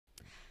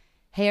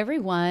Hey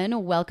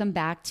everyone, welcome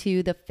back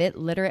to the Fit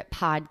Literate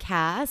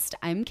podcast.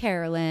 I'm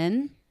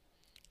Carolyn,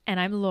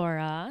 And I'm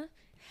Laura.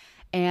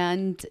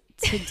 and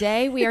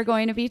today we are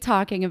going to be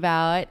talking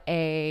about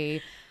a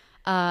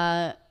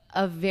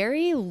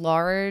very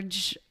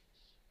large,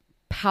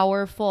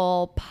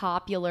 powerful,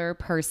 popular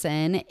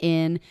person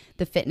in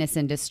the fitness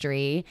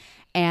industry.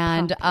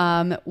 And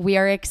we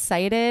are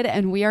excited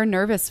and we are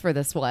nervous for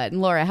this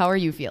one. Laura, how are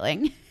you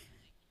feeling?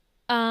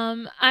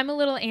 I'm a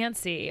little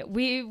antsy.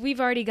 We've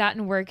already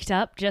gotten worked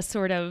up, just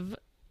sort of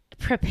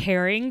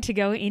preparing to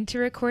go into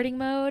recording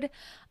mode,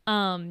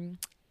 and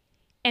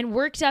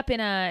worked up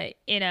in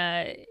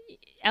a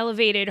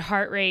elevated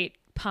heart rate,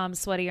 palm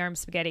sweaty arm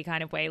spaghetti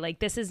kind of way. Like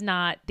this is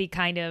not the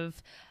kind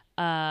of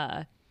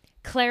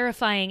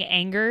clarifying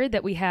anger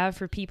that we have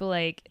for people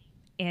like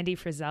Andy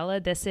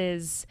Frisella. This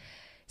is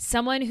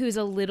someone who's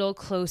a little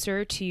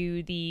closer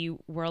to the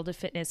world of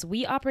fitness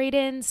we operate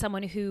in,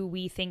 someone who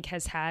we think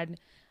has had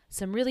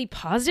some really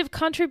positive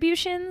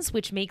contributions,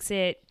 which makes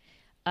it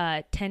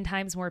 10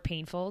 times more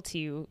painful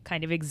to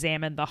kind of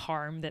examine the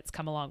harm that's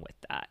come along with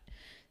that.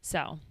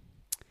 So,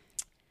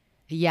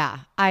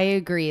 Yeah, I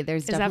agree.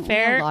 There's is that definitely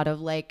fair? a lot of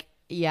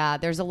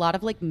there's a lot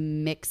of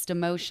mixed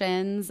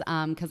emotions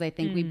because I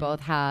think we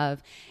both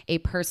have a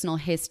personal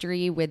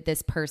history with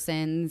this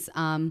person's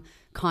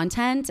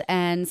content.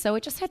 And so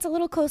it just hits a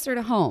little closer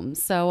to home.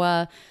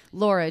 So,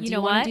 Laura, do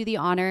you want to do the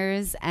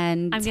honors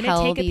and I'm going to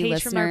tell take a the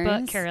page from our book,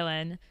 listeners?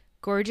 Carolyn.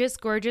 Gorgeous,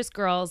 gorgeous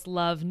girls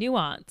love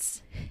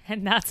nuance.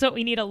 And that's what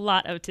we need a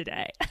lot of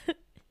today.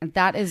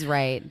 That is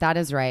right. That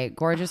is right.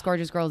 Gorgeous,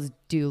 gorgeous girls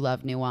do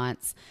love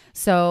nuance.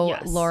 So,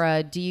 Yes.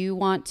 Laura, do you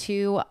want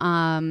to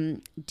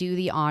do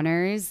the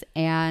honors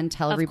and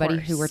tell Of everybody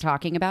course. who we're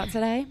talking about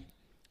today?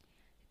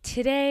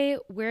 Today,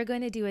 we're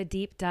going to do a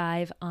deep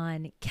dive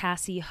on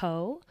Cassie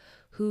Ho,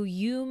 who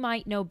you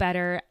might know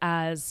better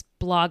as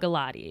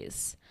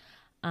Blogilates,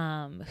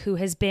 who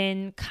has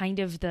been kind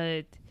of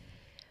the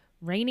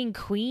reigning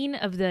queen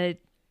of the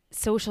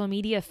social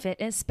media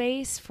fitness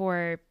space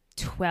for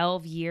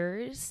 12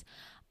 years.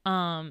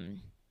 I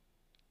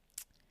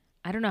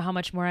don't know how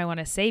much more I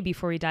want to say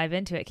before we dive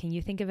into it. Can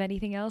you think of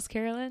anything else,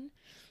 Carolyn?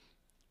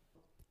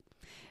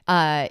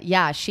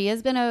 Yeah, she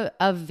has been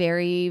a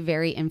very,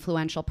 very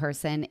influential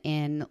person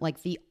in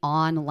the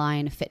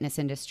online fitness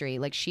industry.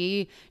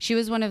 She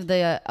was one of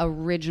the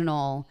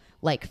original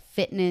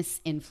fitness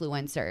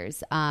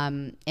influencers,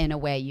 in a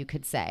way you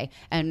could say,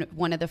 and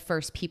one of the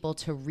first people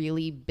to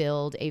really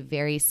build a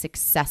very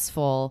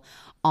successful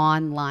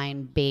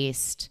online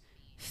based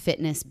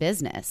fitness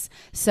business.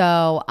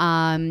 So,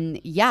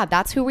 yeah,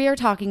 that's who we are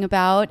talking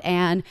about.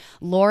 And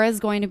Laura's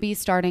going to be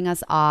starting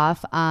us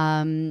off,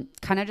 kind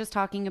of just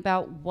talking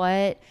about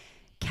what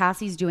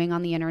Cassie's doing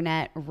on the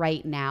internet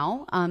right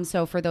now.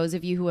 So for those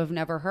of you who have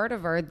never heard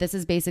of her, this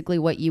is basically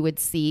what you would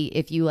see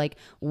if you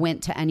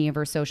went to any of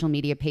her social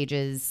media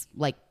pages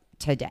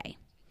today.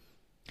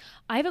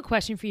 I have a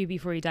question for you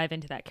before we dive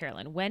into that,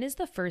 Carolyn. When is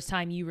the first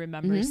time you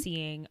remember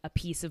seeing a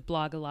piece of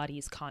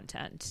Blogilates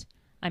content?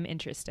 I'm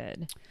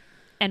interested.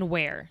 And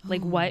where?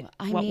 What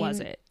was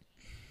it?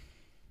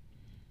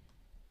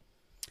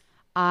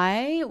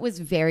 I was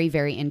very,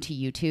 very into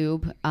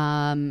YouTube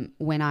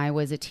when I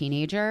was a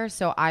teenager.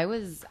 So I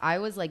was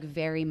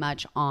very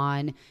much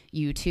on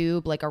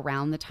YouTube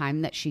around the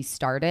time that she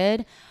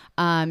started.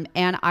 And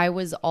I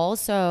was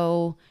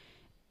also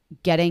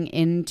getting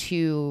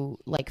into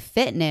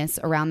fitness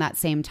around that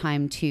same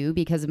time too,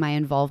 because of my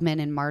involvement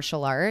in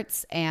martial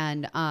arts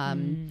and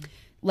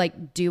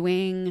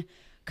doing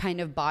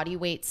kind of body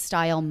weight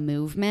style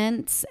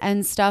movements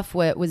and stuff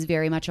was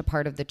very much a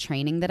part of the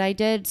training that I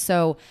did.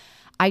 So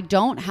I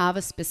don't have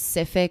a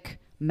specific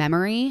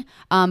memory,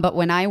 but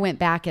when I went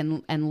back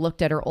and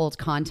looked at her old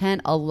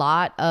content, a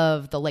lot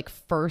of the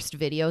first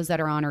videos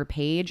that are on her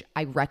page,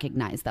 I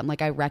recognize them.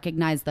 I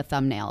recognize the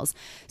thumbnails.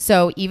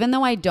 So even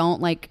though I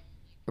don't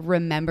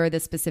remember the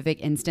specific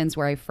instance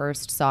where I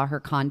first saw her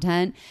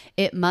content,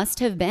 it must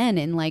have been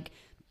in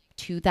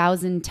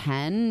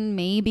 2010,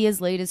 maybe as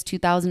late as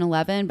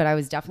 2011, but I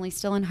was definitely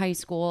still in high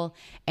school,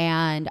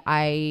 and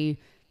I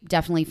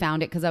definitely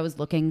found it because I was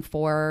looking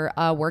for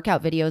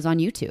workout videos on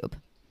YouTube.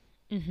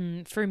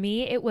 Mm-hmm. For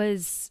me, it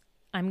was,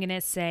 I'm going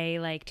to say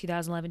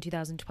 2011,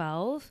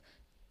 2012,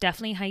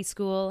 definitely high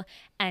school,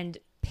 and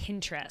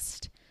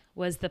Pinterest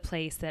was the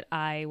place that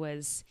I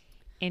was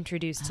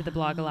introduced to the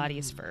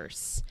Blogilates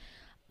first.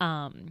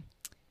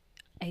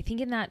 I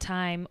think in that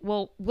time,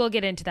 well, we'll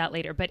get into that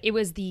later, but it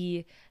was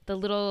the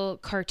little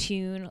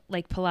cartoon,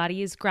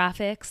 Pilates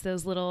graphics,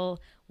 those little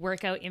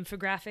workout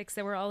infographics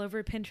that were all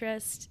over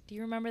Pinterest. Do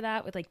you remember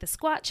that with the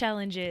squat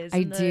challenges?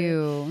 I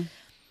do.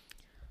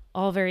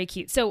 All very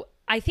cute. So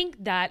I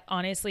think that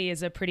honestly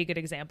is a pretty good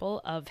example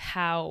of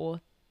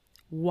how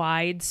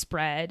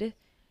widespread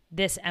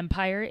this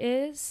empire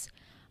is.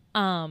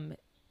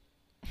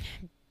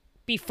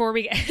 Before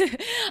we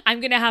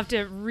I'm going to have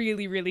to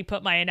really, really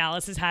put my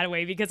analysis hat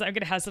away because I'm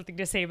going to have something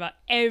to say about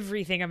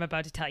everything I'm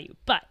about to tell you.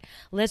 But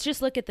let's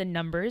just look at the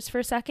numbers for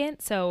a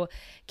second. So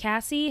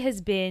Cassie has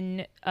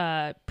been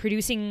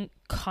producing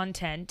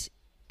content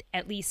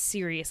at least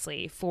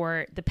seriously,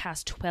 for the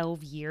past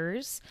 12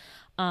 years,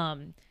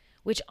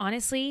 which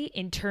honestly,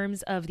 in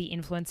terms of the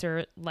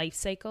influencer life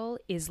cycle,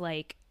 is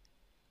like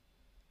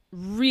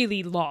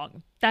really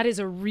long. That is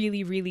a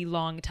really, really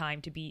long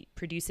time to be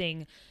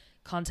producing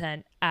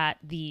content at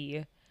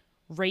the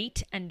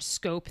rate and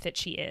scope that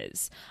she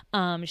is.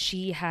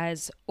 She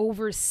has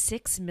over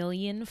 6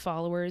 million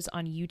followers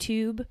on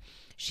YouTube.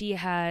 She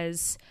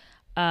has,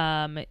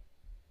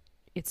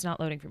 it's not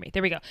loading for me.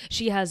 There we go.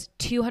 She has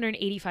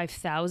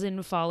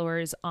 285,000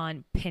 followers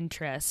on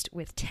Pinterest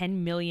with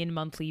 10 million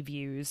monthly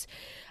views.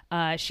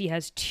 She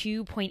has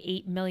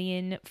 2.8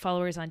 million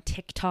followers on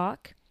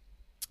TikTok.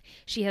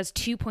 She has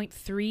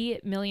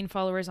 2.3 million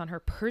followers on her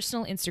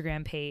personal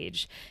Instagram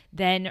page.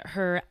 Then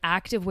her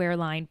activewear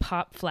line,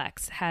 Pop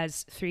Flex,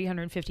 has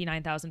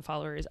 359,000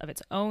 followers of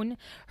its own.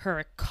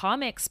 Her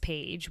comics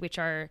page, which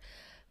are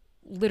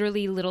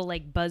literally little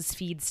like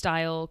BuzzFeed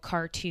style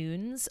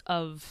cartoons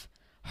of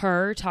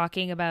her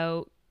talking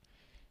about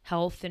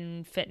health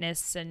and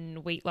fitness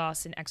and weight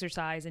loss and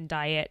exercise and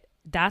diet,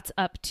 that's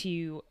up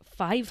to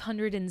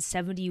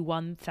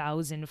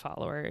 571,000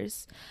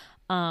 followers.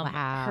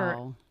 Wow. Her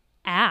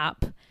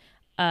app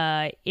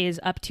is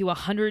up to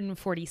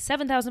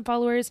 147,000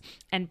 followers,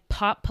 and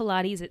Pop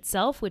Pilates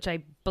itself, which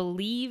I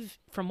believe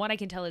from what I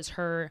can tell is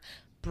her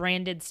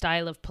branded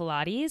style of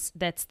Pilates,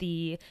 that's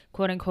the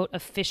quote unquote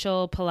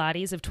official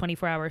Pilates of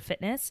 24-hour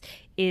fitness,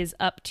 is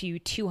up to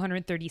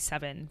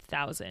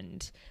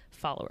 237,000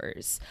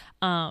 followers.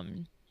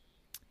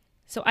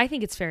 So I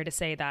think it's fair to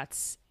say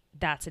that's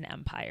an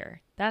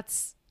empire.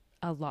 That's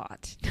a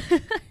lot.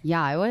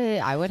 Yeah,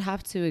 I would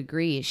have to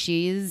agree.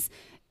 She is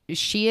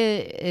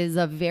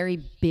a very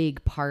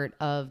big part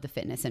of the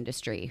fitness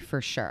industry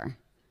for sure.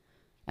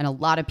 And a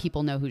lot of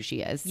people know who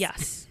she is.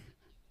 Yes.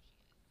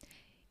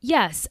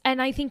 Yes.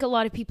 And I think a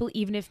lot of people,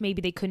 even if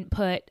maybe they couldn't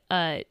put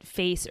a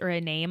face or a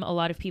name, a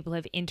lot of people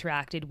have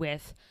interacted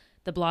with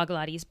the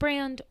Blogilates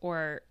brand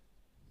or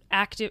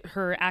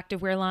her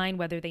activewear line,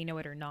 whether they know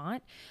it or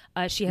not.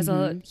 She has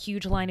a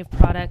huge line of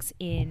products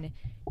in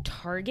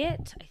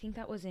Target. I think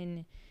that was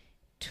in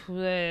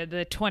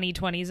the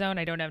 2020 zone.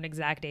 I don't have an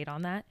exact date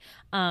on that.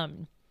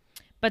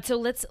 But so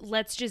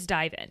let's just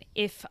dive in.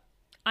 If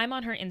I'm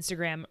on her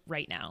Instagram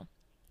right now,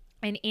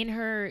 and in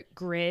her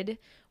grid,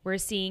 we're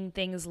seeing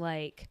things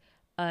like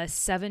a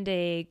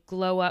 7-day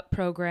glow up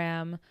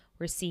program.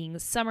 We're seeing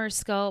summer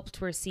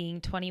sculpt. We're seeing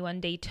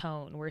 21-day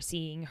tone. We're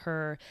seeing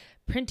her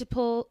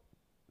printables.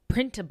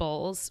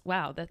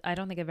 Wow, I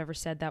don't think I've ever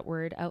said that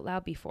word out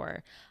loud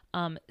before.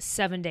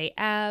 7-day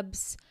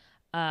abs,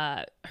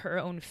 her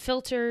own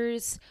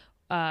filters,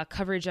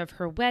 coverage of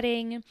her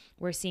wedding.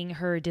 We're seeing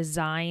her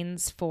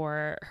designs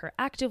for her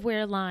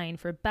activewear line,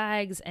 for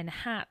bags and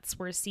hats.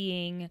 We're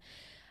seeing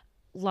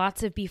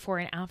lots of before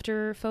and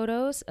after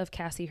photos of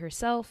Cassie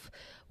herself.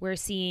 We're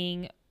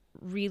seeing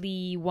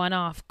really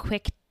one-off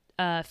quick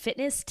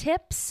fitness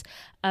tips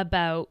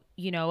about,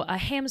 a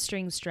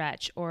hamstring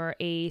stretch or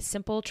a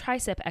simple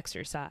tricep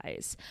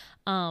exercise.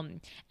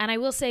 And I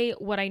will say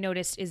what I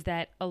noticed is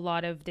that a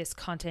lot of this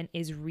content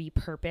is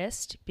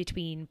repurposed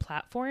between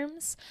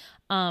platforms.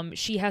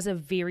 She has a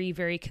very,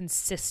 very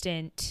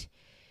consistent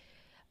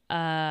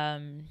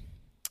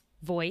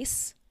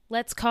voice,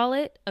 let's call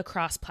it,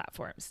 across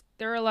platforms.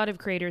 There are a lot of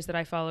creators that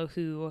I follow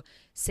who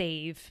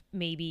save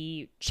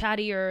maybe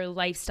chattier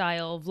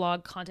lifestyle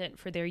vlog content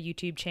for their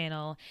YouTube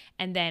channel.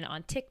 And then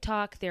on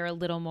TikTok, they're a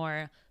little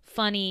more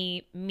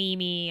funny,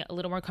 memey, a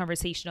little more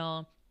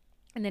conversational.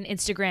 And then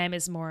Instagram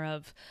is more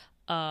of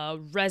a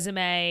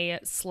resume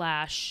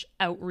 /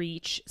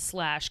 outreach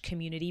 /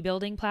 community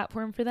building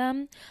platform for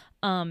them.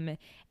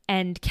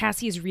 And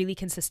Cassie is really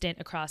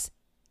consistent across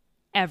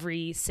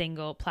every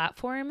single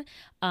platform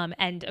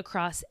and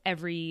across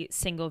every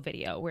single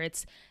video, where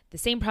it's the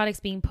same products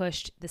being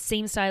pushed, the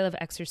same style of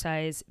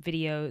exercise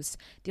videos.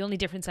 The only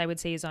difference I would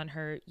say is on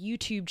her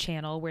YouTube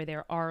channel, where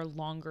there are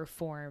longer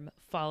form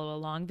follow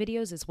along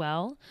videos as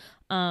well.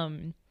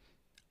 I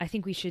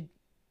think we should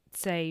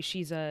say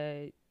she's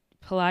a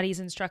Pilates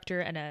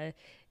instructor and a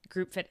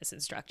group fitness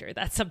instructor.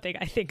 That's something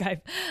I think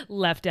I've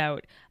left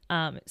out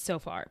so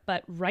far.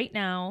 But right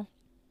now,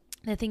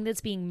 the thing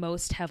that's being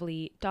most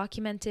heavily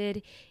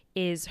documented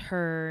is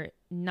her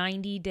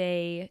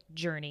 90-day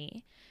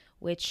journey,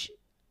 which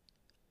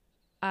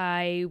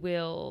I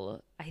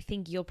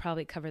think you'll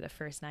probably cover the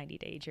first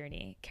 90-day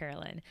journey,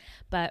 Carolyn.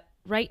 But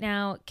right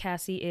now,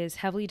 Cassie is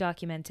heavily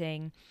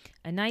documenting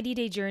a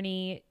 90-day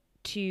journey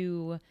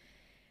to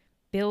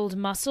build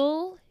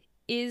muscle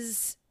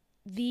is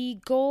the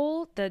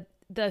goal. The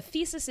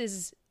thesis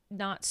is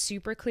not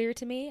super clear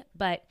to me,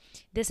 but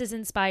this is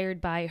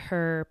inspired by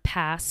her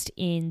past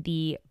in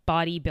the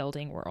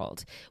bodybuilding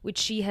world, which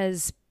she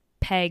has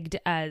pegged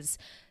as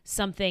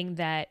something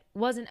that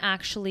wasn't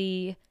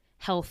actually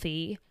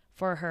healthy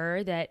for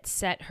her, that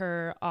set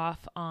her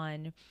off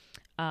on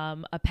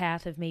a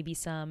path of maybe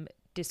some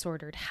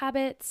disordered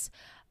habits,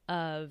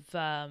 of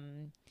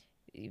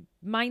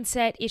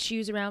mindset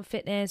issues around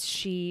fitness.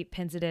 She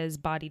pins it as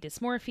body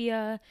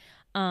dysmorphia.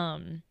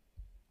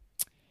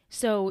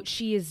 So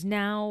she is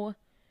now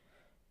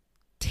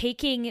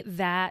taking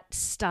that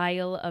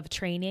style of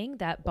training,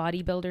 that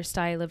bodybuilder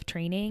style of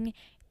training,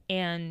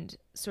 and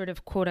sort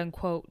of quote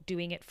unquote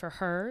doing it for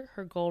her.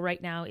 Her goal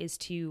right now is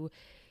to,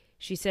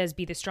 she says,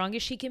 be the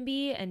strongest she can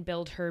be and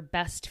build her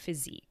best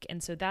physique.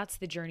 And so that's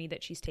the journey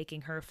that she's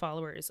taking her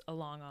followers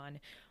along on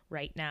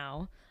right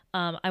now.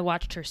 I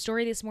watched her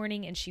story this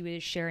morning, and she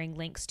was sharing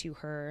links to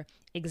her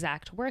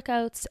exact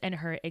workouts and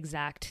her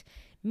exact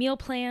meal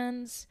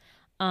plans.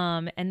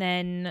 And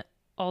then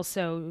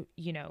also,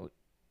 you know,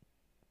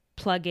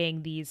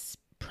 plugging these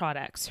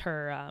products,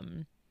 her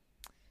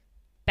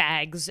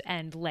bags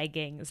and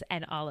leggings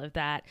and all of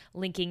that,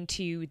 linking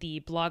to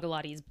the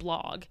Blogilates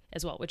blog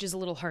as well, which is a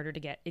little harder to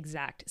get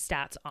exact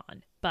stats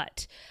on.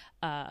 But,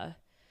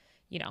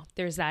 you know,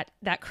 there's that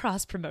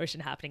cross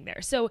promotion happening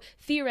there. So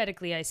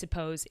theoretically, I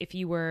suppose if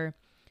you were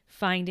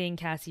finding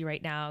Cassie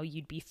right now,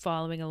 you'd be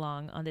following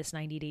along on this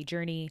 90-day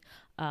journey.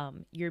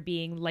 You're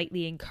being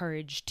lightly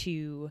encouraged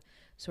to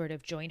sort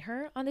of join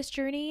her on this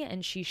journey.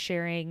 And she's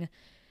sharing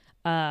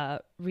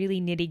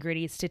really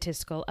nitty-gritty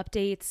statistical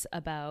updates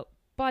about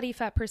body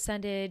fat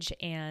percentage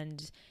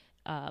and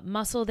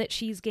muscle that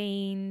she's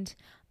gained,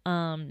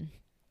 and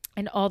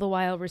all the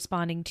while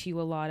responding to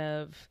a lot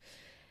of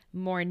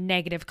more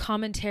negative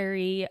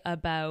commentary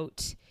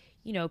about,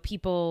 you know,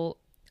 people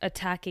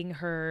attacking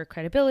her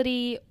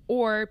credibility,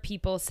 or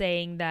people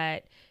saying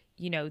that,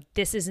 you know,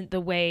 this isn't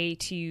the way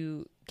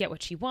to get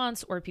what she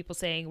wants, or people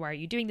saying, why are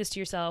you doing this to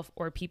yourself,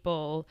 or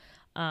people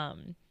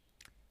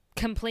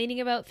complaining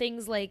about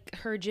things like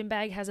her gym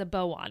bag has a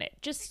bow on it.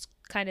 Just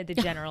kind of the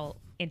general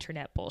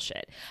internet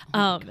bullshit.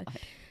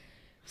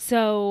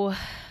 So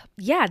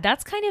yeah,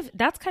 that's kind of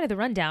the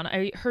rundown.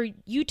 Her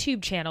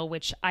YouTube channel,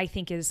 which I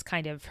think is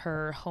kind of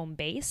her home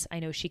base, I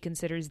know she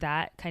considers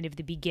that kind of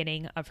the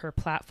beginning of her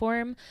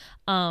platform,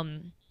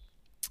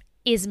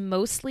 is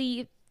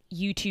mostly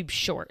YouTube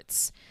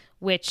Shorts,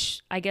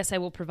 which I guess I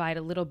will provide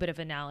a little bit of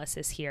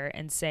analysis here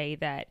and say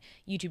that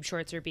YouTube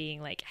Shorts are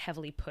being like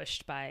heavily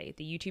pushed by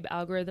the YouTube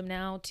algorithm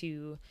now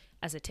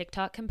as a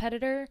TikTok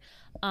competitor.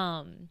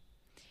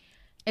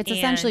 It's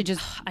essentially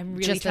just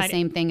the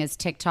same thing as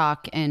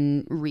TikTok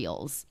and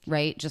Reels,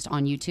 right? Just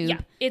on YouTube. Yeah,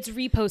 it's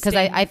reposting. Because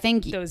I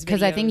think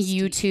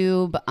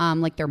YouTube,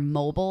 like their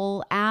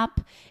mobile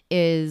app,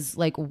 is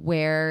like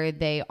where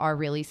they are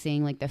really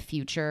seeing like the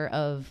future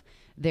of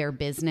their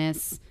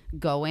business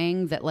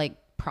going. That like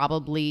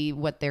probably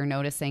what they're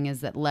noticing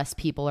is that less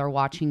people are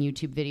watching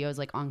YouTube videos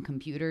like on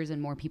computers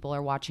and more people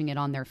are watching it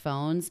on their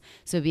phones.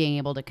 So being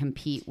able to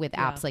compete with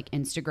apps like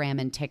Instagram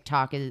and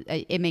TikTok,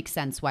 it makes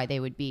sense why they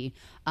would be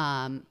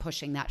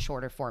pushing that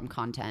shorter form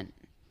content.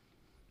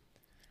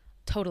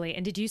 Totally.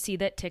 And did you see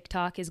that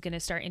TikTok is going to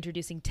start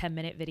introducing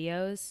 10-minute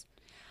videos?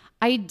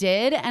 I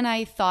did. And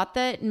I thought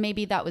that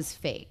maybe that was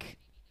fake.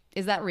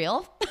 Is that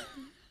real?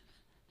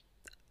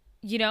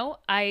 You know,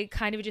 I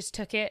kind of just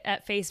took it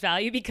at face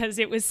value because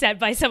it was said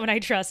by someone I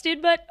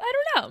trusted, but I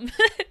don't know.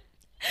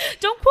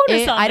 Don't quote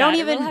us on that. I don't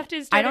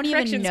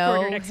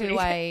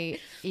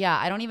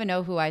even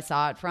know who I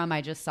saw it from.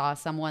 I just saw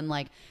someone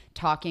like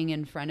talking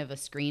in front of a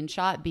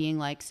screenshot being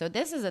like, so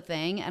this is a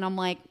thing. And I'm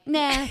like,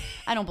 nah,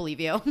 I don't believe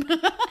you.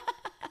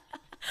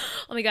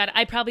 Oh my God.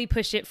 I probably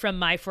pushed it from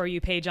my For You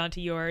page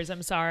onto yours.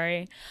 I'm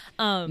sorry.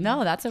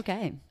 No, that's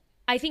okay.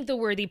 I think the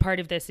worthy part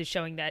of this is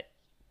showing that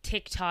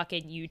TikTok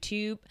and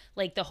YouTube,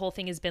 like the whole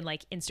thing has been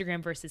like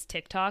Instagram versus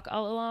TikTok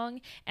all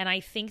along. And I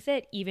think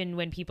that even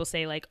when people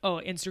say like,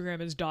 oh, Instagram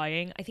is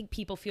dying, I think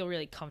people feel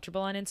really comfortable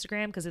on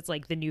Instagram because it's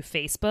like the new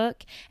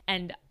Facebook.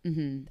 And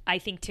I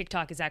think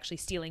TikTok is actually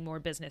stealing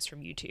more business from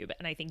YouTube.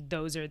 And I think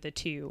those are the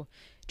two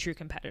true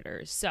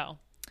competitors. So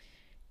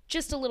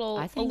just a little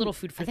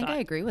food for thought. I think I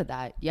agree with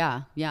that.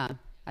 Yeah.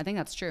 I think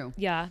that's true.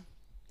 Yeah.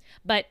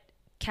 But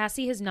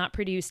Cassie has not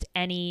produced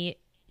any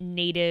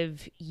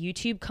native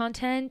YouTube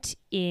content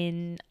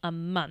in a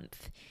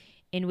month,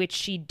 in which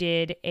she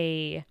did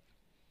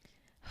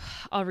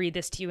I'll read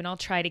this to you and I'll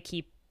try to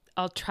keep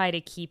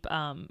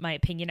my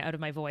opinion out of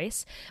my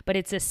voice, but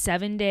it's a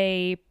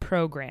 7-day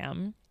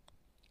program.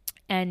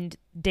 And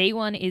day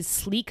 1 is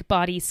sleek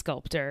body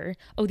sculptor.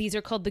 Oh, these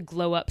are called the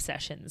glow up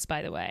sessions,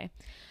 by the way.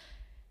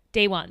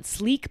 Day 1,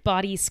 sleek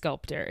body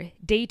sculptor.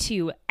 Day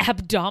 2,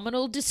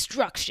 abdominal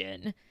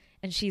destruction.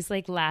 And she's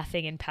like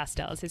laughing in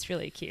pastels. It's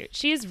really cute.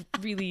 She is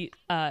really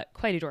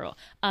quite adorable.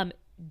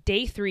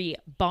 Day 3,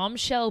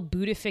 bombshell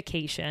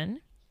bootification.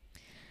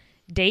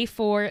 Day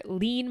 4,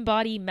 lean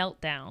body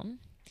meltdown.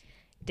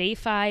 Day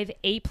 5,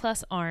 A+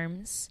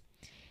 arms.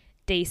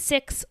 Day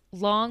 6,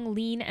 long,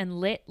 lean, and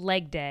lit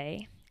leg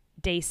day.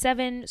 Day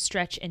 7,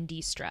 stretch and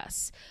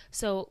de-stress.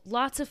 So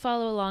lots of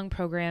follow-along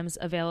programs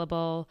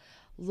available.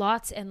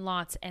 Lots and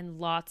lots and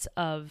lots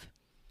of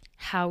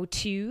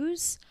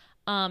how-tos.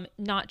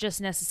 Not just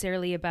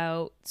necessarily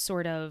about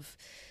sort of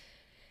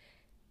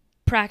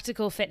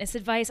practical fitness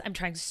advice. I'm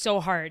trying so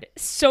hard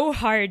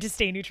to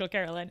stay neutral,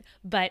 Carolyn.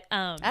 But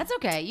that's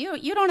okay.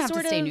 You don't have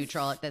to stay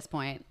neutral at this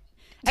point.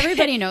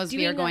 Everybody knows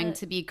we are going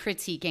to be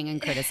critiquing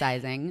and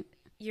criticizing.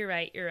 You're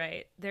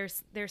right.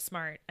 They're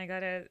smart. I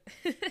gotta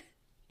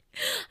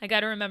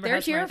remember. They're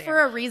here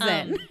for a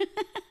reason.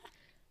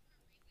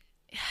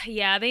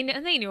 Yeah, they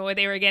knew what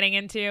they were getting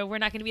into. We're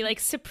not going to be like,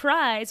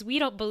 surprise, we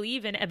don't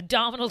believe in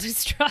abdominal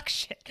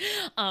destruction.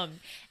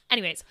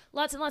 Anyways,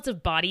 lots and lots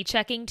of body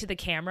checking to the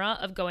camera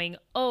of going,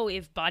 oh,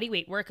 if body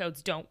weight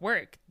workouts don't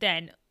work,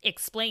 then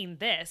explain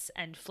this,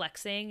 and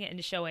flexing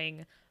and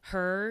showing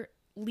her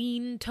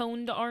lean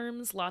toned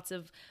arms, lots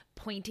of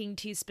pointing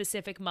to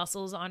specific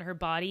muscles on her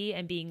body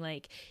and being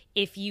like,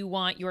 if you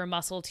want your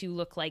muscle to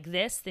look like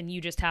this, then you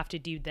just have to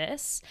do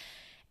this.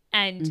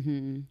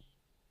 And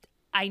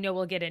I know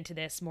we'll get into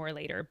this more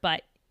later,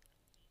 but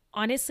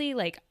honestly,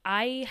 like,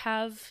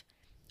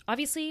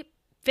 obviously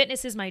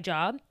fitness is my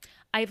job.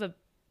 I have a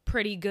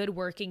pretty good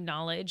working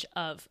knowledge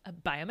of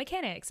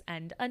biomechanics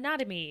and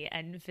anatomy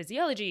and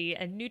physiology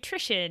and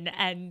nutrition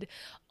and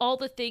all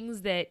the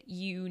things that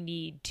you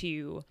need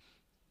to,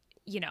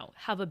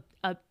 have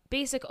a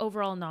basic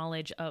overall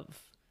knowledge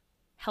of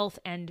health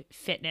and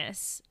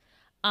fitness.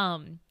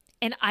 And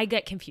I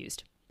get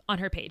confused on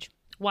her page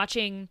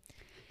watching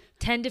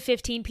 10 to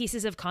 15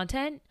 pieces of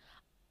content.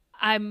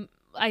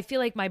 I feel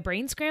like my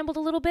brain scrambled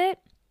a little bit,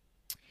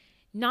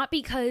 not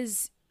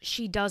because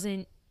she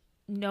doesn't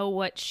know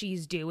what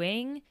she's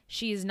doing.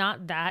 She is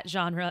not that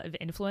genre of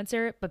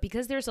influencer, but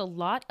because there's a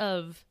lot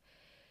of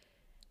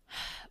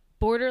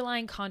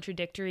borderline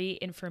contradictory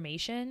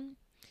information.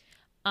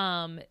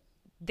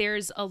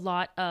 There's a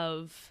lot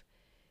of,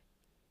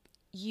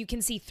 you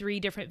can see 3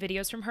 different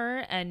videos from her,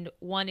 and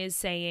one is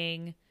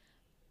saying,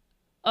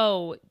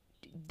 oh,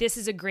 this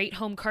is a great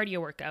home cardio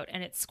workout,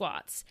 and it's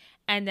squats.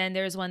 And then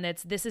there's one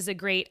that's, this is a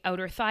great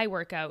outer thigh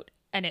workout,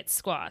 and it's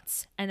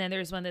squats. And then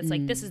there's one that's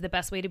like, this is the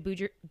best way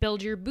to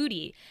build your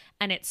booty,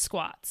 and it's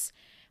squats.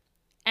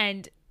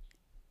 And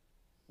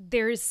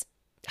it's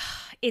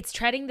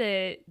treading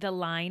the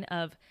line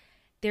of,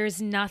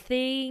 there's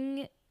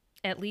nothing,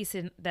 at least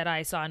that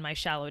I saw in my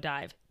shallow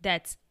dive,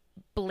 that's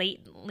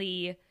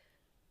blatantly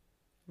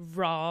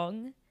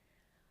wrong,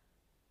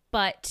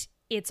 but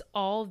it's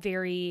all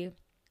very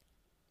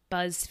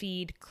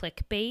BuzzFeed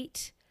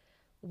clickbait,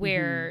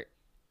 where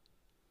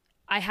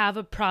I have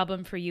a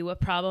problem for you, a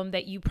problem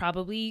that you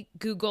probably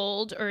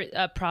Googled, or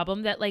a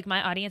problem that like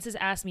my audience has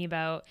asked me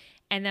about,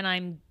 and then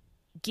I'm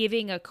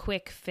giving a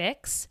quick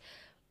fix,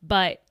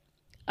 but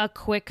a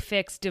quick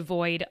fix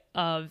devoid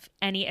of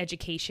any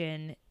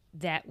education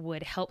that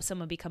would help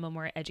someone become a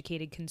more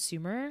educated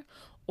consumer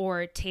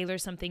or tailor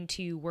something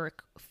to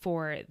work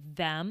for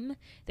them.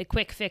 The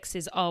quick fix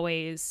is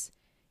always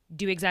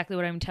do exactly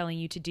what I'm telling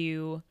you to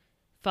do,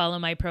 follow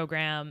my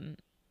program,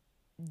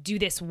 do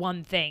this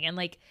one thing. And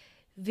like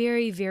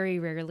very, very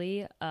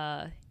rarely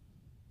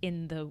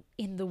in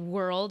the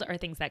world are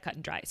things that cut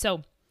and dry.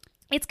 So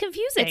it's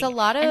confusing. It's a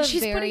lot of, and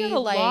she's very, putting out a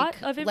lot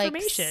of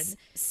information.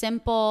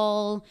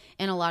 Simple,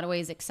 in a lot of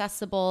ways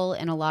accessible,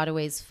 in a lot of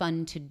ways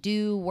fun to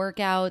do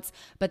workouts.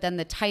 But then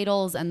the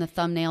titles and the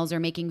thumbnails are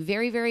making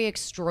very, very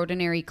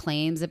extraordinary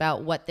claims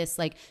about what this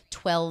like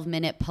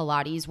 12-minute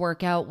Pilates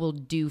workout will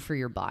do for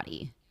your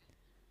body.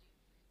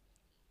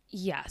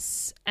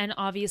 Yes. And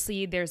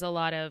obviously there's a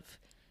lot of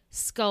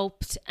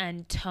sculpt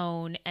and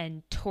tone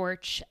and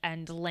torch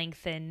and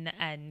lengthen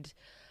and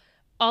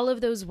all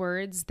of those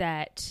words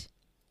that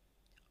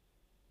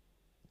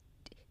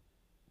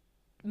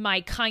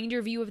my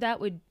kinder view of that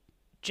would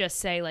just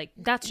say like,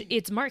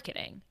 it's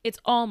marketing. It's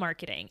all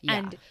marketing.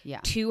 And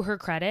to her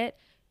credit,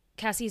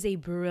 Cassie is a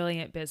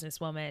brilliant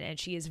businesswoman and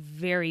she is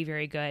very,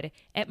 very good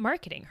at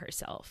marketing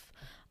herself.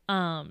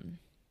 I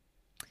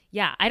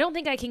don't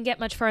think I can get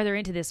much farther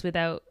into this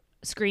without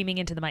screaming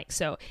into the mic.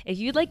 So if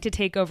you'd like to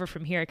take over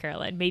from here,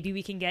 Carolyn, maybe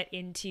we can get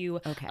into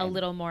a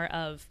little more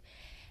of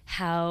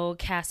how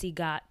Cassie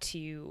got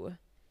to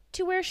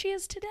where she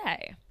is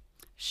today.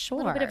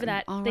 Sure. A little bit of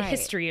that, the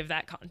history of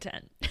that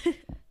content.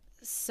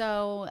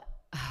 So,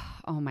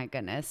 oh my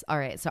goodness. All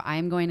right. So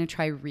I'm going to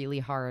try really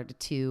hard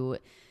to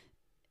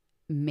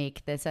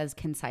make this as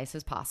concise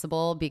as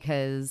possible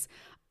because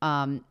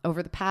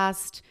over the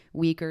past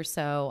week or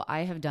so,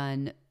 I have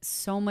done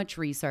so much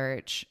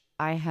research.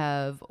 I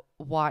have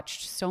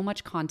watched so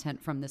much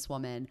content from this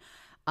woman.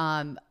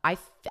 I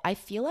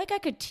feel like I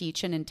could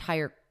teach an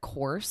entire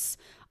course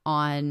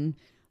on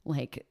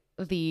like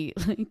the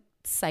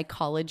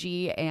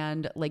psychology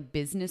and like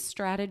business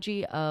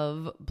strategy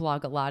of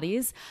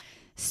Blogilates.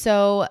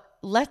 So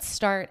let's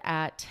start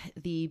at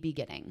the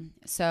beginning.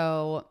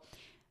 So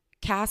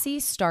Cassie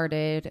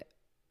started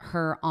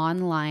her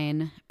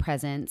online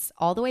presence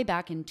all the way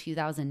back in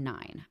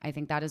 2009. I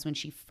think that is when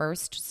she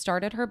first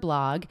started her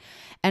blog.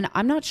 And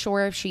I'm not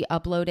sure if she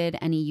uploaded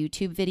any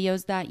YouTube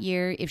videos that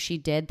year. If she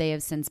did, they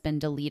have since been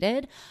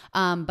deleted.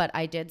 But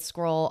I did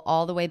scroll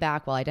all the way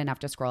back. Well, I didn't have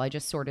to scroll. I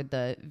just sorted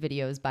the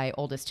videos by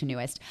oldest to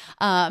newest.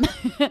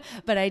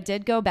 But I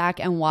did go back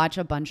and watch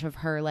a bunch of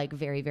her like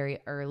very, very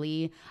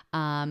early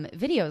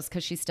videos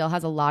because she still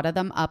has a lot of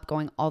them up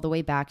going all the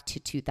way back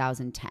to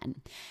 2010.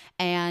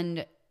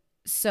 And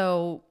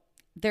so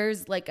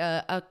there's like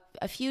a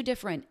few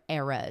different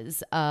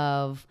eras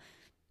of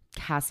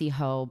Cassie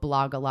Ho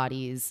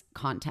Blogilates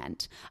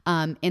content.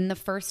 In the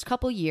first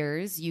couple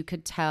years, you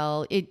could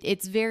tell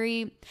it's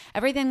very,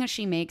 everything that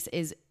she makes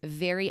is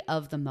very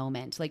of the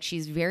moment. Like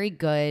she's very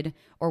good,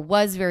 or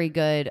was very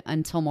good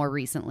until more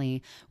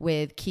recently,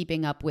 with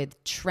keeping up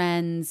with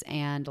trends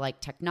and like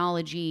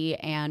technology,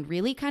 and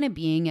really kind of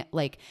being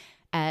like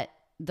at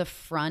the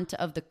front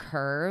of the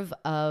curve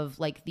of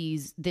like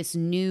this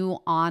new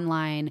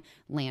online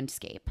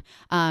landscape.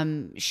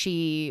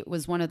 She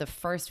was one of the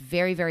first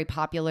very, very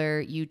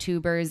popular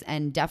YouTubers,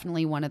 and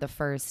definitely one of the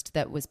first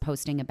that was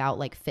posting about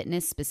like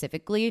fitness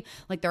specifically.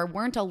 Like there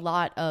weren't a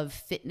lot of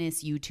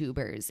fitness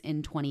YouTubers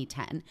in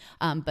 2010,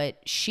 but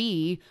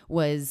she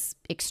was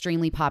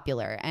extremely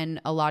popular, and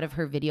a lot of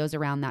her videos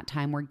around that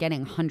time were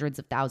getting hundreds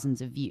of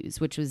thousands of views,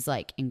 which was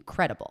like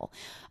incredible.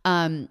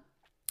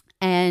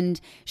 And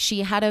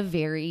she had a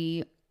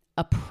very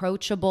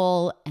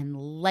approachable and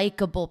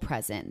likable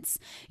presence.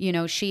 You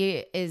know,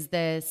 she is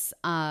this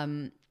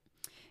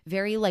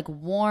very like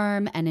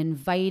warm and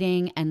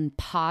inviting and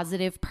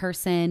positive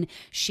person.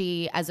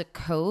 She, as a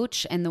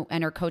coach, and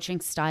her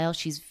coaching style,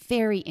 she's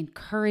very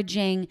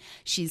encouraging.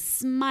 She's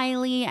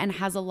smiley and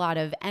has a lot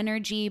of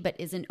energy, but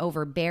isn't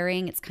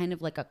overbearing. It's kind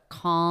of like a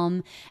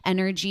calm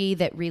energy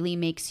that really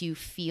makes you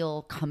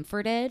feel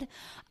comforted.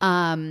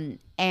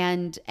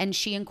 And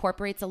she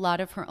incorporates a lot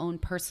of her own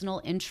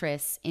personal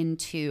interests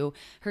into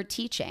her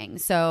teaching.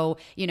 So,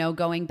 you know,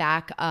 going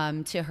back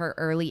to her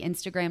early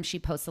Instagram, she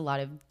posts a lot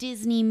of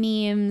Disney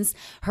memes.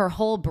 Her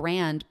whole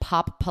brand,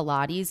 Pop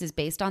Pilates, is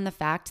based on the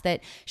fact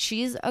that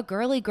she's a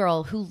girly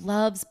girl who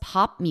loves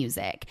pop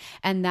music.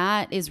 And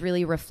that is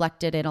really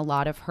reflected in a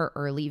lot of her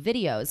early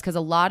videos, because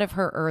a lot of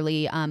her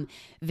early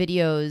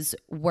videos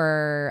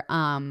were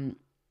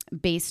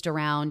based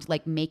around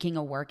like making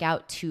a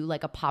workout to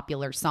like a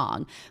popular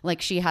song.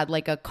 Like she had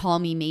like a Call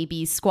Me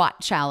Maybe squat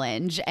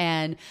challenge,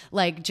 and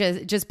like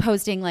just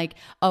posting like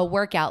a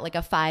workout, like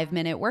a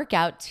 5-minute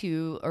workout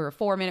or a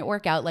 4-minute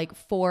workout, like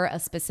for a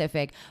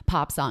specific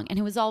pop song. And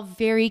it was all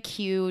very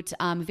cute,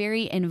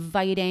 very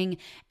inviting.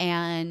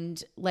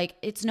 And like,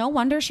 it's no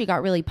wonder she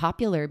got really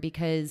popular,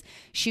 because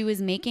she was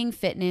making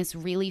fitness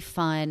really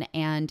fun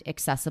and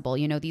accessible.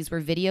 You know, these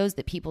were videos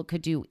that people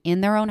could do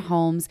in their own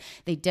homes.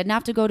 They didn't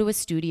have to go to a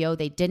studio.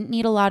 They didn't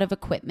need a lot of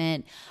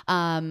equipment.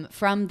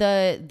 From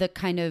the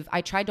kind of,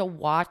 I tried to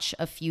watch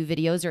a few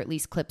videos, or at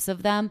least clips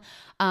of them.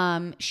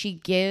 She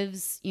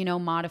gives, you know,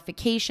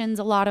 modifications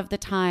a lot of the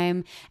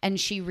time, and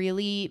she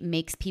really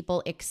makes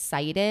people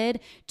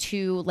excited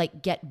to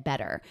like get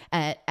better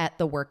at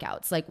the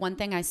workouts. Like one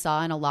thing I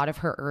saw in a lot of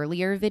her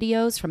earlier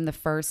videos from the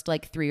first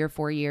like 3 or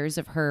 4 years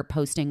of her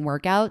posting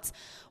workouts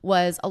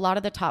was a lot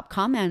of the top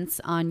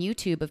comments on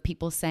YouTube of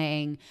people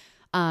saying,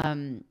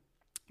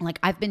 like,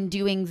 I've been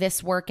doing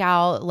this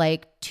workout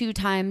like 2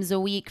 times a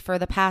week for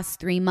the past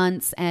 3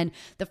 months. And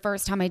the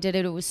first time I did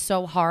it, it was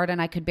so hard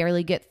and I could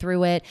barely get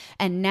through it.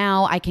 And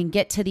now I can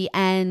get to the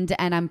end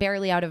and I'm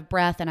barely out of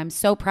breath. And I'm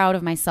so proud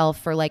of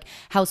myself for like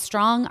how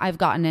strong I've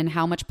gotten and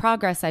how much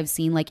progress I've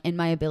seen like in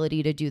my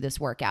ability to do this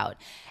workout.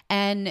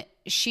 And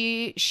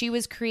she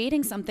was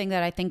creating something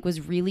that I think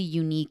was really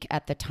unique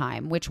at the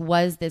time, which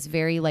was this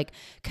very like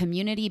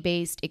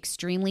community-based,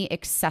 extremely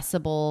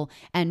accessible,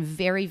 and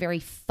very, very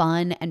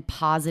fun and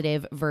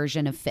positive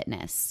version of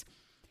fitness.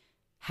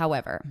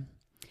 However,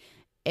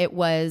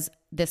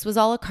 this was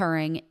all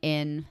occurring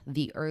in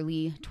the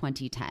early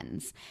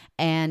 2010s.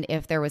 And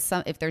if there's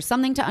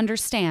something to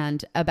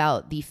understand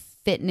about the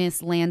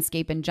fitness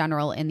landscape in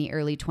general in the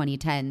early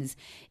 2010s,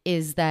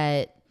 is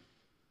that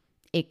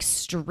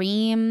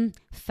extreme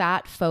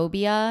fat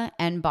phobia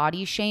and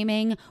body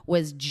shaming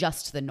was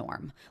just the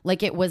norm.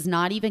 Like, it was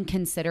not even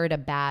considered a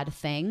bad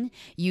thing.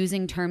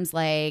 Using terms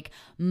like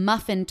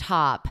muffin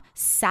top,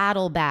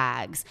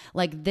 saddlebags,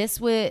 like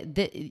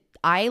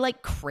I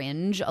like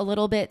cringe a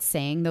little bit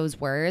saying those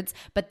words,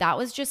 but that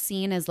was just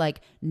seen as like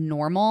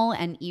normal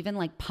and even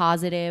like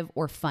positive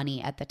or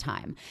funny at the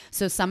time.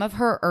 So some of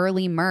her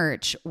early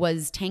merch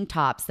was tank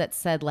tops that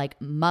said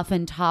like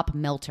muffin top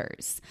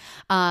melters.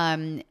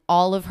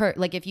 All of her,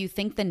 like, if you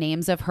think the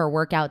names of her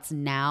workouts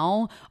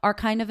now are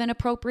kind of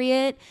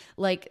inappropriate,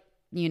 like,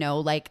 you know,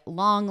 like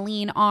long,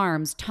 lean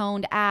arms,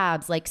 toned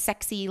abs, like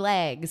sexy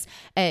legs,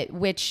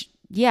 which,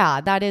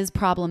 yeah, that is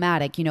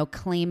problematic, you know,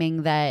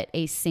 claiming that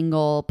a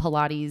single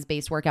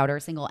Pilates-based workout or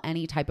a single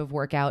any type of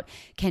workout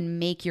can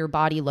make your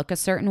body look a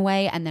certain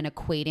way, and then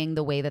equating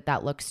the way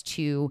that looks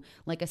to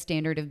like a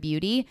standard of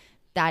beauty,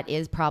 that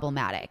is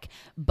problematic.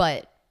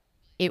 But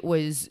it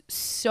was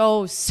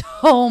so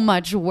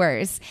much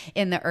worse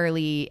in the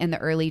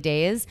early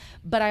days.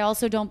 But I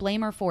also don't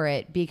blame her for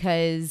it,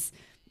 because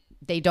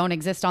they don't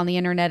exist on the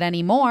internet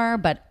anymore.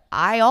 But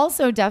I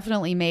also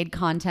definitely made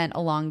content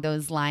along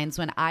those lines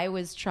when I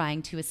was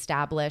trying to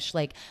establish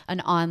like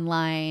an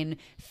online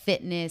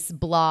fitness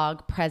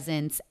blog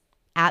presence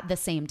at the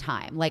same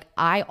time. Like,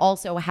 I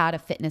also had a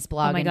fitness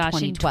blog in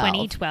 2012. In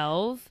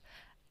 2012,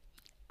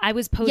 I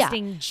was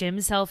posting gym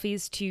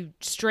selfies to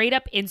straight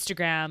up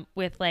Instagram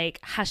with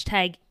like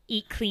hashtag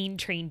eat clean,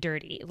 train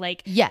dirty.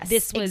 Like, yes,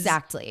 this was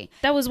exactly.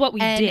 That was what we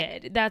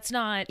did. That's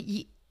not.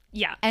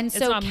 Yeah. And it's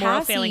so not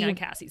moral failing Cassie- on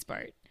Cassie's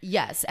part.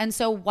 Yes. And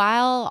so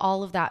while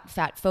all of that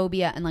fat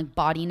phobia and like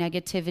body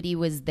negativity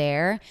was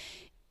there,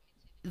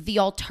 the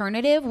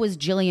alternative was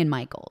Jillian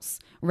Michaels,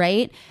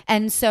 right?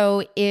 And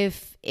so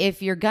if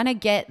you're going to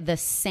get the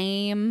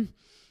same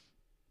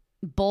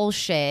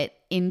bullshit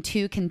in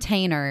two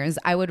containers,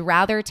 I would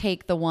rather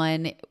take the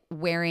one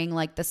wearing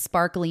like the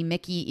sparkly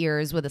Mickey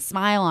ears with a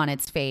smile on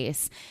its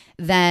face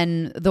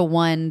than the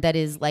one that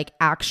is like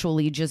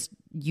actually just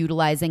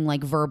utilizing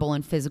like verbal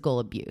and physical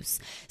abuse.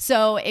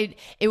 So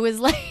it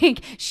was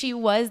like she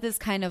was this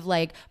kind of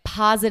like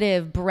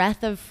positive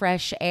breath of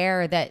fresh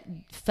air that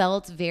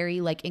felt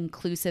very like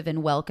inclusive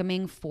and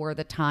welcoming for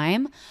the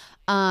time.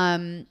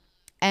 And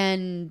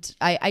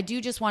I do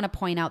just want to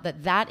point out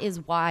that that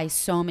is why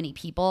so many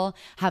people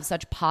have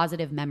such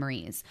positive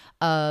memories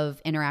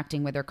of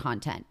interacting with her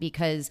content,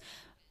 because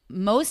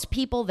most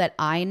people that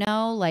I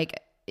know, like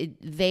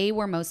they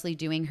were mostly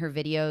doing her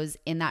videos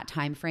in that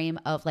time frame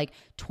of like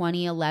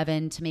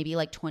 2011 to maybe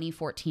like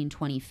 2014,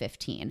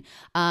 2015.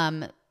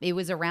 It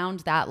was around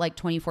that like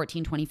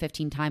 2014,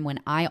 2015 time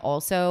when I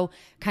also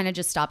kind of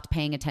just stopped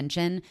paying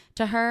attention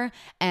to her.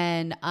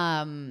 And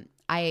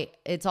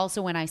it's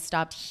also when I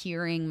stopped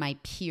hearing my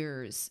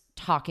peers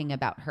talking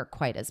about her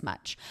quite as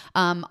much.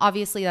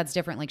 Obviously that's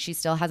different. Like she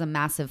still has a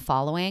massive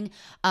following.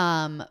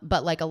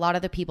 But like a lot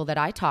of the people that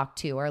I talk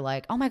to are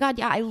like, oh my God,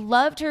 yeah, I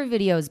loved her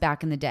videos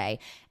back in the day.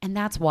 And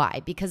that's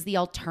why, because the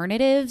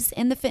alternatives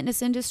in the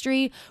fitness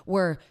industry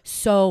were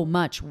so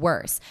much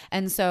worse.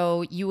 And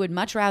so you would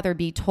much rather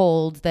be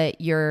told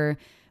that your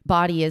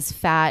body is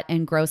fat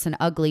and gross and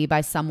ugly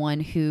by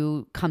someone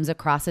who comes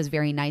across as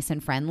very nice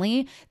and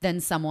friendly than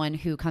someone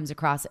who comes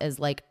across as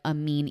like a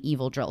mean,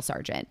 evil drill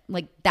sergeant.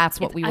 Like that's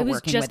what we were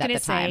working with at the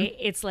time.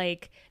 It's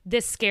like the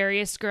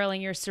scariest girl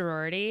in your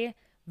sorority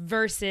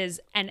versus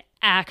an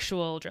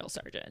actual drill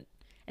sergeant.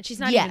 And she's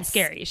not even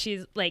scary.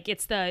 She's like,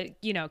 it's the,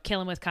 kill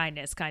him with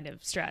kindness kind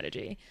of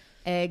strategy.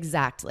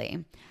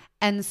 Exactly.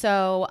 And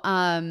so,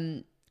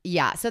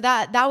 yeah, so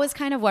that was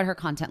kind of what her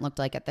content looked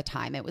like at the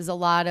time. It was a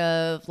lot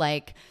of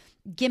like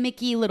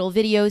gimmicky little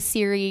video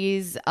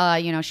series.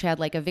 She had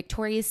like a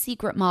Victoria's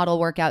Secret model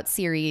workout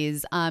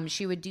series.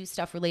 She would do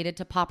stuff related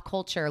to pop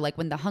culture. Like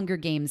when the Hunger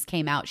Games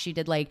came out, she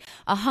did like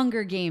a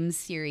Hunger Games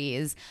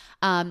series.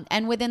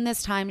 And within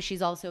this time,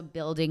 she's also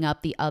building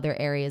up the other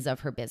areas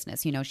of her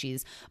business.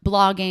 She's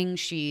blogging,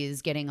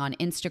 she's getting on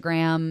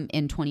Instagram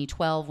in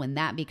 2012 when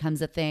that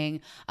becomes a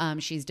thing.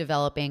 She's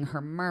developing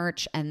her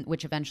merch, and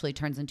which eventually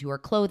turns into her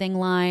clothing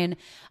line.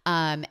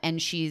 And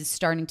she's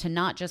starting to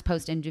not just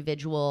post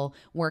individual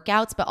workouts,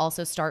 but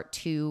also start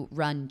to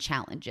run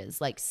challenges,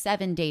 like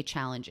 7-day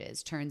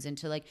challenges turns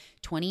into like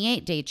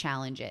 28-day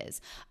challenges.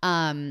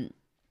 And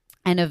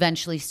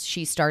eventually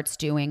she starts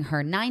doing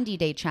her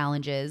 90-day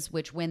challenges,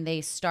 which when they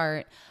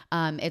start,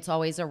 it's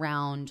always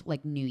around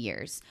like New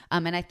Year's.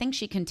 And I think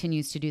she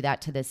continues to do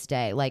that to this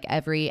day. Like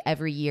every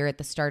year at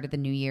the start of the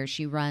new year,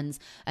 she runs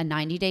a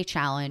 90-day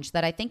challenge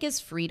that I think is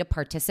free to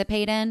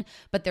participate in,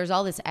 but there's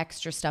all this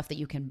extra stuff that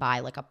you can buy,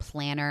 like a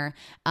planner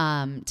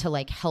to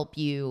like help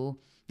you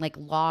like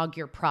log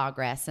your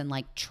progress and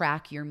like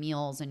track your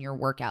meals and your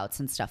workouts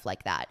and stuff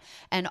like that.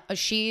 And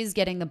she's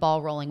getting the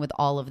ball rolling with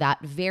all of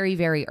that very,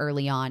 very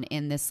early on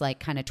in this like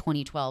kind of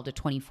 2012 to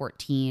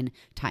 2014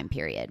 time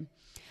period.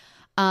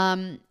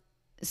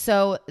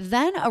 So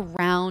then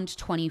around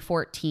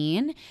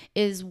 2014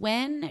 is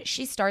when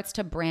she starts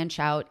to branch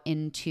out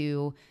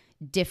into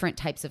different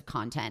types of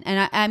content.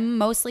 And I'm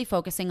mostly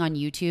focusing on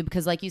YouTube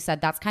because like you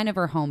said, that's kind of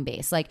her home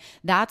base. Like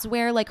that's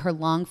where like her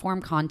long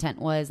form content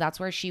was. That's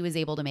where she was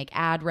able to make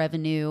ad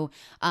revenue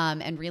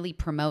and really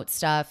promote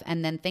stuff.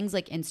 And then things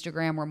like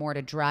Instagram were more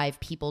to drive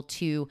people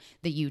to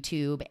the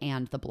YouTube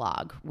and the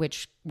blog,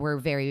 which were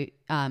very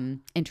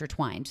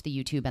intertwined,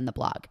 the YouTube and the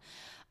blog.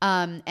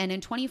 And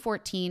in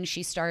 2014,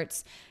 she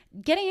starts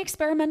getting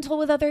experimental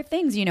with other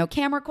things.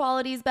 Camera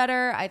quality is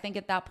better. I think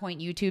at that point,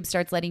 YouTube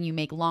starts letting you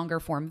make longer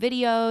form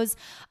videos.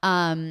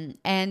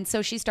 And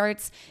so she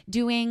starts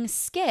doing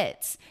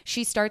skits.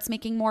 She starts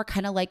making more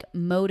kind of like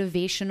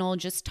motivational,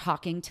 just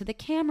talking to the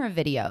camera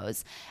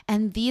videos.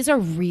 And these are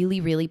really,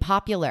 really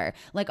popular.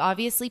 Like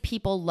obviously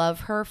people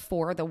love her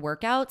for the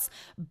workouts,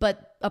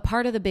 but a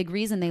part of the big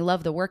reason they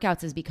love the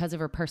workouts is because of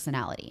her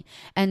personality.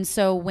 And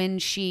so when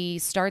she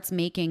starts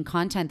making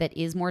content that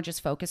is more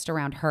just focused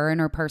around her and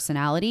her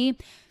personality,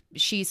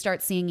 she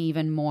starts seeing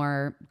even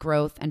more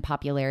growth and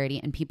popularity,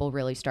 and people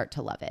really start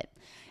to love it.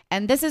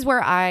 And this is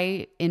where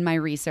I, in my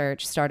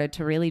research, started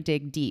to really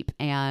dig deep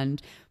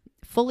and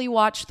fully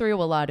watch through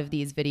a lot of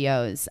these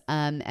videos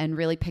and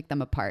really pick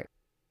them apart.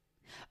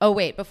 Oh,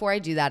 wait, before I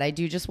do that, I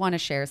do just want to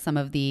share some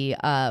of the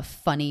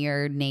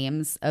funnier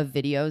names of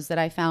videos that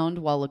I found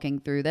while looking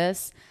through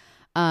this.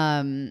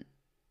 Oh,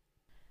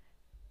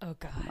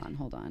 God.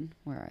 Hold on.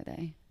 Where are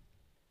they?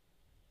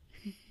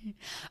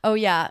 Oh,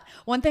 yeah.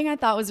 One thing I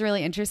thought was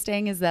really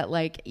interesting is that,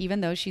 like,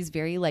 even though she's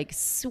very, like,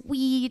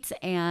 sweet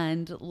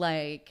and,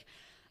 like,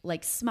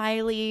 like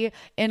smiley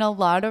in a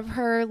lot of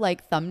her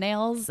like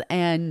thumbnails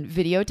and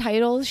video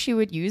titles. She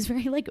would use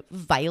very like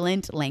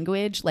violent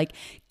language, like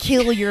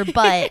kill your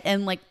butt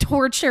and like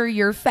torture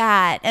your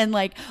fat and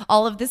like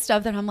all of this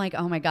stuff that I'm like,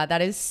 oh my God,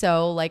 that is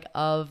so like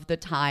of the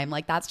time.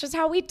 Like that's just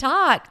how we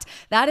talked.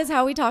 That is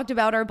how we talked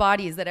about our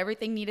bodies, that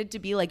everything needed to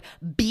be like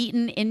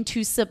beaten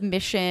into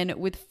submission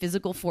with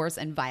physical force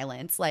and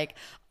violence. Like,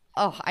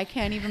 oh, I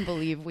can't even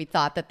believe we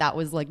thought that that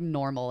was like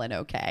normal and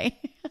okay.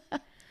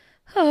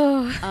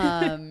 Oh.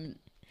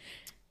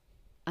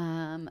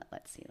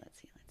 Let's see.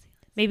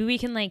 Maybe we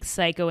can like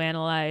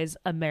psychoanalyze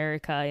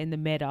America in the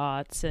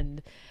mid-aughts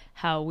and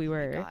how we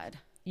were,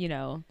 you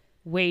know,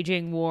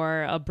 waging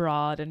war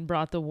abroad and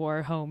brought the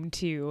war home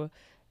to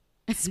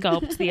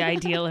sculpt the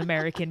ideal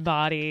American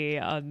body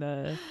on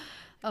the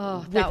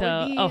with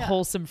a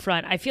wholesome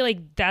front. I feel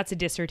like that's a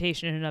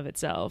dissertation in and of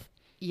itself.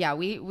 Yeah,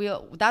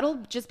 we'll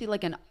that'll just be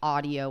like an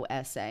audio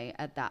essay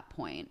at that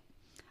point.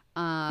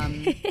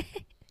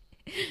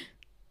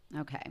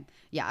 Okay.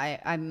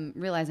 Yeah, I'm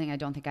realizing I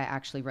don't think I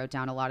actually wrote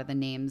down a lot of the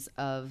names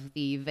of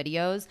the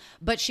videos,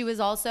 but she was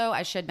also,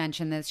 I should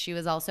mention this, she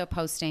was also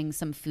posting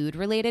some food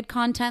related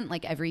content.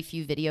 Like every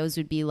few videos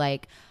would be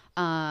like,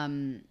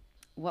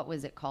 what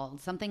was it called?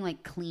 Something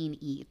like Clean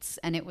Eats.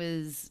 And it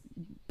was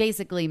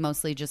basically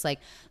mostly just like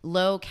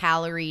low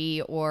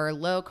calorie or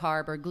low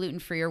carb or gluten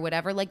free or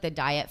whatever like the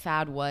diet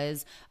fad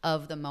was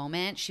of the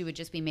moment. She would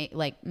just be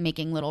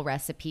making little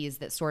recipes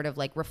that sort of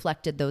like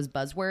reflected those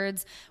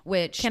buzzwords,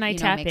 which can I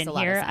tap in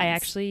here? I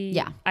actually,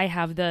 yeah, I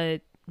have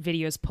the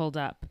videos pulled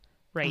up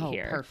right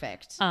here.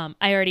 Perfect. I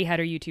already had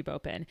her YouTube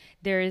open.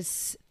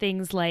 There's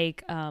things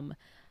like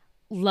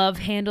Love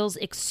Handles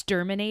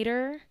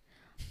Exterminator.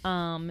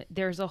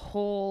 There's a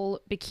whole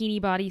bikini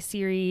body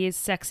series,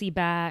 Sexy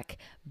Back,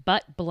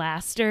 Butt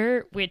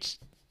Blaster, which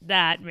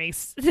that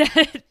makes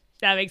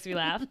that makes me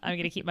laugh. I'm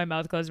gonna keep my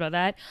mouth closed about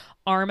that.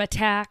 Arm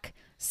Attack,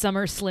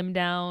 Summer Slim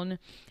Down,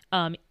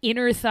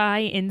 Inner Thigh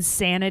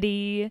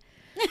Insanity,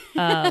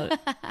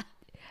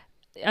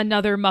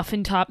 another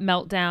Muffin Top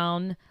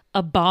Meltdown,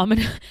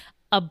 Abominable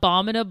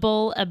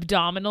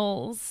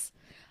Abdominals.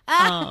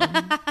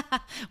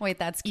 Wait,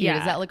 that's cute. Yeah.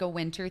 Is that like a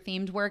winter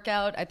themed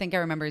workout? I think I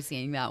remember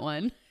seeing that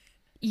one.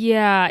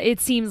 Yeah, it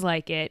seems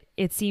like it.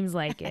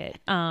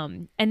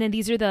 And then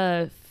these are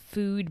the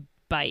food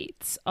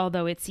bites,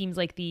 although it seems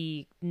like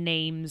the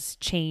names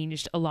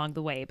changed along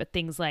the way. But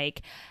things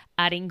like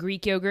adding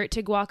Greek yogurt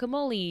to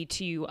guacamole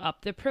to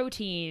up the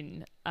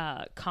protein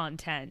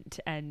content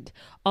and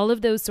all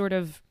of those sort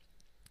of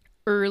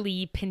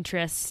early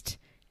Pinterest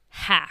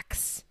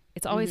hacks.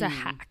 It's always a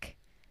hack.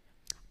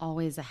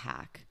 Always a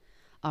hack.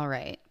 All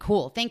right,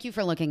 cool. Thank you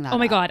for looking that up. Oh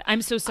my God,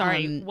 I'm so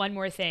sorry. One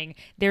more thing.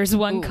 There's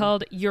one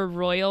called Your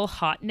Royal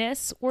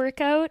Hotness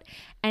Workout,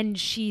 and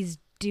she's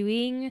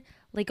doing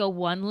like a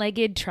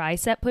one-legged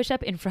tricep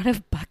push-up in front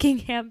of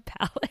Buckingham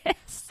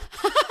Palace.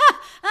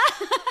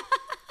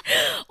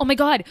 Oh my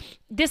God,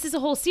 this is a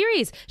whole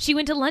series. She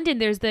went to London.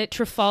 There's the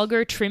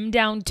Trafalgar Trim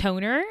Down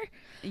Toner.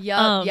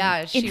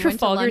 Yeah, she in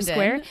Trafalgar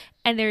Square.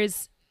 And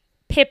there's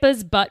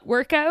Pippa's Butt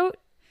Workout,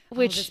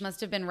 which this must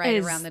have been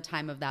right around the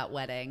time of that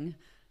wedding.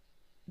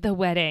 The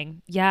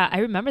wedding. Yeah, I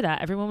remember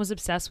that. Everyone was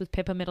obsessed with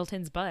Pippa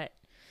Middleton's butt.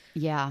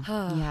 Yeah.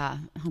 Yeah.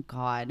 Oh,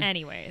 God.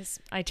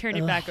 Anyways, I turn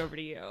it back over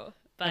to you.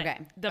 But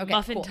the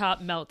Muffin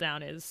Top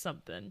Meltdown is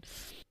something.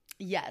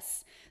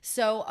 Yes.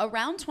 So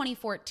around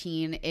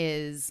 2014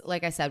 is,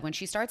 like I said, when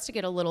she starts to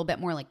get a little bit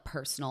more like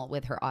personal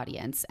with her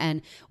audience.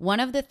 And one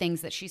of the things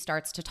that she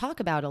starts to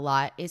talk about a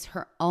lot is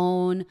her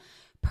own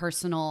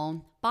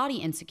personal body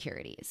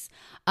insecurities.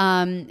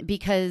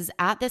 Because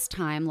at this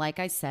time, like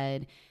I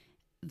said,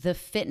 the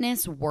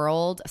fitness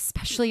world,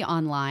 especially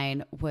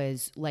online,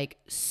 was like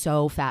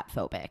so fat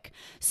phobic.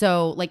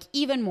 So like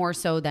even more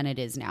so than it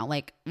is now.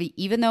 Like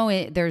even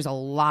though there's a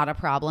lot of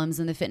problems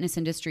in the fitness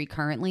industry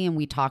currently, and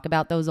we talk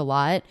about those a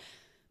lot,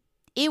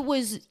 it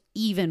was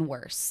even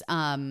worse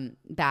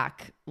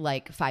back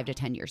like 5 to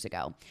 10 years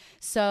ago.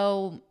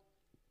 So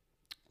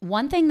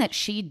one thing that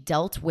she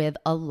dealt with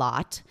a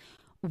lot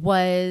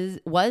was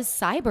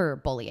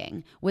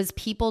cyberbullying, was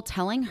people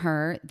telling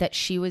her that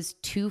she was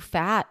too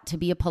fat to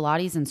be a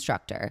Pilates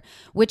instructor,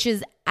 which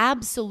is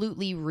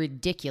absolutely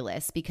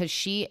ridiculous because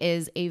she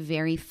is a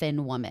very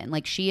thin woman.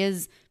 Like she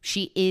is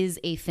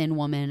a thin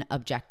woman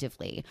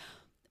objectively.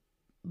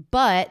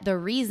 But the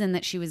reason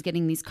that she was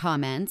getting these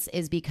comments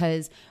is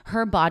because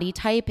her body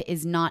type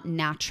is not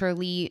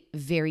naturally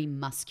very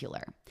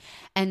muscular.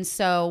 And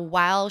so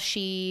while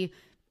she,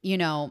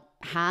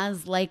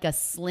 has like a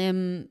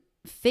slim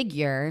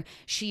figure,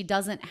 she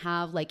doesn't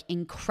have like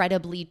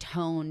incredibly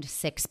toned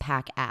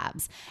 6-pack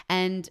abs.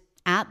 And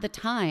at the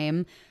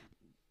time,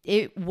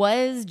 it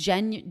was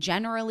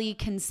generally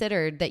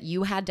considered that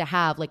you had to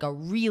have like a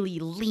really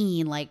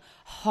lean, like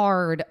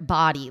hard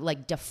body,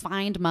 like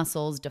defined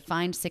muscles,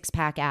 defined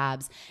six-pack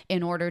abs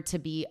in order to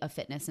be a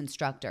fitness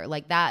instructor.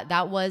 Like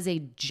that was a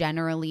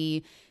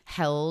generally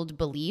held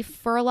belief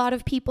for a lot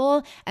of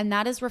people, and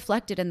that is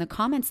reflected in the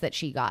comments that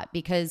she got,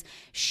 because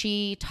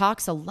she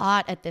talks a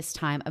lot at this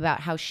time about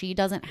how she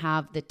doesn't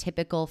have the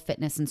typical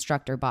fitness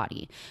instructor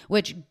body,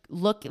 which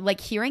look like,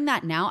 hearing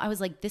that now, I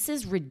was like, this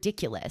is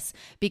ridiculous,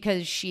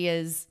 because she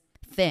is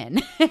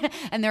thin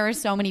and there are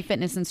so many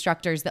fitness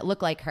instructors that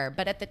look like her.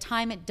 But at the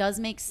time, it does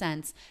make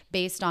sense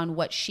based on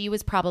what she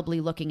was probably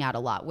looking at a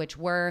lot, which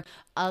were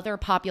other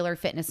popular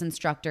fitness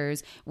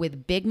instructors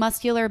with big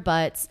muscular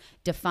butts,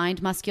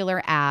 defined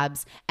muscular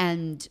abs,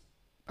 and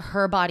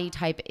her body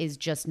type is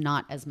just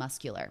not as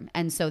muscular.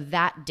 And so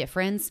that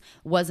difference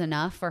was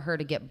enough for her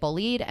to get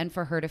bullied and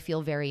for her to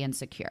feel very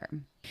insecure.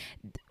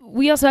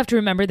 We also have to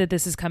remember that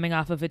this is coming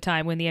off of a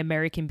time when the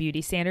American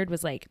beauty standard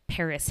was like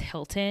Paris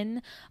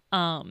Hilton.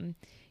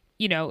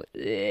 You know,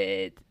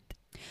 it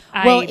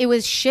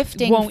was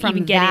shifting won't from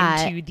even get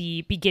that into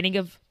the beginning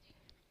of.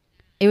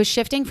 It was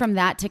shifting from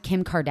that to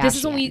Kim Kardashian. This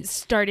is when we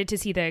started to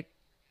see the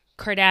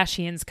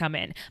Kardashians come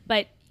in.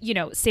 But, you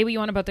know, say what you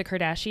want about the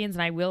Kardashians,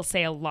 and I will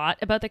say a lot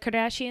about the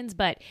Kardashians,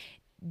 but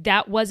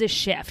that was a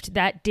shift.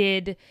 That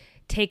did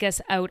take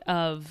us out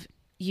of,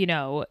 you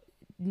know,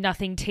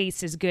 nothing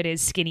tastes as good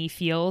as skinny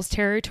feels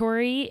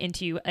territory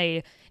into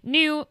a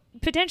new,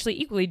 potentially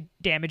equally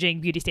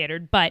damaging beauty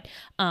standard. But,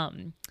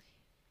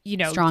 you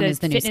know, strong is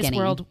the new fitness skinny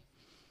world.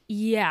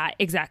 Yeah,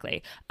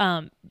 exactly.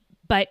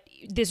 But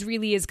this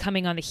really is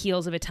coming on the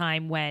heels of a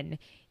time when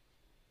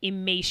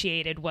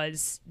emaciated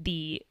was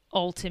the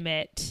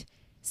ultimate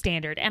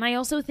standard. And I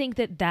also think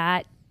that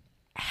that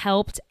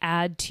helped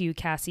add to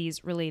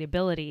Cassie's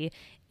relatability,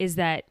 is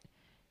that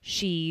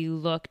she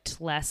looked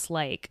less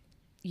like,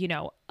 you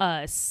know,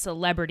 a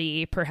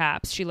celebrity,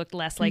 perhaps. She looked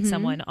less like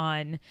someone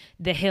on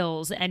the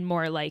hills and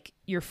more like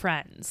your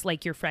friends,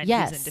 like your friend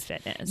who's into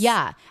fitness.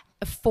 Yeah.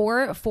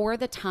 For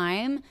the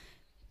time,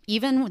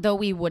 even though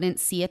we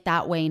wouldn't see it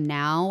that way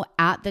now,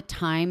 at the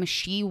time,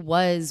 she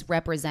was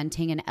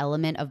representing an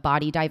element of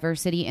body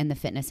diversity in the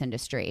fitness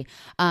industry.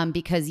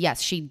 Because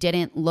yes, she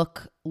didn't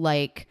look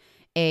like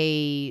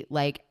a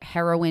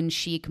heroin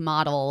chic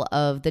model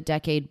of the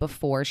decade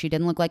before. She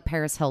didn't look like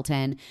Paris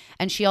Hilton.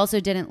 And she also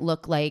didn't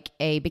look like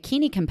a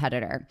bikini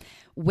competitor,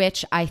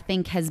 which I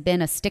think has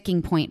been a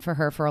sticking point for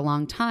her for a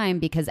long time,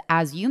 because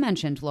as you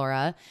mentioned,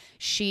 Laura,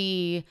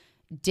 she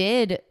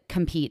did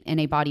compete in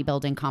a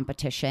bodybuilding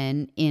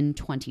competition in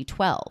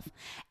 2012.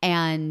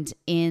 And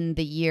in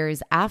the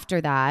years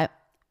after that,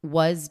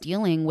 was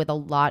dealing with a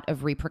lot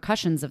of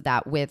repercussions of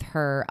that, with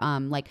her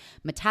like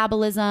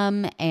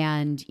metabolism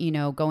and, you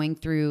know, going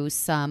through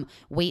some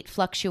weight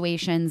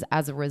fluctuations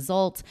as a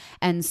result.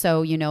 And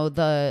so, you know,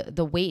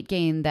 the weight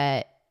gain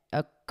that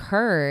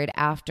occurred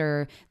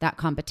after that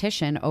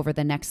competition over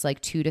the next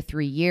like 2 to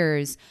 3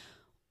 years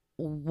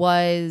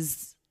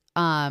was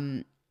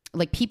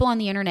like, people on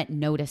the internet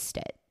noticed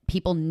it.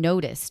 People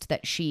noticed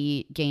that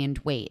she gained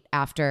weight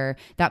after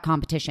that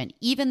competition.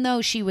 Even though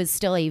she was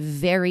still a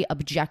very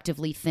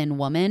objectively thin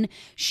woman,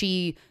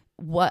 she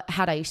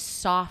had a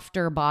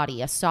softer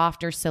body, a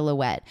softer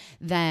silhouette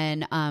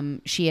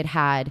than she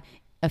had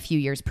a few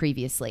years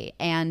previously.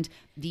 And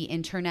the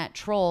internet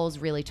trolls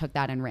really took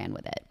that and ran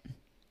with it.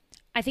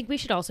 I think we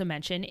should also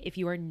mention, if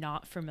you are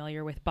not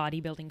familiar with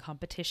bodybuilding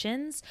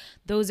competitions,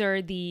 those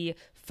are the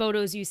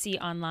photos you see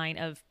online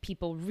of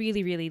people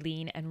really, really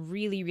lean and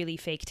really, really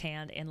fake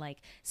tanned in like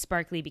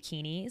sparkly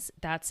bikinis.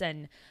 That's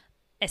an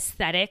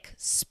aesthetic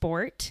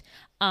sport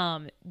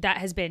that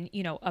has been,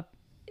 you know,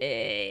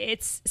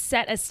 it's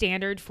set a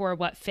standard for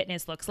what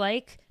fitness looks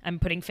like. I'm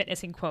putting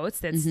fitness in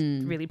quotes. That's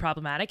really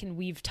problematic. And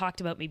we've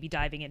talked about maybe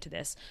diving into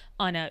this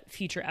on a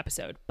future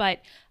episode. But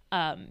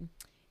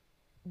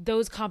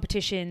those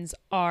competitions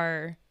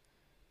are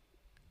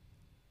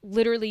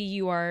literally,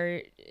 you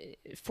are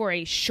for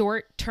a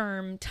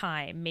short-term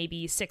time,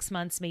 maybe 6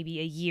 months, maybe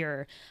a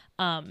year,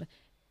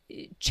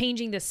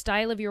 changing the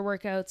style of your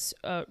workouts,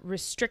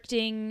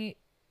 restricting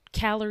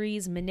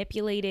calories,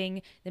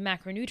 manipulating the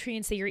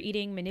macronutrients that you're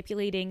eating,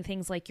 manipulating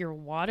things like your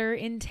water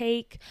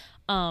intake,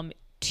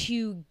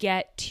 to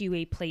get to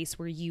a place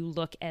where you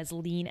look as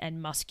lean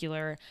and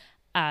muscular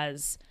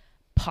as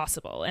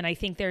possible. And I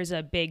think there's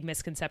a big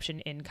misconception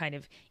in kind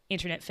of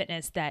internet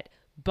fitness that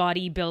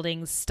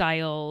bodybuilding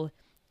style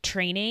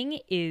training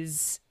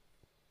is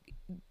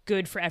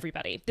good for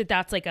everybody,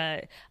 that's like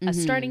a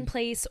starting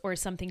place or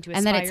something to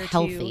aspire to. And that it's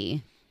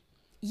healthy.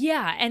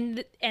 Yeah.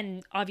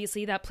 And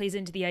obviously that plays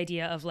into the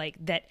idea of like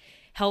that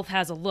health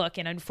has a look.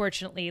 And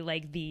unfortunately,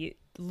 like the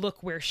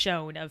look we're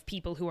shown of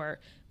people who are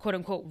quote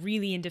unquote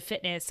really into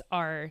fitness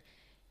are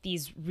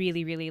these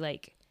really, really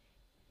like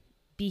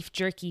beef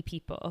jerky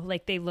people.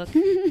 Like they look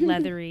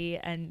leathery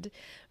and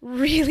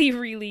really,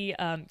 really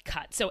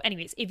cut. So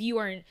anyways, if you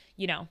are,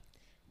 you know,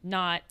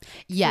 not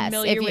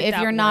familiar with if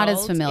that you're not as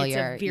world,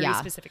 familiar, it's a very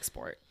specific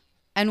sport.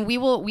 And we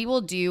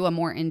will do a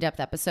more in-depth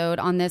episode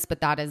on this,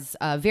 but that is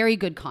very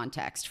good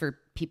context for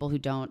people who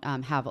don't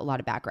have a lot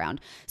of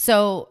background.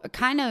 So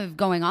kind of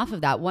going off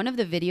of that, one of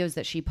the videos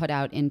that she put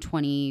out in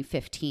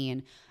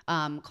 2015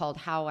 called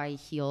How I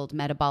Healed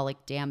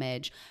Metabolic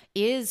Damage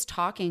is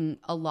talking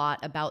a lot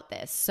about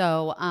this.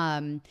 So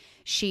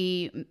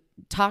she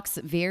talks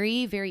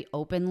very, very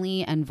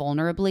openly and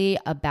vulnerably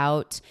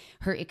about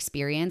her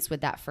experience with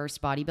that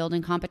first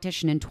bodybuilding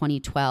competition in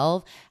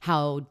 2012,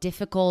 how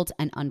difficult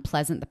and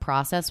unpleasant the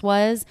process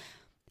was.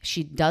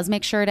 She does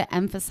make sure to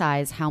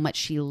emphasize how much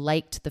she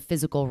liked the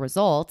physical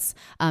results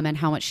and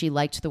how much she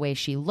liked the way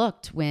she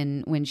looked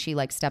when she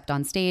like stepped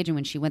on stage and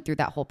when she went through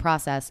that whole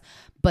process,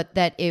 but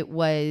that it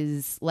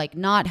was like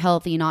not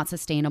healthy, not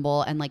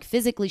sustainable, and like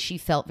physically she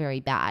felt very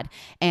bad,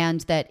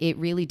 and that it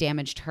really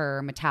damaged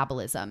her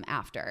metabolism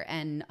after.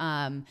 And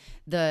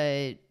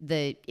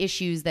the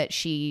issues that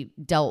she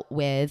dealt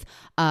with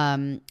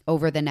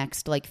over the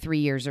next like 3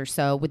 years or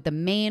so, with the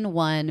main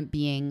one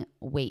being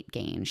weight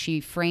gain.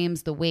 She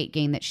frames the weight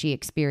gain that she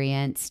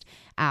experienced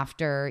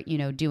after,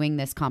 doing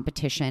this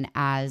competition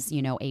as,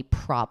 a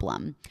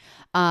problem.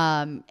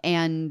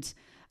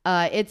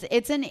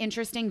 It's an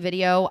interesting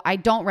video. I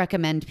don't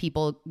recommend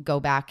people go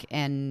back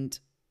and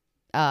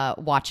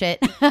watch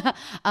it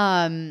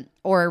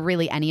or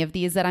really any of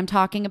these that I'm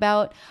talking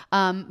about.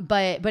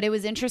 But it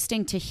was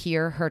interesting to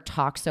hear her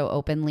talk so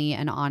openly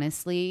and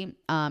honestly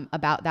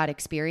about that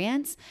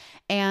experience.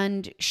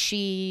 And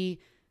she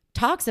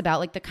talks about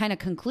like the kind of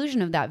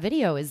conclusion of that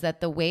video is that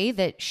the way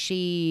that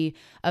she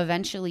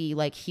eventually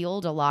like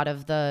healed a lot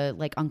of the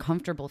like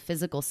uncomfortable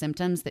physical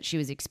symptoms that she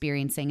was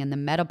experiencing and the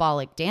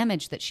metabolic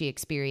damage that she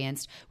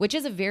experienced, which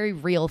is a very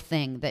real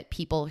thing that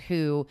people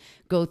who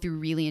go through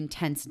really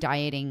intense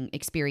dieting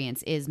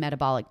experience is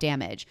metabolic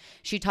damage.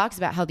 She talks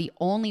about how the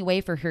only way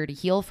for her to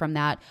heal from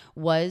that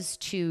was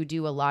to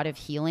do a lot of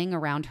healing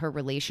around her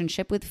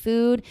relationship with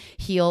food,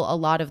 heal a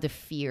lot of the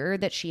fear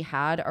that she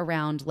had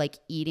around like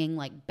eating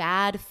like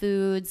bad foods,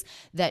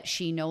 that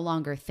she no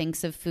longer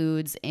thinks of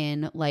foods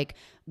in like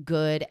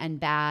good and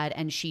bad,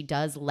 and she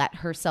does let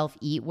herself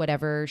eat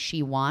whatever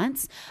she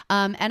wants.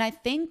 And I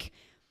think,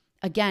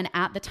 again,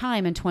 at the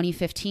time in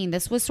 2015,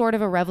 this was sort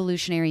of a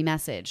revolutionary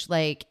message.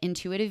 Like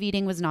intuitive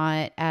eating was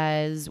not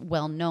as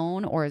well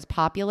known or as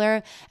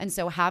popular. And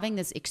so having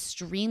this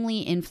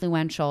extremely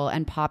influential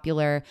and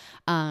popular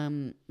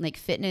like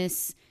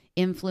fitness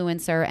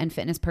influencer and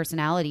fitness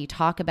personality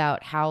talk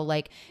about how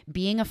like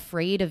being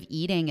afraid of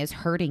eating is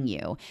hurting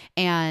you,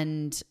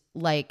 and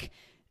like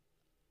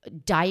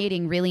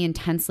dieting really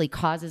intensely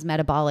causes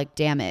metabolic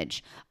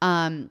damage.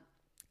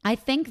 I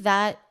think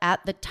that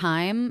at the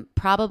time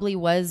probably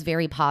was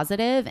very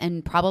positive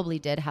and probably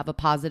did have a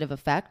positive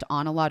effect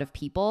on a lot of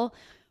people.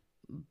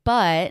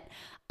 But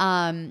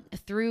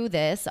through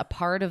this, a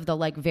part of the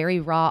like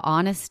very raw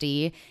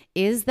honesty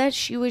is that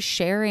she was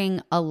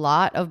sharing a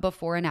lot of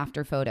before and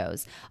after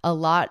photos, a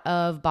lot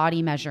of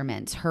body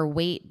measurements, her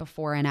weight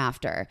before and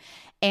after.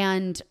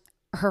 And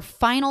her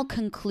final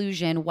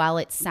conclusion, while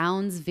it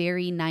sounds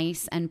very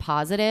nice and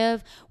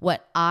positive,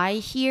 what I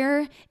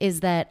hear is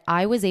that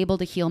I was able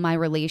to heal my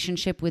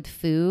relationship with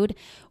food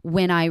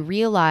when I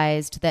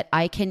realized that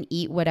I can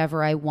eat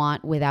whatever I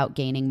want without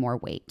gaining more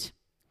weight.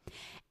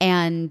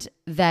 And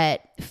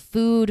that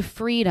food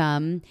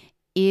freedom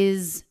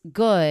is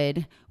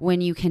good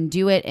when you can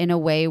do it in a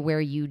way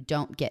where you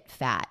don't get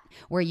fat,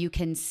 where you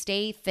can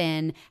stay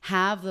thin,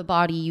 have the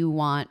body you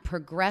want,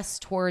 progress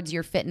towards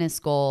your fitness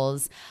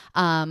goals,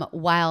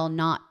 while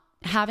not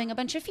having a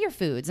bunch of fear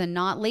foods and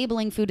not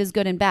labeling food as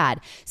good and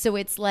bad. So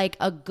it's like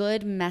a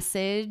good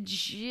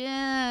message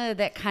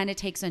that kind of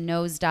takes a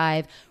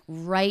nosedive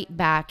right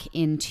back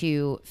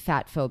into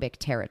fat phobic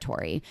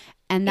territory.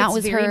 And that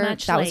was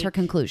her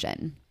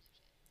conclusion.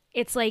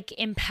 It's like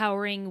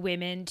empowering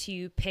women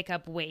to pick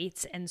up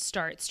weights and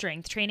start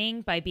strength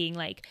training by being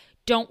like,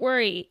 don't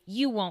worry,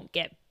 you won't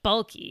get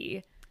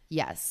bulky.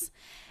 Yes.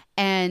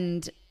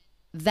 And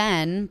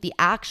then the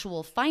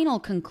actual final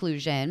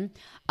conclusion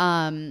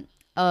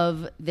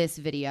of this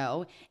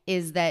video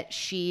is that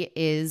she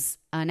is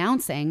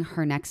announcing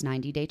her next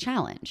 90-day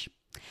challenge.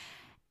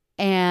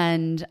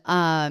 And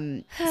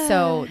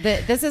so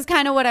this is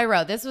kind of what I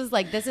wrote. This was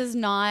like, this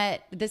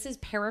is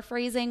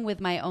paraphrasing with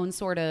my own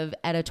sort of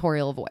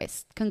editorial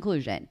voice.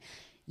 Conclusion: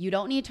 you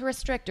don't need to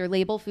restrict or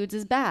label foods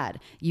as bad.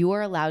 You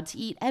are allowed to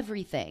eat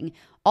everything.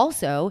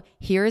 Also,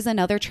 here's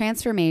another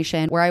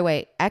transformation where I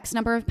weigh X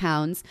number of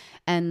pounds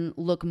and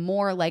look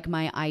more like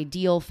my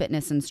ideal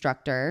fitness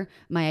instructor,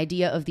 my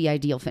idea of the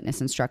ideal fitness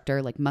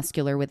instructor, like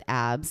muscular with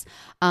abs,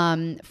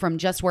 from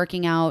just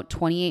working out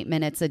 28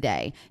 minutes a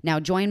day. Now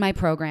join my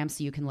program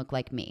so you can look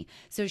like me.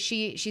 So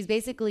she's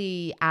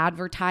basically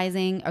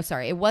advertising. Oh,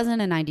 sorry, it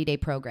wasn't a 90-day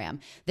program.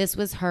 This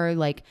was her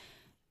like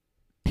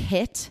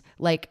HIIT,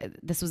 like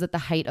this was at the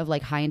height of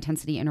like high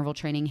intensity interval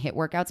training HIIT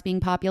workouts being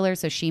popular.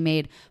 So she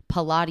made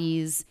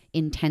Pilates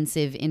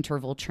intensive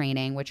interval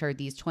training, which are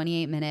these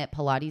 28-minute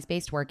Pilates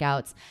based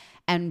workouts.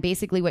 And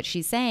basically what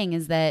she's saying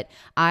is that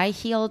I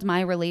healed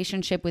my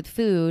relationship with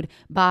food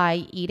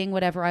by eating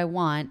whatever I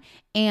want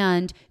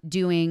and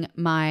doing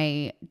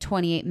my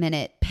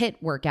 28-minute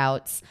PIT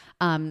workouts,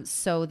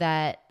 so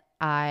that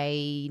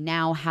I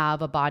now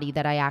have a body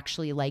that I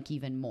actually like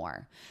even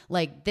more.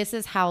 Like, this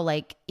is how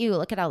like, ew,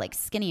 look at how like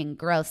skinny and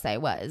gross I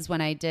was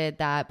when I did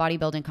that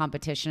bodybuilding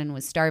competition and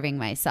was starving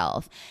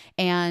myself.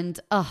 And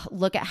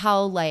look at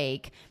how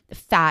like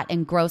fat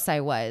and gross I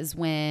was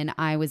when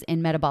I was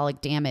in metabolic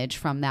damage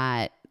from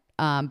that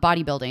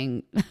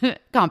bodybuilding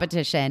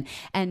competition.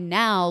 And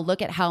now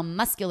look at how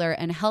muscular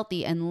and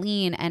healthy and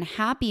lean and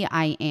happy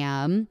I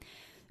am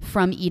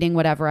from eating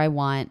whatever I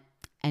want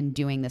and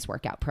doing this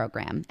workout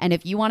program. And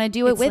if you want to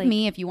do it with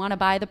me, if you want to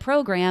buy the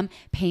program,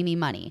 pay me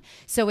money.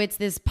 So it's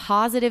this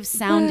positive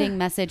sounding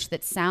message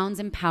that sounds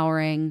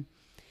empowering,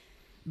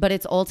 but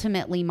it's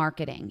ultimately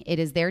marketing. It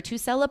is there to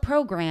sell a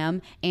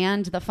program,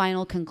 and the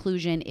final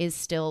conclusion is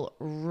still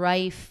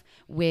rife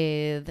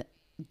with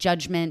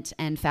judgment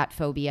and fat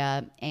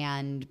phobia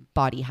and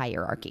body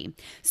hierarchy.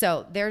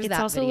 So there's that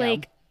video. It's also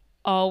like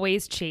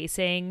always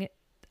chasing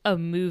a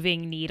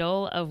moving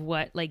needle of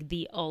what like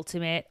the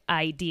ultimate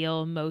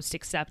ideal most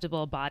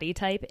acceptable body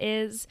type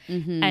is.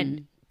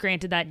 And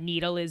granted, that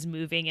needle is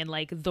moving in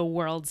like the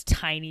world's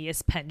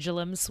tiniest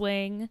pendulum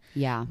swing,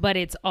 but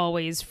it's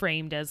always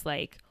framed as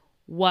like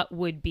what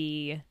would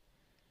be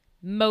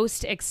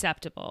most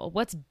acceptable,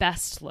 what's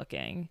best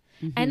looking.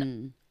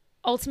 And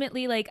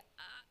ultimately, like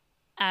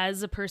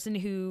as a person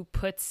who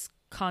puts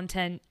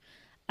content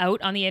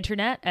out on the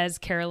internet, as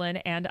Carolyn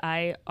and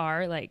I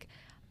are, like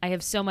I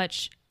have so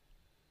much,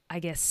 I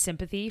guess,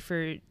 sympathy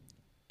for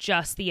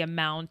just the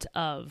amount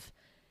of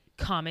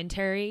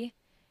commentary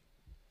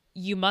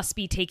you must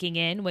be taking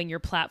in when your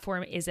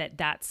platform is at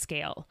that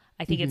scale.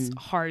 I think it's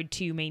hard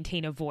to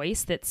maintain a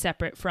voice that's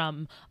separate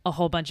from a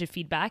whole bunch of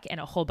feedback and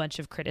a whole bunch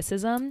of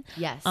criticism.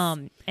 Yes.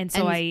 And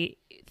so I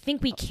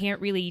think we can't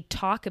really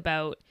talk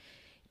about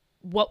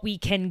what we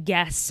can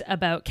guess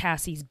about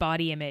Cassie's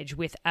body image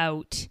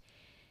without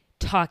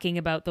talking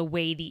about the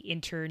way the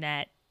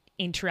internet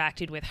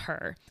interacted with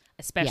her,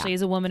 especially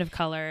as a woman of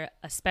color,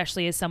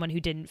 especially as someone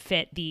who didn't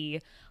fit the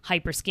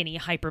hyper skinny,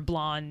 hyper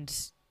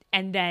blonde,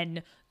 and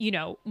then, you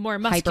know, more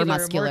muscular,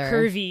 more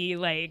curvy,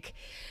 like,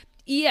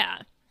 yeah.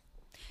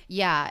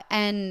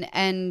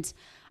 And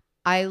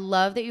I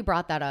love that you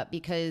brought that up,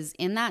 because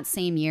in that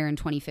same year in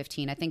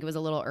 2015, I think it was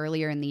a little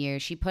earlier in the year,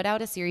 she put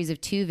out a series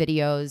of 2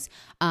 videos,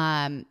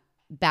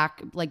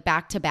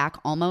 back to back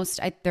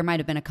almost. There might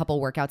have been a couple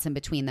workouts in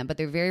between them, but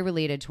they're very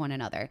related to one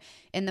another.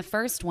 In the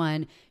first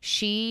one,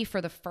 she, for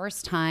the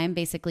first time,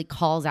 basically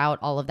calls out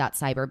all of that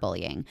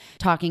cyberbullying,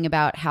 talking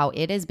about how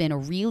it has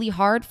been really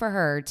hard for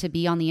her to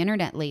be on the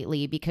internet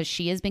lately because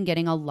she has been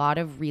getting a lot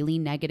of really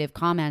negative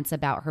comments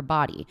about her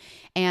body,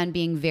 and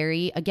being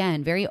very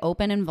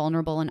open and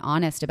vulnerable and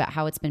honest about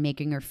how it's been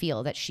making her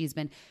feel, that she's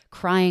been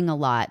crying a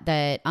lot,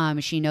 that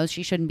she knows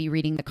she shouldn't be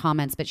reading the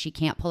comments, but she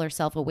can't pull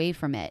herself away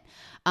from it.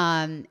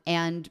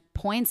 And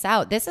points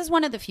out, this is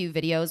one of the few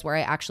videos where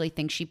I actually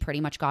think she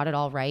pretty much got it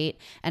all right,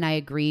 and I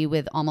agree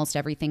with almost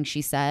everything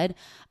she said.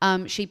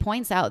 She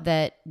points out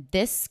that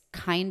this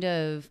kind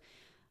of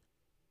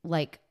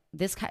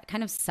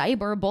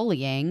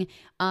cyberbullying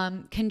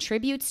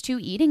contributes to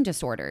eating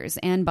disorders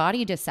and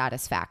body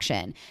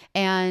dissatisfaction.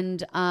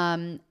 And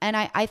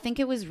I think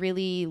it was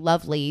really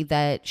lovely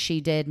that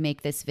she did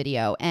make this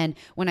video. And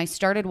when I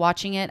started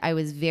watching it, I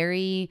was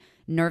very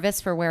nervous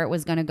for where it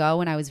was going to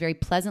go, and I was very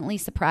pleasantly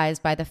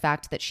surprised by the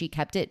fact that she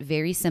kept it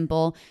very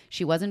simple.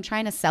 She wasn't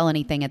trying to sell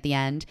anything at the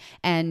end,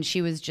 and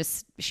she was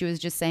just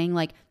saying,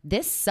 like,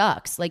 this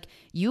sucks. Like,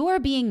 you are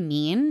being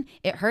mean.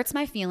 It hurts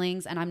my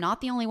feelings, and I'm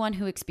not the only one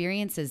who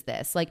experiences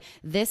this. Like,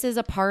 this is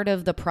a part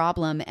of the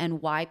problem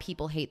and why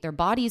people hate their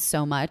bodies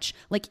so much,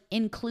 like,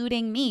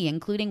 including me,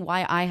 including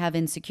why I have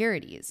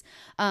insecurities.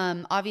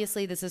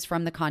 Obviously, this is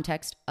from the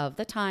context of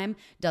the time,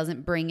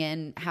 doesn't bring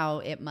in how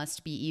it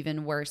must be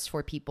even worse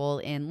for people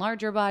in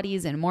larger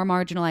bodies and more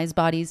marginalized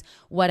bodies,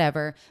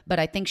 whatever. But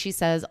I think she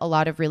says a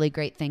lot of really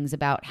great things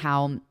about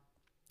how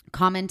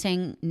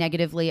commenting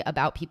negatively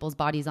about people's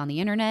bodies on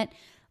the internet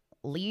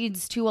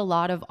leads to a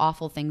lot of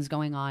awful things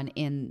going on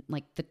in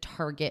like the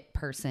target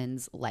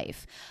person's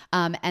life.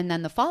 And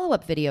then the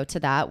follow-up video to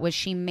that was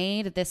she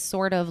made this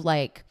sort of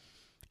like,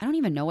 I don't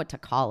even know what to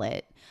call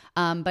it,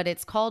 but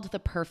it's called The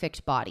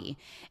Perfect Body.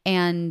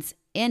 And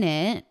in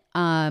it,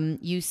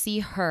 you see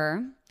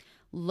her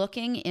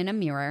looking in a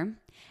mirror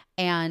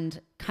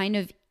and kind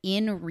of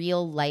in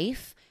real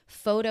life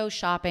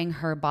photoshopping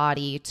her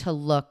body to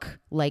look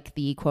like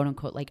the quote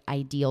unquote like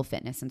ideal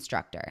fitness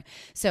instructor.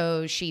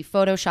 So she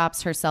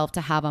photoshops herself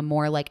to have a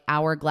more like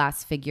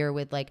hourglass figure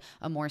with like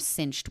a more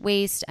cinched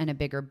waist and a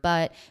bigger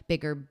butt,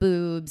 bigger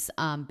boobs,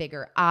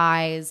 bigger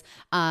eyes.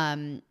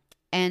 And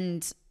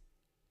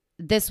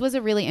this was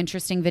a really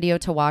interesting video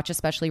to watch,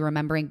 especially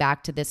remembering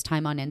back to this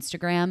time on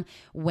Instagram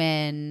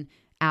when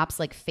apps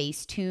like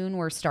Facetune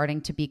were starting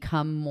to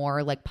become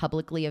more like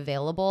publicly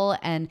available,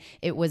 and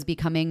it was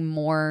becoming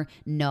more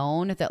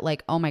known that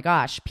like, oh my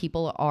gosh,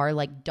 people are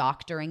like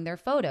doctoring their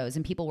photos,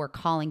 and people were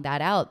calling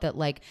that out, that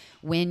like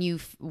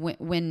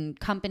when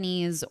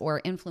companies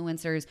or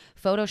influencers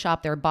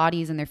Photoshop their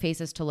bodies and their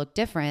faces to look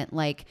different,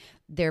 like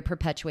they're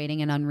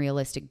perpetuating an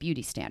unrealistic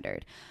beauty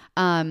standard.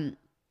 And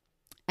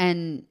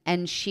so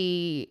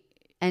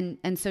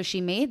she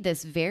made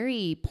this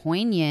very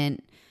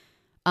poignant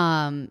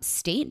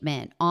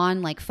statement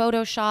on like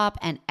Photoshop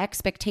and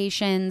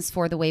expectations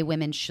for the way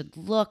women should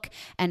look,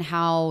 and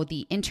how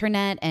the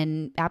internet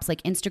and apps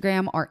like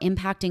Instagram are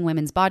impacting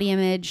women's body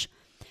image.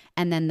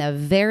 And then the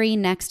very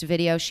next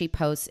video she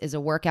posts is a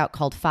workout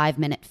called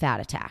 5-Minute Fat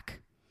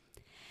Attack.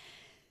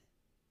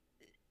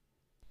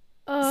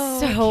 Oh,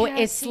 so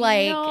Cassie, it's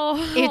like,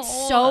 no.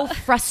 It's so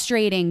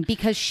frustrating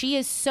because she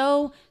is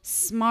so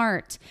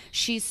smart.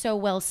 She's so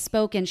well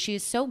spoken. She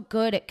is so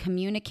good at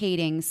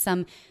communicating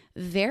some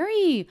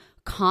very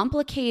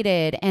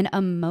complicated and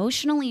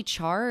emotionally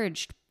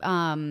charged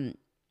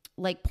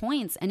like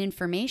points and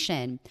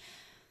information.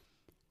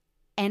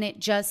 And it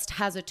just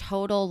has a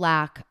total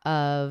lack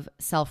of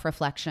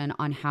self-reflection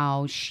on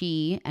how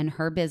she and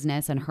her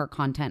business and her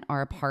content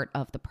are a part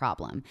of the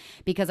problem.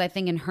 Because I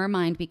think in her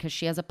mind, because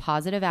she has a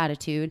positive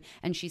attitude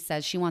and she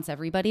says she wants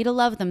everybody to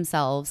love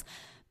themselves,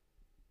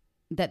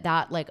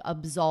 that like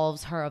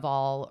absolves her of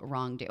all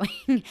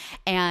wrongdoing.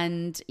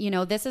 And, you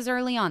know, this is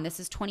early on. This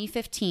is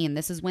 2015.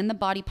 This is when the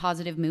body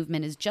positive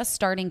movement is just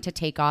starting to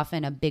take off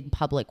in a big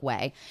public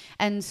way.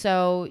 And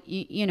so,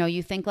 you know,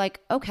 you think like,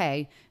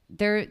 okay,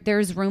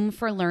 there's room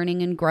for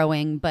learning and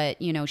growing,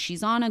 but you know,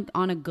 she's on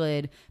a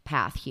good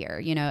path here.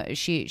 You know,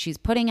 she's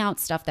putting out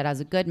stuff that has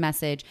a good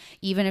message,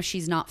 even if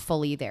she's not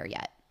fully there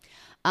yet.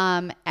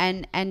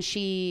 And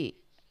she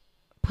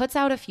puts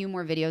out a few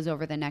more videos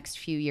over the next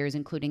few years,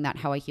 including that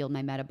How I Healed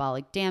My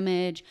Metabolic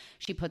Damage.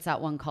 She puts out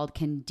one called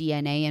Can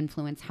DNA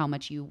Influence How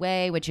Much You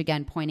Weigh, which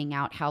again, pointing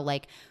out how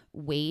like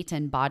weight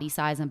and body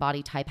size and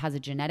body type has a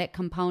genetic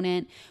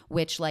component,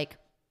 which like,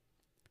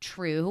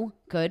 true,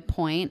 good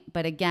point.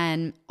 But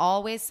again,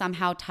 always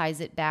somehow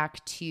ties it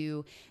back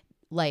to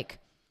like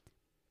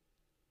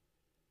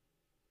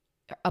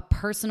a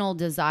personal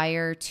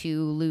desire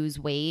to lose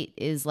weight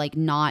is like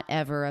not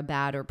ever a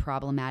bad or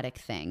problematic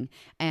thing.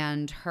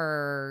 And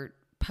her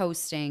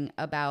posting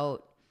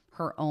about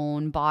her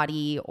own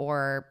body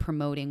or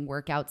promoting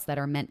workouts that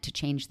are meant to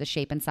change the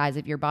shape and size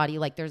of your body,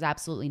 like there's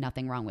absolutely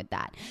nothing wrong with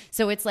that.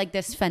 So it's like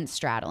this fence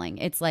straddling.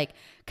 It's like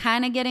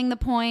kind of getting the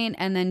point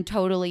and then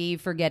totally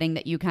forgetting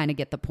that you kind of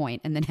get the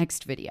point in the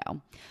next video.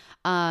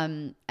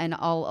 And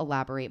I'll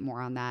elaborate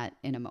more on that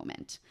in a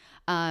moment.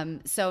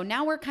 So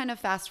now we're kind of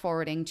fast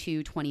forwarding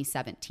to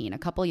 2017, a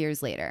couple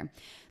years later.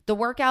 The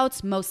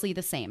workouts, mostly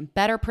the same.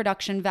 Better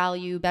production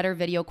value, better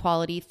video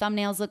quality.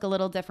 Thumbnails look a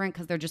little different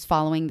because they're just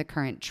following the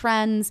current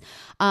trends.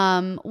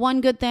 One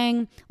good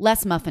thing,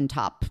 less muffin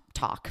top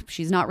talk.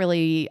 She's not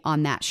really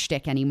on that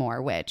shtick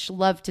anymore, which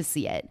love to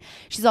see it.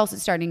 She's also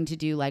starting to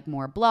do like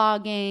more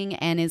blogging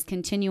and is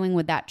continuing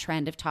with that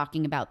trend of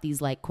talking about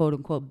these like quote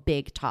unquote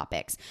big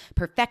topics.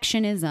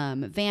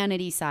 Perfectionism,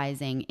 vanity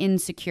sizing,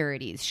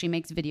 insecurities. She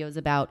makes videos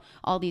about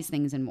all these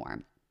things and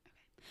more.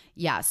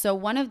 Yeah, so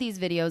one of these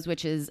videos,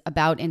 which is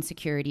about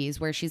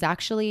insecurities, where she's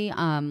actually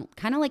kind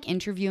of like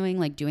interviewing,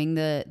 like doing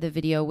the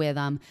video with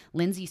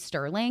Lindsay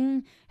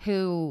Sterling,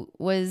 who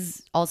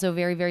was also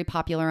very, very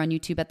popular on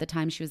YouTube at the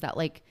time. She was that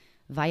like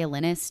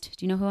violinist.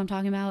 Do you know who I'm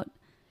talking about?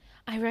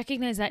 I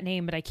recognize that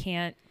name, but I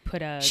can't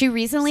put a. She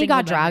recently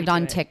got dragged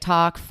on it.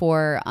 TikTok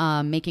for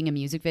making a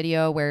music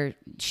video where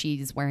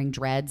she's wearing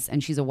dreads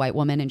and she's a white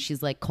woman and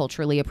she's like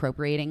culturally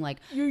appropriating like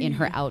in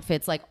her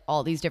outfits, like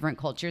all these different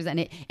cultures,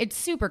 and it's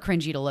super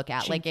cringy to look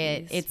at. Like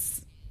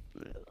it's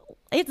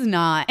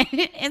not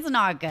it's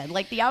not good.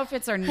 Like the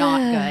outfits are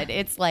not good.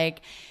 It's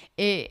like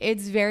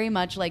it's very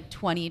much like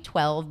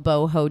 2012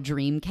 boho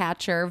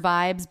Dreamcatcher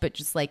vibes, but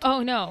just like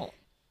oh no.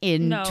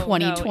 In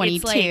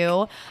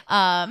 2022.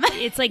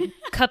 It's like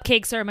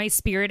cupcakes are my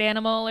spirit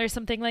animal or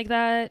something like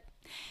that.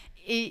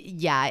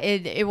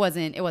 It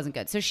wasn't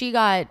good. So she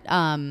got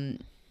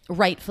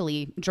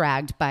rightfully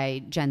dragged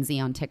by Gen Z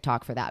on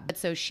TikTok for that. But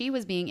so she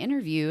was being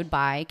interviewed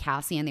by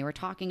Cassie and they were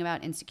talking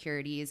about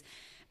insecurities.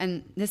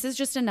 And this is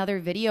just another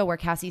video where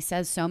Cassie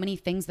says so many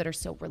things that are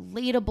so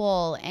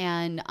relatable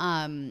and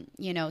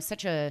you know,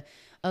 such a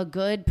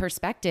good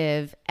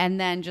perspective,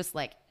 and then just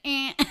like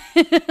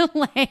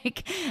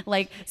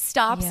like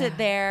stops it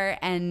there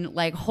and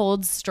like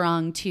holds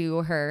strong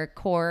to her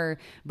core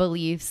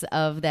beliefs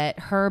of that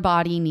her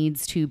body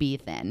needs to be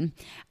thin,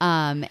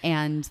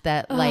 and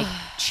that like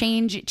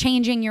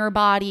changing your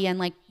body and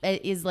like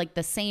is like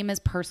the same as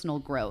personal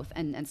growth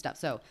and stuff.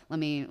 So let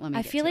me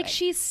I feel like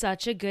she's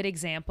such a good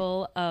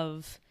example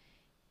of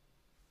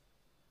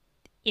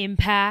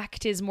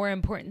impact is more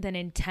important than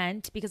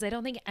intent, because I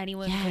don't think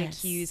anyone can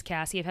accuse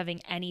Cassie of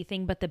having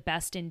anything but the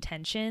best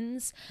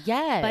intentions.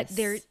 Yes. But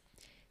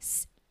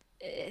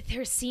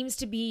there seems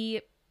to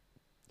be,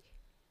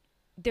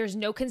 there's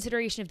no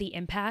consideration of the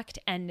impact.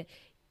 And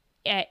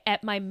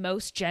at my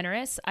most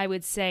generous, I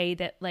would say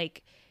that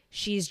like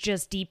she's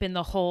just deep in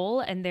the hole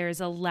and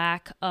there's a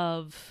lack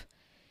of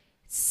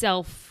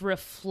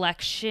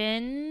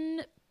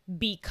self-reflection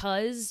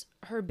because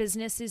her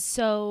business is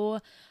so,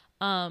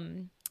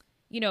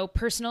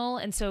 personal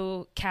and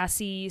so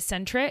Cassie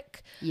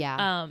centric.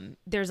 Yeah.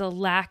 There's a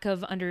lack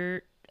of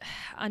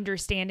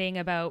understanding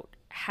about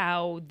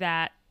how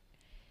that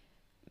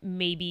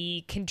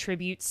maybe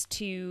contributes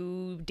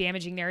to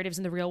damaging narratives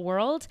in the real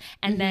world.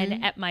 And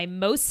then at my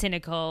most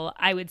cynical,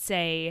 I would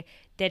say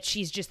that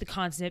she's just the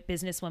consummate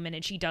businesswoman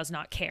and she does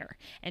not care.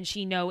 And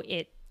she knows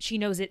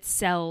it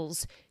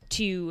sells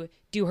to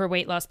do her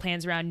weight loss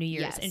plans around New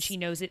Year's. Yes. And she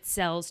knows it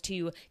sells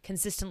to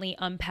consistently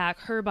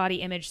unpack her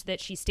body image so that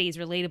she stays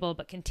relatable,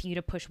 but continue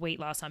to push weight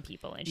loss on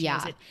people. And she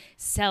knows it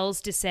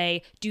sells to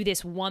say, do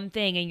this one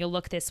thing and you'll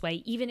look this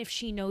way, even if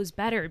she knows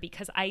better.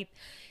 Because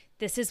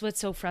this is what's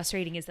so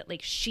frustrating is that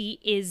like she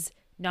is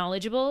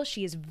knowledgeable.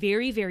 She is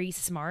very, very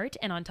smart.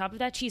 And on top of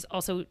that, she's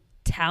also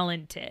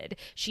talented.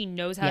 She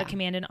knows how to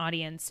command an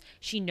audience.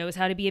 She knows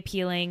how to be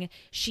appealing.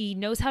 She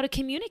knows how to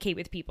communicate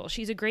with people.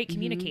 She's a great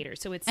communicator.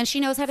 So it's, and she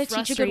knows how to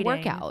teach a good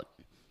workout.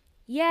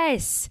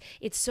 Yes.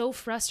 It's so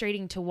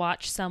frustrating to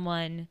watch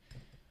someone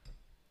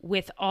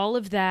with all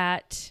of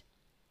that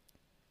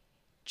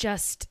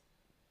just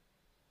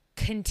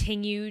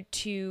continue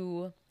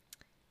to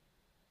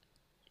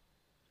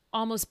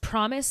almost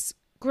promise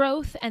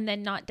growth and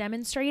then not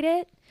demonstrate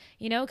it,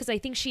 because I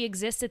think she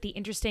exists at the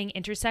interesting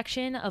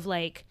intersection of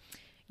like,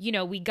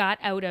 we got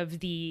out of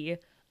the,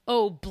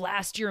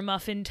 blast your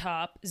muffin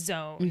top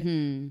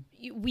zone.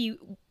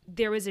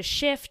 There was a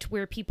shift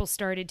where people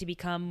started to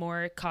become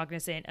more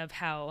cognizant of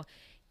how,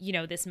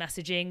 this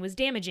messaging was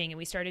damaging, and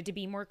we started to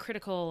be more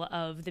critical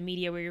of the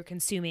media we were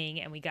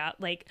consuming, and we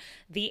got like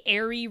the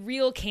Airy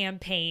Real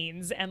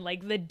campaigns and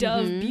like the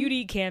Dove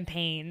beauty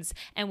campaigns,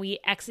 and we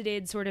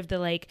exited sort of the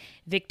like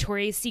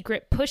Victoria's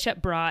Secret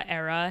push-up bra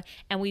era,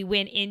 and we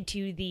went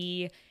into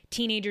the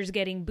teenagers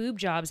getting boob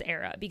jobs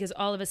era, because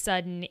all of a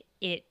sudden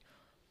it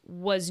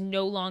was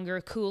no longer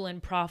cool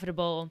and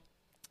profitable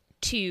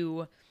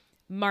to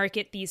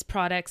market these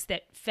products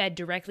that fed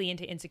directly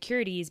into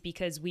insecurities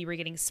because we were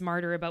getting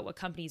smarter about what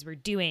companies were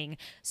doing.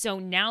 So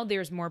now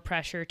there's more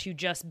pressure to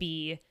just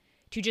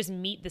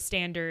meet the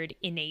standard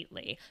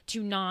innately,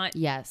 to not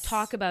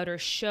talk about or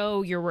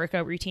show your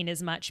workout routine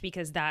as much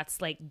because that's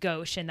like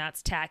gauche and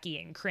that's tacky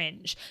and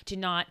cringe, to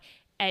not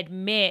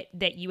admit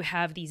that you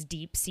have these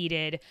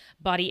deep-seated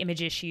body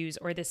image issues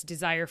or this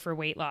desire for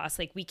weight loss.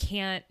 Like we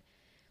can't,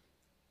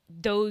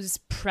 those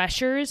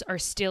pressures are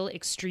still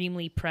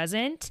extremely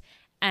present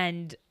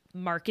and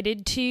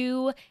marketed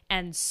to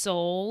and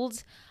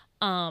sold.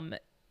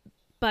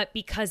 But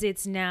because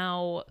it's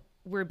now,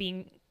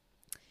 and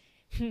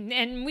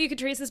we could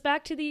trace this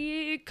back to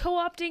the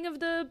co-opting of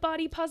the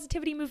body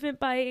positivity movement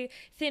by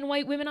thin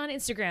white women on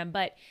Instagram.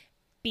 But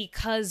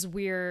because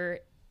we're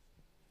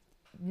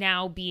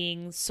now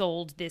being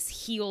sold this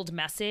healed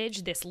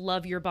message, this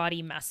love your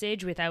body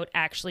message, without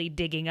actually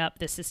digging up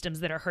the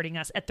systems that are hurting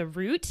us at the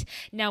root,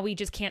 now we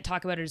just can't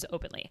talk about it as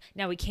openly.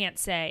 Now we can't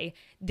say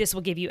this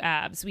will give you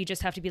abs. We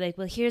just have to be like,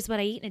 well, here's what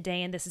I eat in a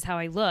day and this is how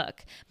I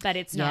look. But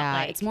it's not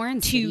like it's more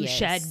to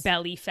shed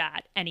belly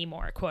fat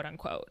anymore, quote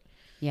unquote.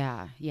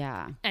 Yeah.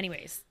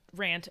 Anyways,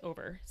 rant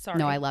over. Sorry.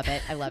 No, I love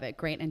it.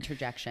 Great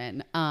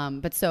interjection.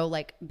 But so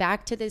like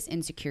back to this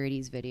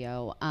insecurities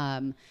video.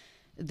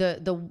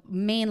 The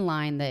main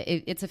line that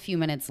it's a few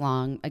minutes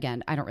long.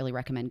 Again, I don't really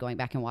recommend going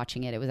back and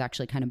watching it. It was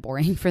actually kind of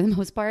boring for the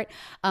most part.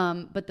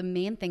 But the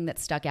main thing that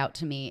stuck out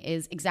to me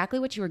is exactly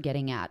what you were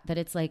getting at, that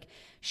it's like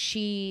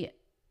she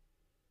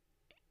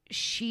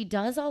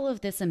does all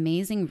of this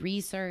amazing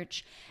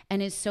research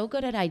and is so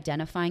good at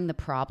identifying the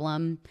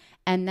problem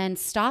and then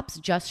stops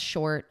just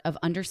short of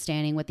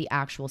understanding what the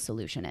actual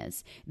solution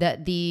is.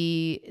 That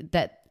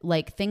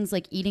like things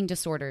like eating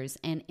disorders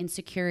and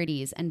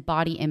insecurities and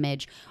body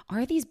image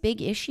are these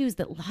big issues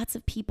that lots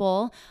of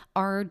people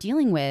are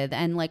dealing with.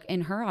 And like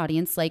in her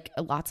audience, like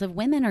lots of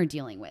women are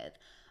dealing with.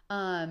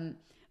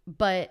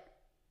 But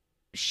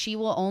she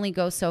will only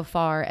go so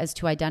far as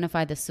to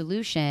identify the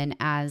solution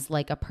as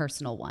like a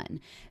personal one,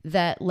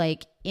 that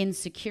like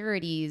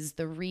insecurities,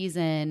 the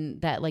reason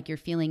that like you're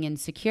feeling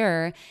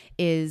insecure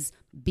is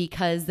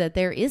because that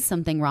there is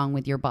something wrong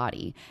with your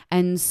body.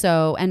 And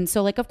so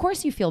like, of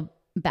course you feel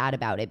bad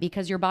about it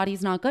because your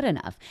body's not good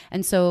enough.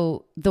 And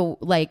so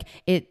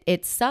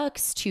it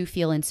sucks to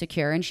feel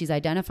insecure, and she's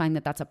identifying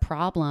that that's a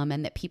problem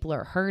and that people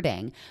are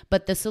hurting.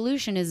 But the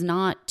solution is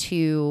not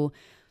to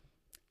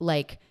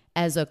like,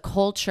 as a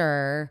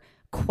culture,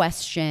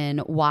 question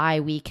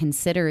why we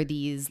consider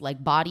these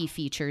like body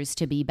features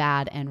to be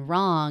bad and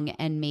wrong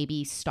and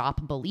maybe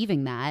stop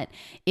believing that.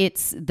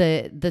 It's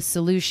the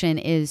solution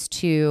is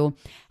to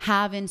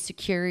have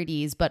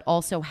insecurities but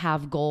also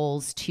have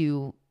goals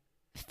to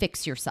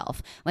fix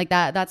yourself. Like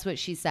that's what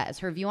she says.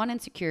 Her view on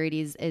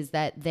insecurities is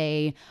that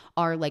they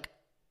are like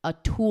a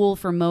tool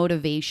for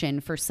motivation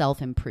for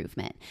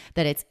self-improvement,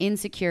 that it's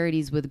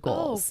insecurities with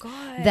goals,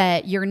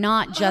 that you're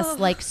not just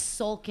like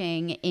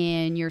sulking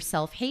in your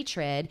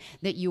self-hatred,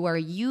 that you are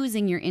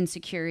using your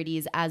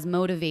insecurities as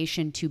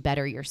motivation to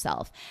better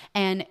yourself.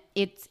 And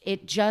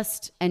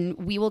and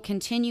we will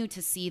continue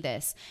to see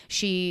this.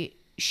 She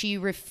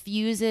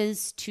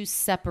refuses to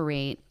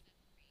separate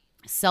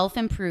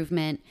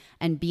self-improvement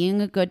and being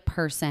a good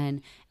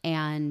person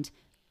and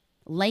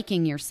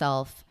liking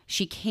yourself.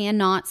 She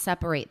cannot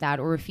separate that,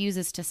 or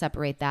refuses to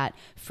separate that,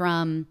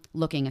 from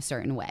looking a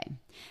certain way.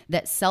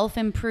 That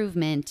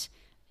self-improvement,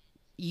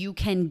 you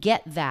can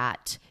get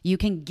that. You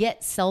can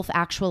get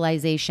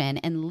self-actualization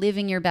and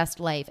living your best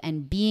life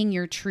and being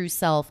your true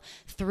self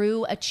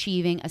through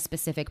achieving a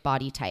specific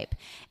body type.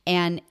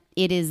 And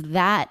it is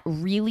that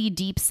really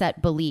deep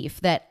set belief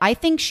that I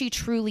think she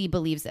truly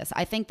believes this.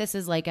 I think this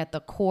is like at the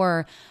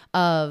core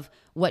of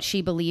what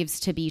she believes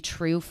to be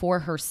true for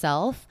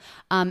herself.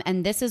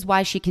 And this is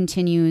why she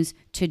continues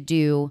to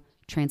do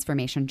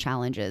transformation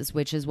challenges,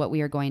 which is what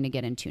we are going to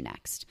get into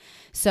next.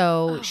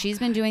 So she's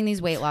been doing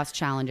these weight loss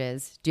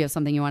challenges. Do you have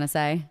something you want to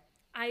say?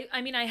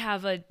 I mean, I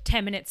have a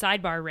 10-minute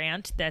sidebar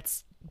rant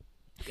that's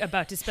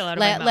about to spill out of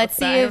my mouth.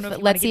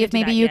 Let's see if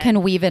maybe you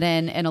can weave it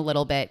in a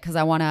little bit, because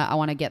I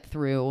want to get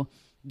through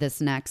this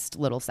next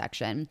little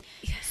section.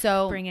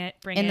 So bring it.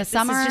 In the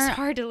summer, this is just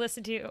hard to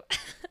listen to.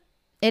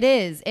 It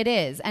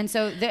is. And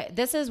so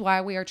this is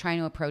why we are trying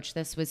to approach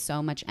this with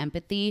so much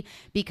empathy,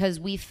 because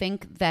we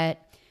think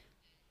that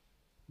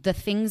the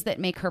things that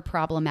make her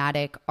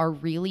problematic are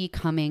really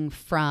coming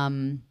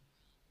from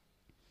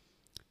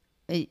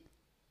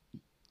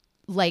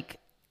like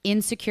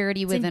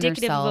insecurity within herself. It's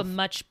indicative of a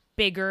much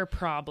bigger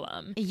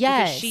problem.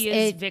 Yes. Because she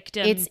is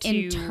victim it's to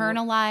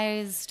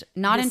internalized,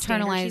 not the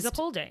internalized. She's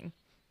upholding.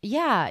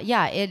 Yeah.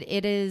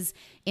 It is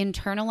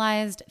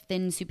internalized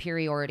thin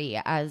superiority,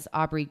 as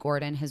Aubrey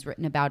Gordon has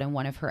written about in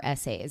one of her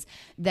essays,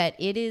 that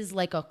it is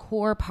like a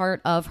core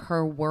part of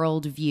her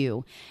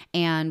worldview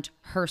and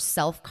her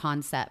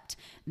self-concept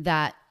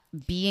that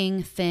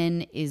being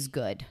thin is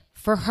good,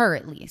 for her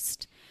at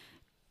least.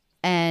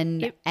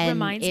 And it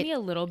reminds me a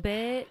little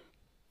bit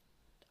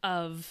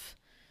of,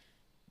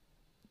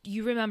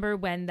 you remember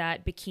when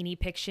that bikini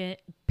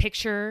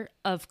picture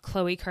of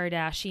Khloe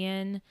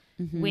Kardashian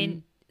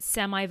went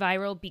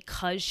semi-viral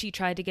because she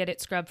tried to get it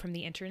scrubbed from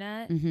the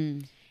internet?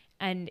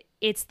 And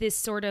it's this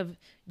sort of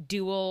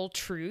dual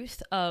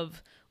truth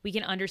of, we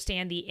can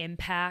understand the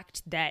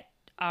impact that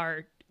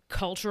our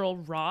cultural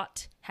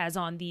rot has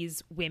on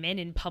these women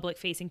in public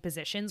facing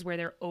positions where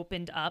they're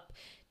opened up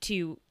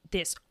to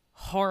this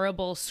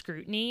horrible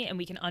scrutiny, and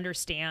we can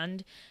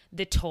understand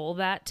the toll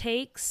that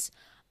takes,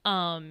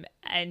 and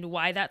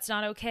why that's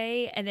not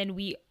okay. And then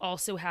we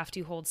also have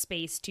to hold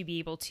space to be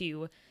able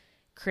to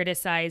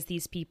criticize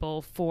these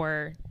people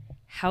for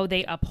how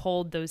they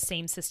uphold those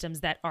same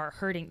systems that are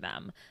hurting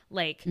them.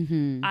 Like,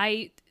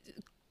 Khloe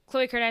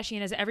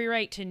Kardashian has every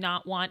right to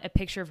not want a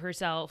picture of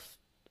herself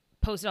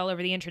posted all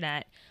over the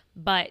internet,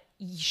 but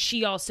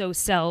she also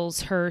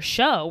sells her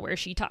show where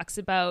she talks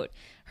about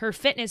her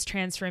fitness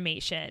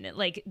transformation.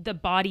 Like, the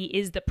body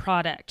is the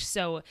product,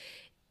 so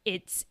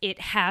it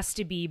has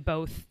to be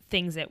both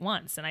things at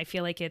once. And I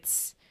feel like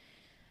it's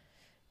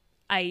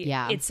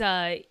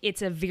a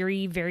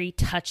very, very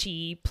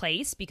touchy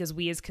place, because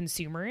we as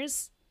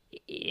consumers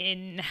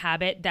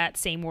inhabit that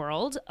same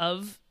world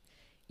of,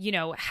 you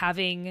know,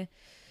 having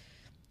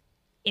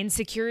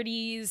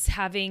insecurities,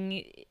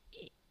 having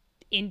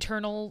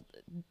internal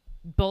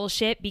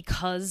bullshit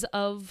because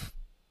of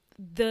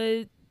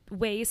the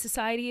way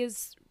society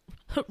is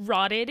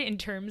rotted in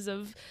terms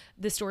of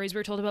the stories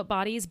we're told about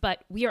bodies,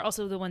 but we are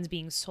also the ones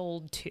being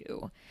sold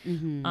to.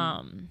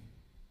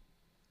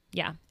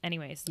 Yeah.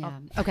 Anyways. Yeah.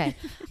 Okay.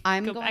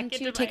 I'm going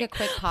to take a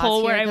quick pause hole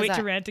here where I wait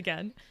to rant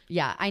again.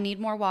 Yeah. I need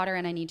more water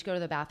and I need to go to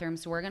the bathroom.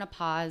 So we're going to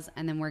pause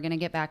and then we're going to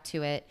get back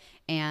to it.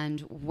 And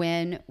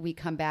when we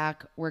come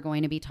back, we're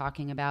going to be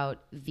talking about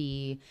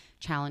the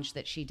challenge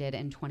that she did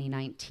in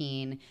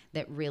 2019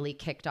 that really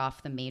kicked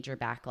off the major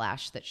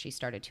backlash that she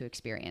started to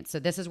experience. So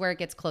this is where it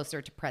gets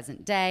closer to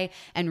present day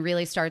and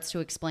really starts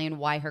to explain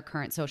why her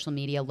current social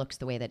media looks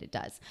the way that it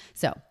does.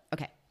 So,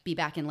 okay. Be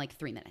back in like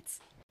 3 minutes.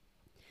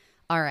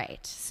 All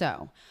right,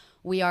 so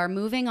we are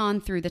moving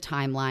on through the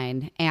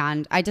timeline,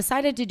 and I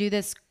decided to do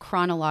this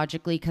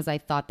chronologically because I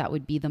thought that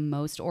would be the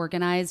most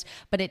organized,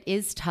 but it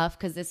is tough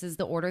because this is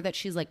the order that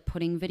she's like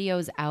putting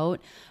videos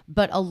out,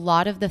 but a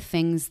lot of the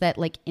things that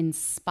like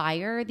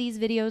inspire these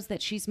videos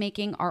that she's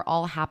making are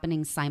all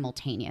happening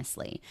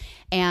simultaneously,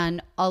 and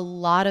a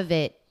lot of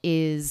it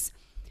is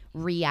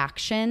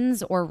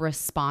reactions or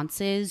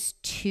responses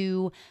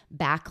to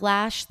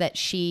backlash that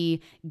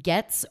she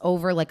gets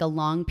over like a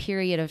long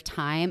period of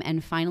time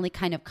and finally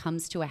kind of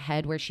comes to a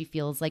head where she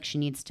feels like she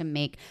needs to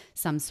make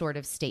some sort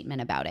of statement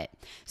about it.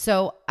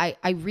 So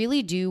I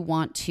really do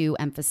want to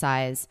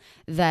emphasize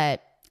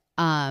that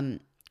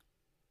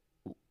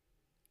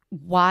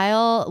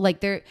while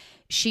like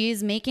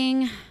she's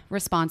making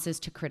responses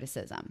to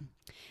criticism,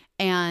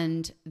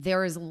 and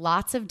there is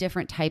lots of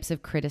different types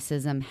of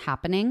criticism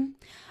happening.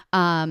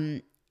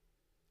 And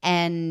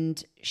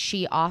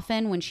she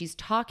often, when she's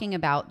talking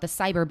about the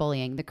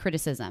cyberbullying, the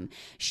criticism,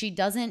 she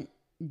doesn't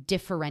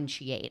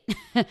differentiate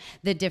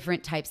the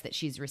different types that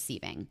she's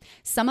receiving.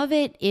 Some of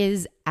it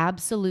is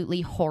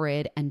absolutely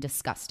horrid and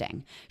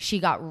disgusting. She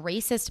got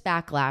racist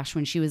backlash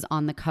when she was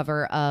on the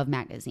cover of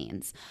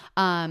magazines.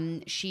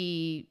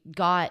 She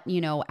got,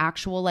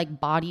 actual like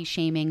body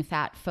shaming,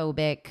 fat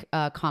phobic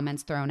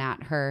comments thrown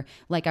at her.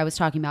 Like I was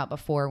talking about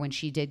before, when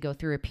she did go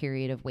through a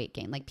period of weight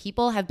gain, like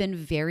people have been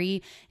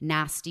very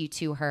nasty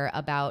to her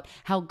about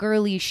how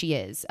girly she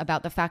is,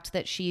 about the fact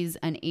that she's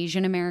an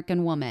Asian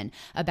American woman,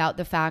 about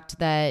the fact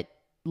that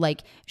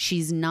like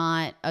she's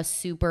not a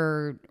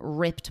super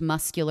ripped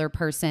muscular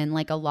person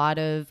like a lot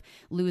of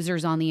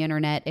losers on the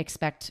internet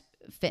expect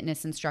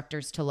fitness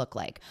instructors to look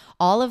like.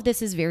 All of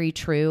this is very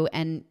true,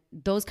 and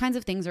those kinds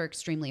of things are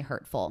extremely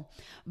hurtful.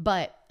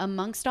 But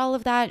amongst all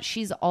of that,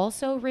 she's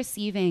also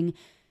receiving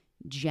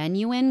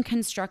genuine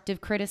constructive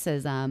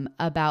criticism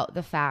about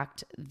the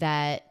fact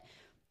that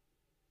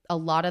a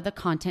lot of the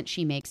content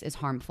she makes is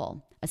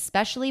harmful,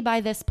 especially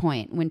by this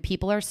point when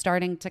people are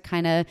starting to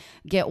kind of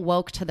get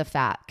woke to the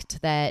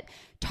fact that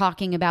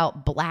talking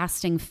about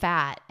blasting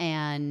fat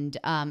and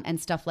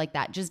stuff like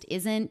that just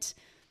isn't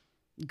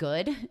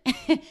good.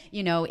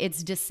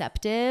 It's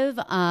deceptive,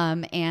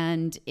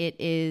 and it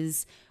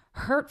is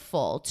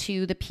hurtful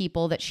to the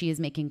people that she is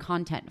making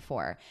content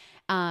for.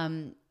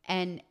 And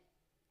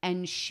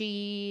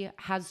she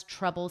has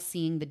trouble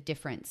seeing the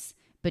difference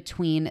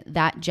between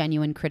that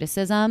genuine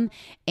criticism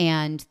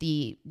and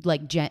the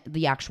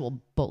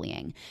actual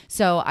bullying.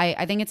 So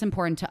I think it's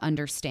important to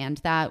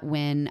understand that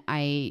when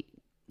I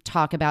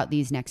talk about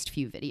these next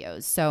few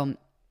videos. So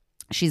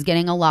she's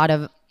getting a lot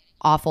of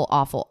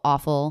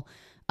awful,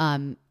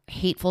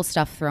 hateful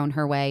stuff thrown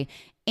her way.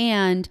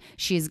 And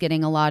she's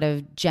getting a lot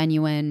of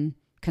genuine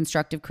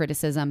constructive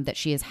criticism that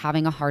she is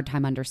having a hard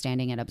time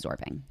understanding and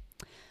absorbing.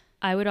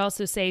 I would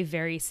also say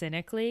very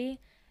cynically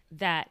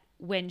that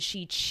when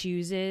she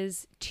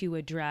chooses to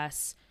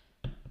address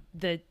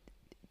the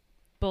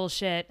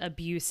bullshit,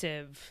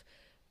 abusive,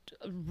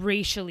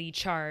 racially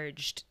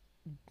charged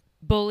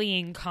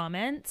bullying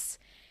comments,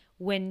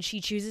 when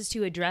she chooses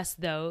to address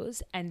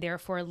those and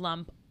therefore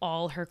lump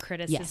all her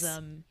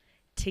criticism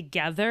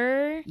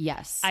together,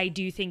 I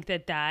do think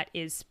that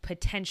is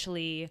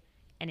potentially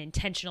an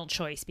intentional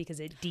choice because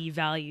it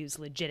devalues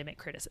legitimate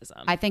criticism.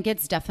 I think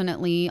it's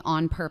definitely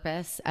on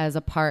purpose as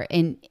a part,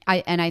 and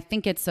I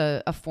think it's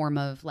a form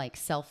of like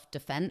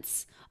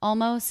self-defense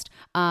almost,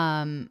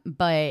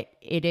 but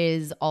it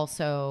is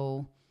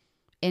also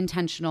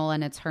intentional,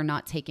 and it's her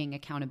not taking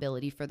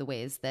accountability for the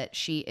ways that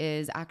she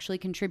is actually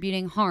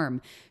contributing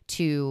harm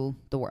to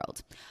the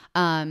world.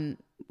 And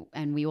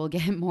we will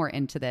get more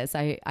into this.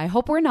 I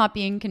hope we're not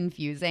being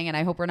confusing, and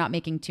I hope we're not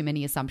making too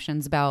many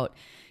assumptions about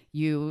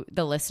you,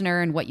 the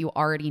listener, and what you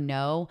already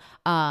know.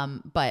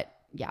 But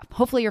yeah,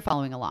 hopefully you're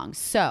following along.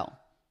 So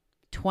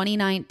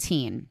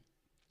 2019,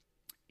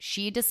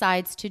 she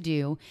decides to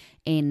do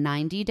a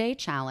 90-day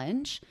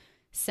challenge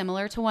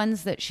similar to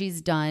ones that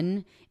she's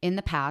done in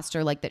the past,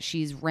 or like that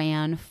she's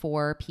ran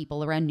for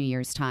people around New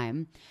Year's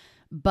time.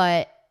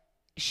 But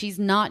she's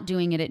not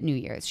doing it at New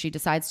Year's. She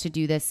decides to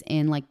do this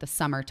in like the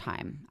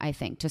summertime, I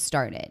think, to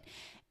start it.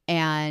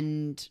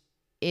 And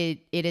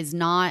it is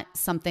not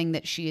something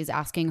that she is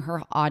asking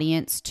her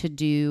audience to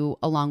do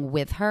along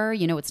with her.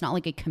 It's not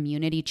like a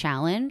community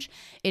challenge.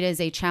 It is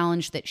a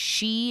challenge that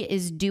she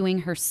is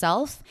doing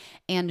herself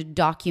and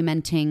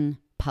documenting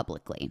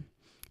publicly.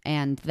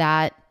 And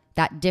that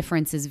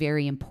difference is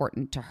very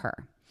important to her.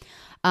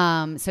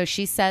 So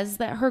she says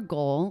that her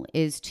goal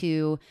is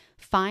to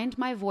find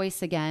my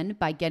voice again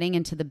by getting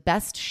into the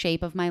best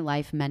shape of my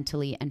life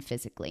mentally and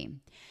physically.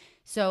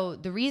 So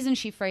the reason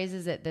she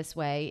phrases it this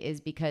way is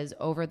because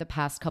over the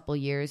past couple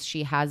years,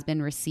 she has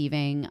been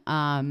receiving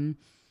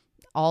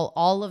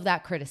all of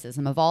that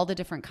criticism of all the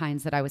different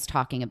kinds that I was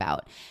talking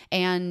about.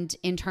 And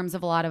in terms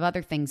of a lot of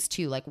other things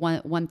too, like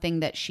one thing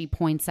that she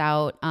points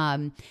out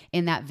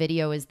in that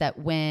video is that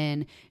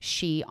when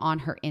she on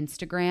her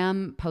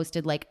Instagram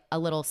posted like a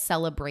little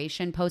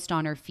celebration post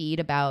on her feed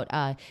about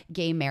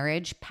gay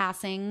marriage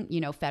passing,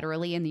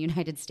 federally in the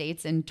United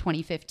States in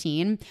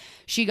 2015,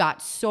 she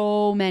got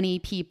so many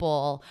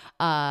people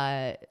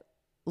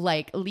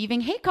like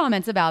leaving hate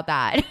comments about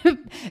that.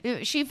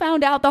 She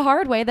found out the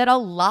hard way that a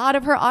lot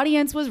of her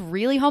audience was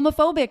really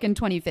homophobic in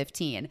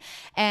 2015.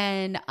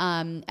 And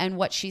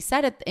what she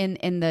said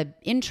in the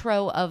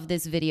intro of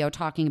this video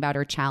talking about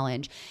her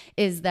challenge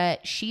is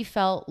that she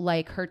felt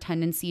like her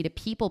tendency to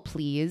people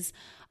please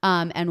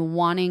and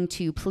wanting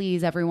to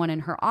please everyone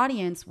in her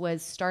audience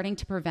was starting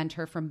to prevent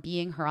her from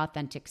being her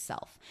authentic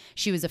self.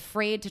 She was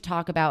afraid to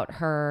talk about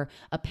her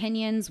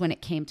opinions when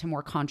it came to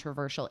more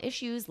controversial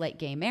issues like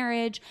gay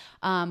marriage,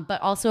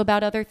 but also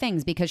about other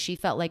things, because she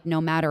felt like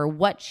no matter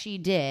what she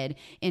did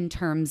in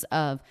terms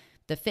of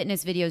the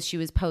fitness videos she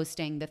was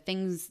posting, the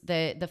things,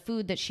 the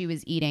food that she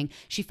was eating,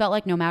 she felt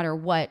like no matter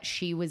what,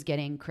 she was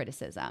getting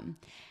criticism.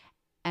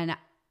 And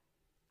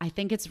I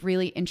think it's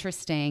really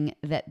interesting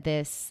that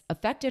this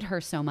affected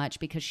her so much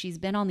because she's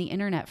been on the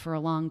internet for a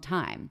long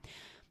time.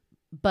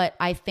 But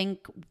I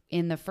think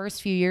in the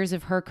first few years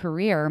of her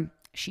career,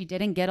 she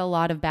didn't get a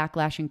lot of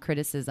backlash and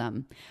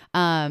criticism.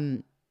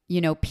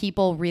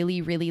 People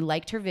really, really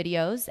liked her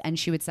videos, and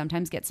she would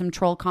sometimes get some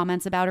troll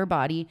comments about her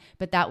body,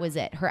 but that was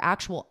it. Her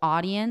actual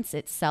audience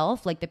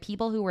itself, like the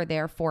people who were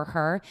there for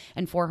her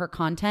and for her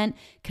content,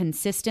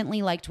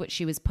 consistently liked what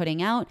she was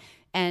putting out.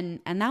 And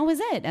that was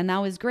it. And that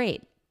was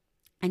great.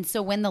 And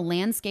so when the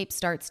landscape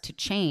starts to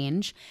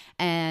change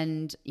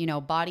and,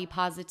 body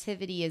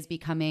positivity is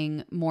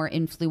becoming more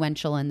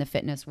influential in the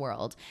fitness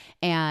world,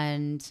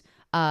 and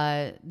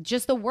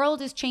just the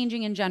world is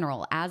changing in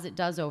general, as it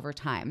does over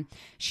time,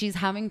 she's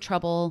having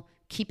trouble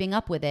keeping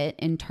up with it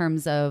in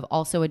terms of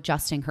also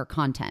adjusting her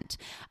content.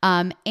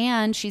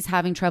 And she's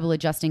having trouble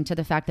adjusting to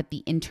the fact that the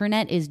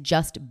internet is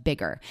just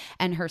bigger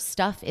and her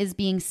stuff is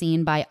being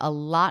seen by a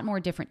lot more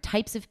different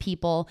types of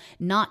people,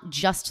 not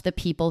just the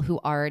people who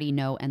already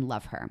know and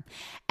love her.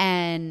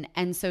 And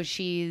so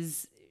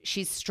she's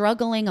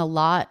struggling a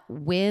lot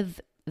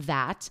with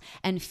that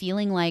and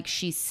feeling like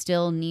she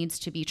still needs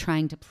to be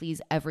trying to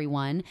please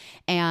everyone,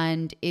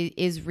 and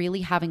is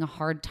really having a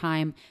hard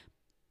time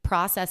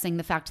processing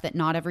the fact that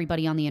not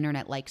everybody on the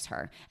internet likes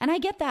her. And I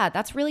get that.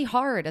 That's really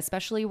hard,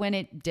 especially when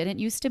it didn't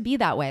used to be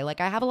that way.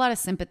 Like, I have a lot of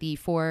sympathy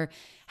for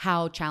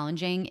how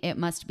challenging it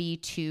must be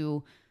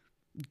to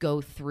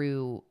go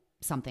through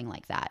something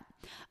like that.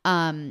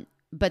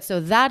 But so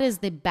that is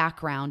the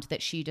background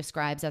that she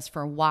describes as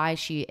for why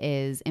she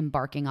is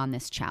embarking on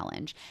this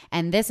challenge.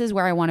 And this is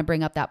where I want to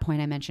bring up that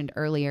point I mentioned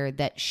earlier,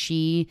 that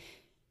she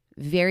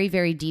very,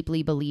 very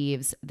deeply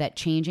believes that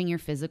changing your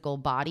physical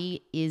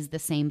body is the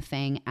same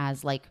thing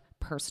as like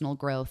personal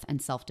growth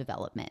and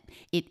self-development.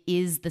 It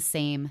is the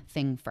same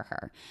thing for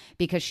her,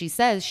 because she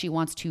says she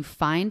wants to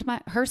find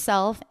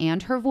herself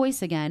and her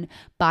voice again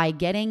by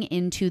getting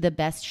into the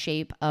best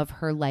shape of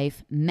her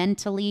life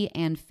mentally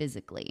and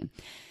physically.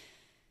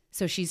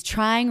 So she's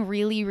trying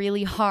really,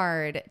 really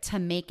hard to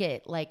make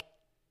it like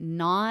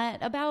not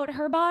about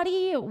her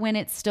body when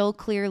it still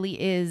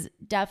clearly is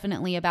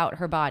definitely about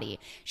her body.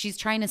 She's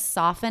trying to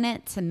soften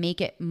it to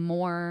make it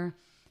more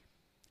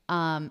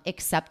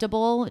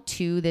acceptable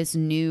to this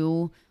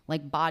new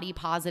like body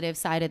positive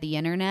side of the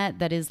internet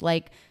that is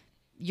like,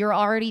 you're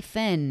already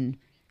thin.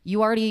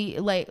 You already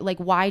like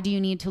why do you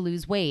need to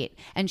lose weight?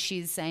 And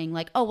she's saying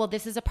like, oh, well,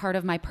 this is a part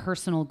of my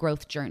personal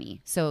growth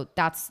journey. So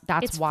that's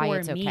why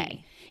it's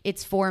okay.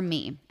 It's for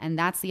me. And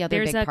that's the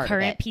other big part of it. There's a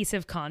current piece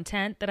of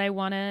content that I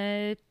want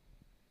to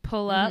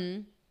pull up.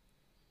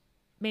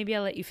 Maybe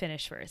I'll let you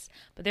finish first.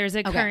 But there's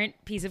a current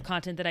piece of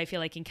content that I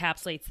feel like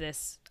encapsulates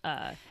this.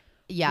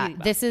 Yeah, really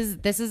well.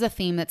 This is a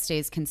theme that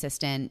stays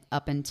consistent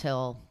up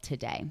until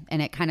today.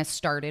 And it kind of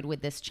started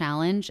with this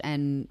challenge,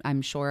 and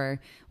I'm sure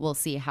we'll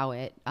see how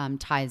it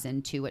ties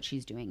into what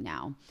she's doing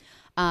now.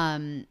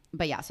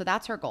 But yeah, so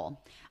that's her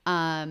goal.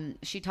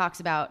 She talks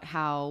about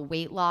how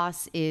weight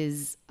loss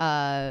is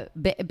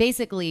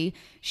basically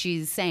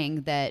she's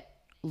saying that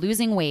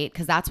losing weight,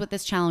 because that's what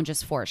this challenge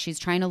is for. She's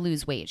trying to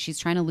lose weight. She's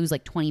trying to lose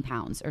like 20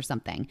 pounds or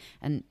something.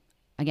 And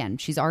again,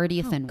 she's already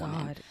a thin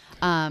woman.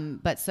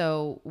 But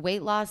so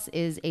weight loss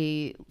is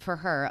for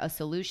her, a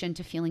solution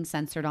to feeling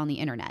censored on the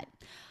internet.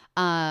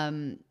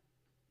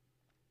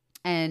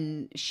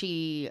 And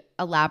she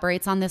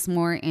elaborates on this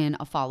more in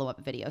a follow-up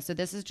video. So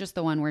this is just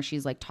the one where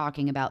she's like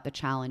talking about the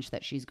challenge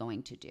that she's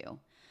going to do.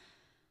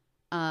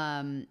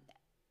 Hold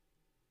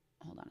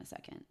on a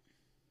second.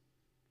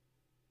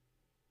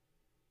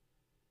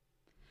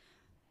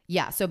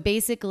 Yeah, so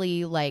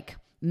basically like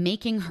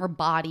making her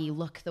body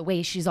look the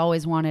way she's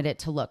always wanted it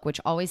to look, which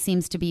always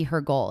seems to be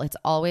her goal. It's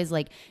always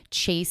like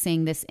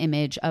chasing this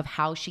image of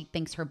how she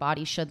thinks her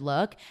body should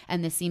look.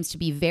 And this seems to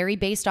be very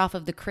based off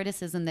of the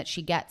criticism that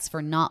she gets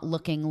for not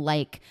looking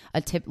like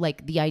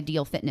like the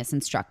ideal fitness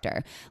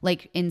instructor.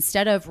 Like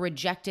instead of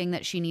rejecting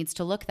that she needs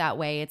to look that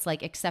way, it's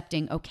like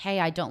accepting,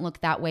 okay, I don't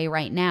look that way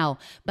right now,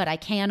 but I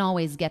can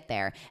always get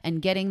there.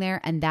 And getting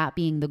there and that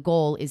being the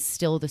goal is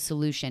still the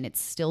solution.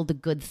 It's still the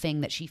good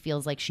thing that she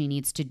feels like she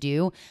needs to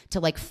do to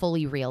like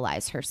fully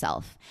realize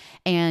herself.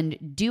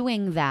 And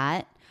doing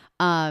that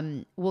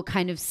will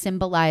kind of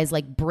symbolize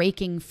like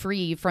breaking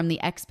free from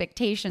the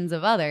expectations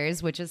of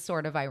others, which is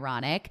sort of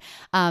ironic.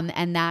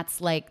 And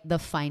that's like the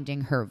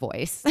finding her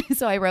voice.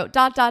 So I wrote ...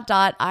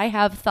 I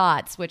have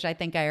thoughts, which I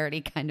think I already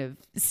kind of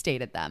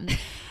stated them.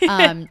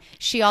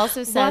 She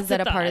also says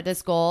that a part of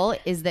this goal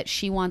is that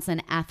she wants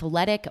an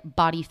athletic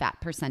body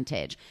fat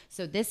percentage.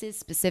 So this is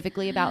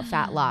specifically about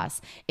fat loss.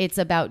 It's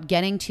about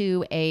getting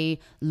to a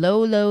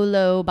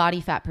low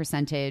body fat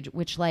percentage,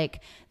 which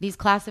like these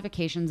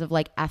classifications of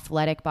like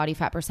athletic body body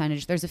fat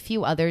percentage. There's a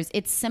few others.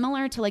 It's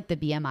similar to like the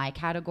BMI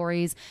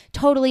categories,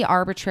 totally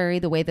arbitrary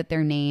the way that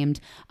they're named.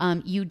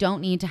 You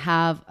don't need to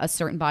have a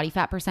certain body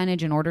fat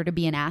percentage in order to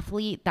be an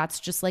athlete. That's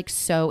just like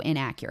so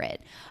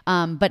inaccurate.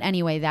 But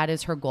anyway, that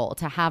is her goal,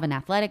 to have an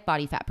athletic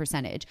body fat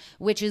percentage,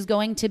 which is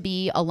going to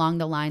be along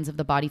the lines of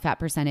the body fat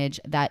percentage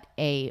that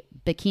a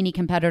bikini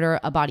competitor,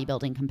 a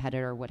bodybuilding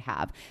competitor would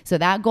have. So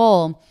that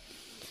goal,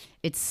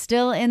 it's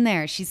still in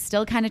there. She's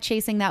still kind of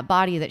chasing that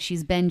body that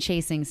she's been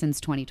chasing since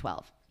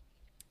 2012.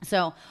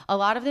 So a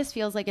lot of this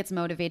feels like it's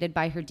motivated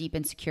by her deep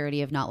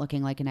insecurity of not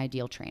looking like an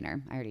ideal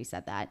trainer. I already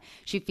said that.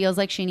 She feels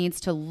like she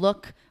needs to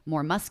look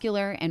more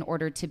muscular in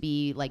order to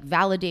be like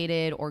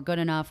validated or good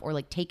enough or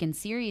like taken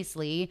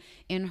seriously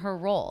in her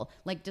role.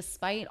 Like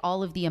despite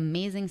all of the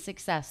amazing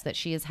success that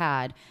she has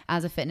had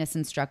as a fitness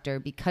instructor,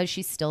 because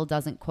she still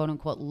doesn't quote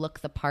unquote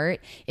look the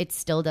part, it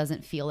still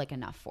doesn't feel like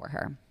enough for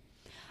her.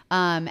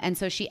 And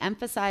so she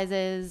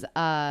emphasizes,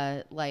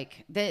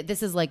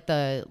 this is like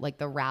the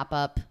wrap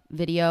up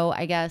video,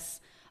 I guess.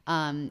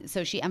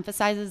 So she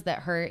emphasizes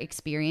that her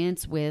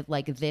experience with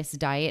like this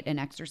diet and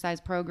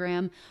exercise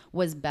program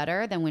was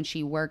better than when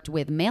she worked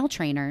with male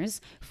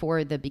trainers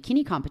for the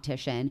bikini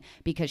competition,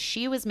 because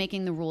she was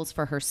making the rules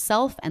for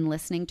herself and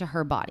listening to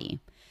her body.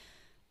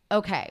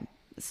 Okay.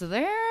 So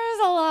there's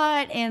a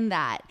lot in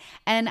that.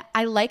 And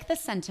I like the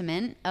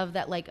sentiment of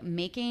that, like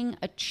making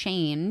a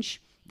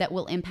change that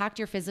will impact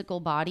your physical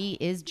body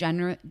is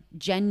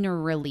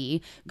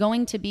generally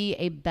going to be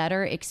a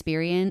better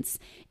experience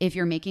if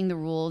you're making the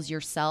rules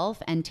yourself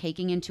and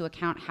taking into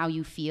account how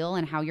you feel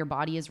and how your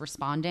body is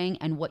responding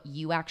and what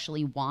you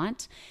actually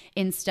want,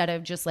 instead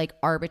of just like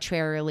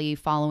arbitrarily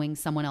following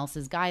someone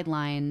else's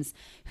guidelines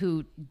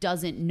who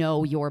doesn't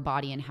know your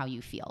body and how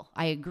you feel.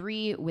 I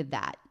agree with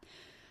that.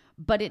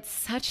 But it's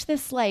such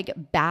this like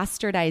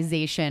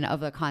bastardization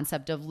of the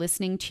concept of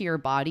listening to your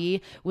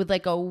body with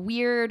like a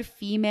weird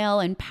female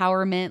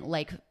empowerment,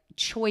 like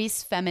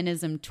choice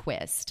feminism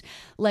twist.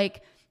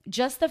 Like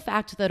just the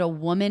fact that a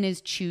woman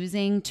is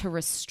choosing to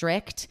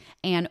restrict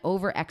and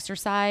over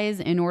exercise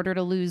in order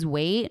to lose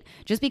weight,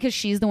 just because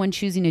she's the one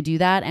choosing to do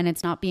that and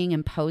it's not being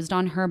imposed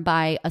on her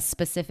by a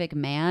specific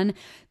man,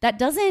 that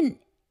doesn't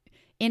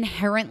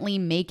inherently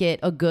make it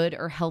a good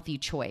or healthy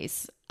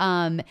choice.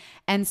 And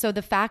so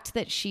the fact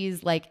that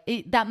she's like,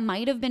 that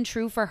might have been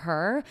true for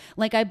her.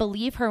 Like, I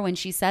believe her when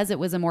she says it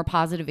was a more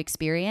positive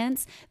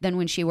experience than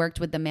when she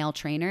worked with the male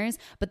trainers.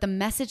 But the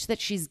message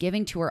that she's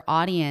giving to her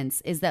audience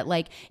is that,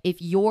 like,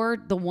 if you're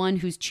the one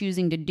who's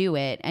choosing to do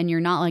it and you're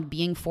not like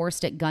being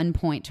forced at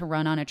gunpoint to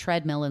run on a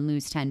treadmill and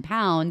lose 10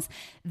 pounds,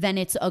 then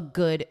it's a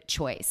good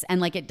choice. And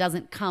like, it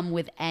doesn't come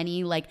with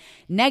any like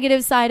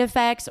negative side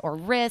effects or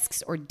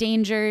risks or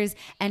dangers.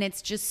 And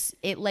it's just,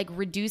 it like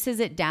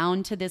reduces it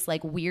down to this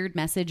like weird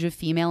message of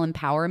female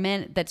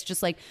empowerment that's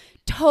just like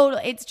total,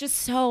 it's just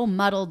so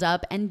muddled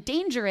up and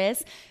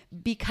dangerous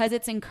because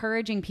it's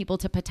encouraging people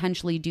to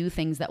potentially do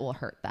things that will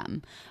hurt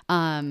them.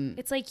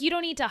 It's like, you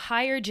don't need to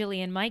hire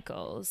Jillian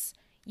Michaels.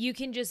 You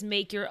can just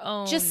make your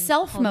own, just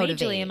self-motivate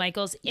Jillian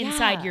Michaels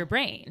inside your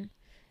brain.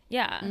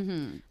 Yeah.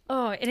 Mm-hmm.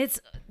 Oh, and is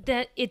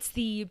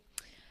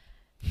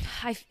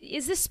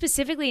this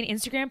specifically an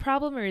Instagram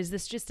problem or is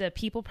this just a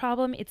people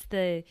problem? It's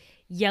the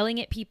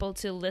yelling at people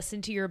to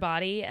listen to your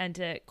body and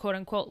to quote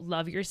unquote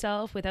love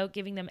yourself without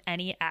giving them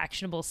any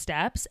actionable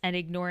steps and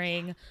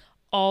ignoring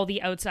all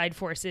the outside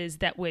forces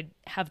that would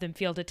have them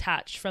feel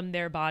detached from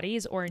their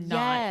bodies or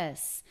not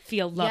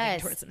feel loving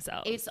towards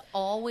themselves. It's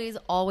always,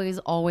 always,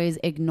 always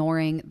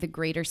ignoring the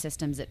greater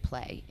systems at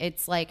play.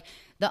 It's like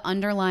the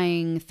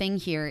underlying thing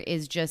here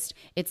is just,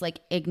 it's like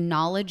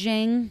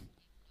acknowledging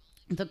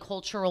the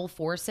cultural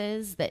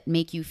forces that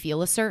make you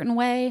feel a certain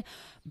way,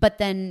 but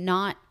then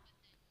not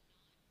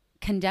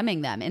condemning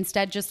them.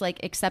 Instead, just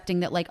like accepting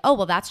that like, oh,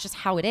 well, that's just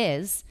how it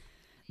is.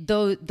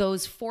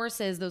 Those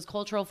forces, those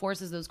cultural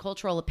forces, those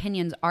cultural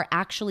opinions are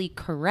actually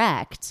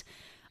correct.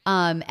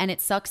 And it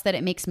sucks that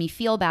it makes me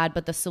feel bad,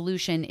 but the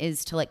solution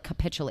is to like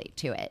capitulate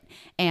to it.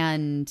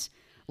 And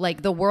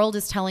like, the world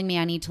is telling me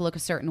I need to look a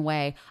certain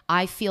way.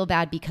 I feel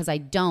bad because I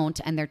don't,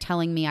 and they're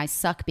telling me I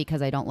suck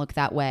because I don't look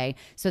that way.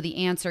 So the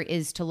answer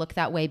is to look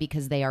that way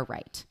because they are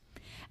right.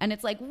 And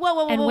it's like,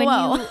 whoa.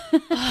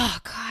 Oh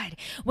God,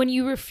 when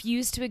you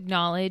refuse to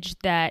acknowledge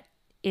that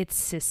it's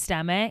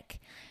systemic,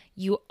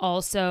 you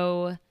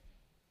also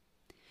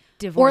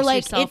divorce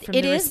yourself from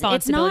the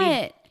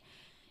responsibility.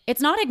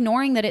 It's not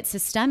ignoring that it's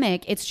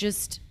systemic. It's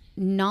just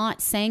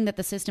not saying that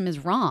the system is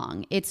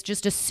wrong. It's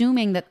just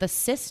assuming that the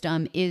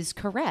system is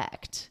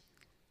correct.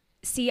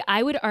 See,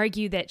 I would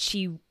argue that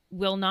she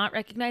will not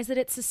recognize that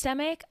it's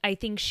systemic. I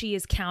think she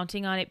is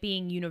counting on it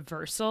being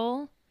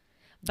universal,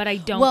 but I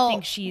don't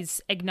think she's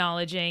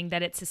acknowledging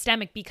that it's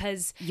systemic,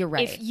 because you're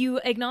right. If you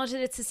acknowledge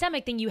that it's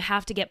systemic, then you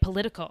have to get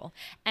political.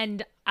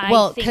 And I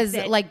think because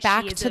like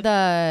back to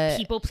the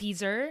people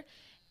pleaser,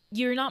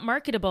 you're not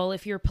marketable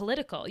if you're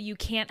political. You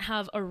can't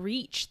have a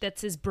reach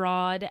that's as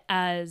broad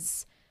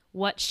as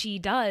what she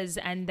does,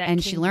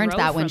 and she learned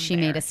that when she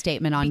made a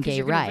statement on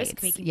gay rights.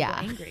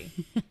 Angry.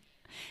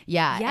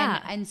 Yeah.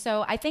 Yeah. And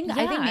so I think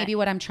Yeah. maybe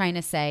what I'm trying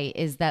to say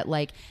is that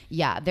like,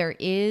 yeah, there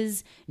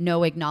is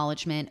no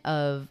acknowledgement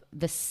of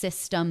the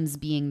systems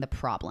being the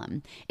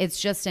problem. It's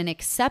just an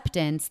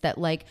acceptance that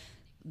like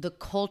the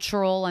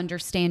cultural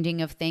understanding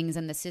of things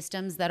and the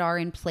systems that are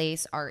in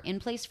place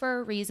for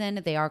a reason.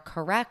 They are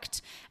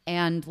correct.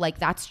 And like,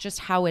 that's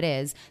just how it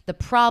is. The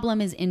problem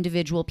is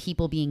individual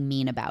people being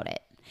mean about it.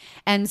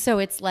 And so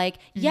it's like,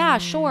 yeah,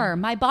 sure,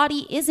 my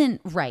body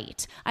isn't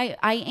right.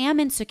 I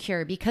am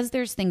insecure because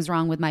there's things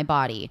wrong with my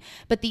body.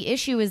 But the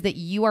issue is that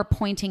you are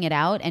pointing it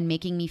out and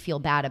making me feel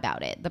bad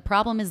about it. The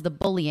problem is the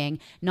bullying,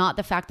 not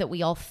the fact that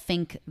we all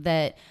think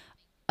that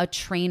a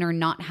trainer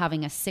not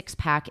having a six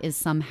pack is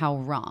somehow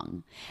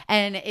wrong.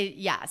 And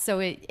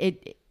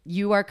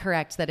you are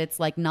correct that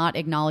it's like not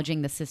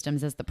acknowledging the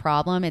systems as the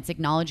problem. It's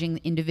acknowledging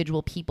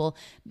individual people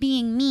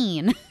being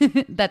mean.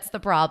 That's the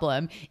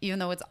problem, even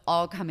though it's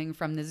all coming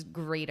from this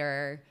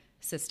greater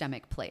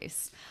systemic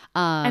place.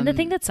 And the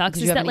thing that sucks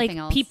is that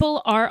like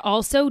people are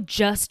also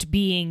just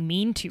being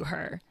mean to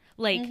her.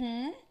 Like,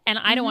 and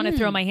I don't want to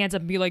throw my hands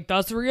up and be like,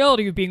 that's the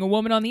reality of being a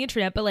woman on the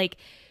internet. But like,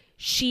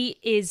 she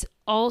is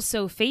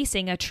also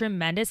facing a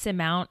tremendous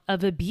amount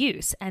of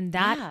abuse. And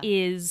that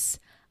is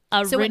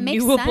a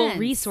renewable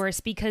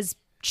resource because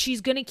she's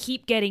going to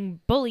keep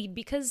getting bullied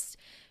because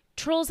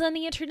trolls on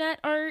the internet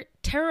are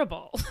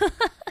terrible.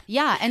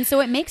 Yeah. And so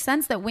it makes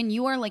sense that when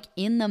you are like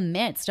in the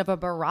midst of a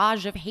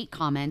barrage of hate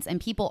comments and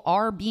people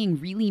are being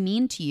really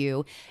mean to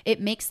you, it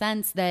makes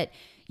sense that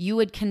you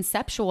would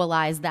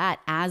conceptualize that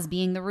as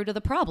being the root of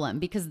the problem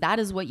because that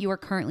is what you are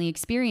currently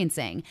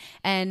experiencing.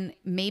 And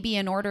maybe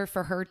in order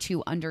for her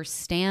to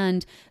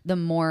understand the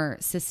more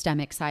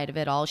systemic side of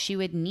it all, she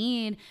would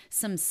need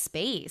some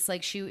space.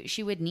 Like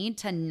she would need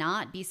to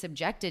not be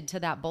subjected to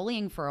that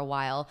bullying for a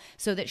while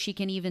so that she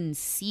can even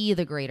see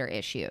the greater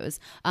issues.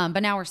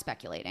 But now we're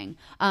speculating.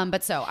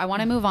 But so I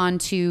want to move on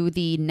to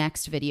the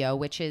next video,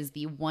 which is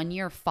the 1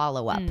 year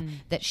follow-up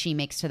that she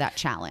makes to that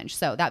challenge.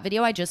 So that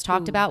video I just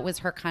talked about was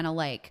her kind of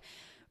like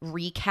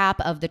recap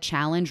of the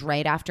challenge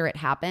right after it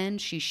happened.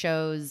 She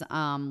shows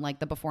like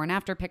the before and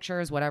after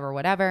pictures,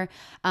 whatever.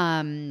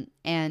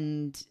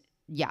 And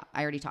yeah,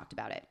 I already talked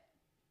about it.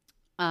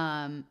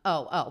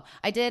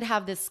 I did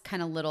have this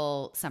kind of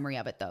little summary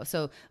of it though.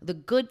 So the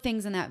good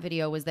things in that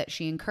video was that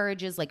she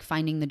encourages like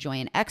finding the joy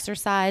in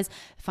exercise,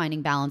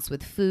 finding balance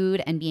with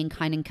food, and being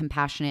kind and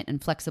compassionate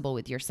and flexible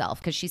with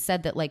yourself. Cause she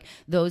said that like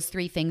those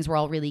three things were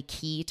all really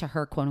key to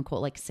her quote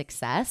unquote like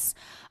success.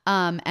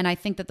 And I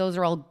think that those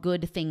are all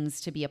good things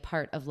to be a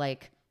part of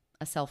like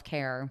a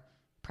self-care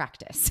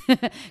practice.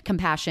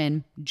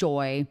 Compassion,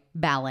 joy,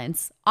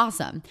 balance.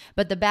 Awesome.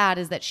 But the bad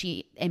is that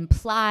she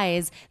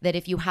implies that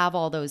if you have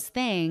all those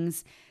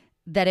things,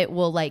 that it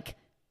will like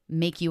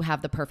make you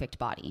have the perfect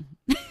body.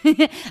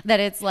 That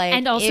it's like,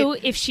 and also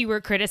if she were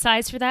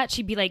criticized for that,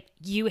 she'd be like,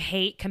 you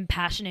hate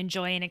compassion and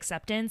joy and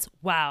acceptance.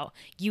 Wow.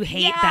 You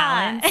hate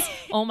balance.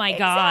 Oh my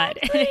God.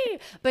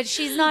 But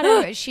she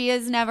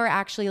has never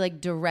actually like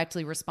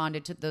directly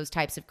responded to those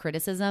types of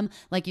criticism.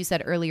 Like you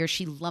said earlier,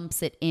 she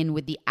lumps it in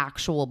with the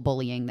actual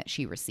bullying that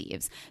she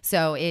receives.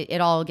 So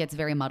it all gets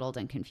very muddled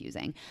and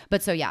confusing.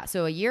 But so yeah,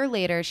 so a year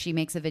later, she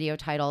makes a video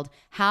titled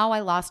How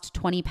I Lost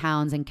 20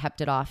 Pounds and Kept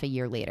It Off a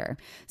Year Later.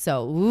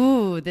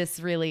 So,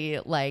 this really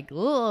like,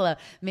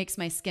 makes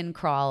my skin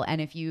crawl. And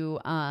if you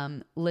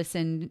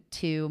listen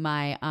to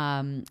my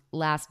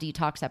last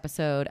detox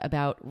episode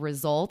about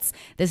results,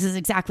 this is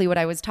exactly what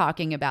I was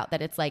talking about,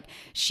 that it's like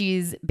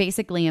she's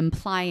basically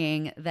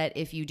implying that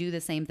if you do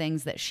the same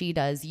things that she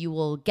does, you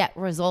will get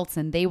results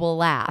and they will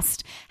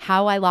last.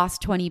 How I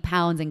lost 20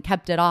 pounds and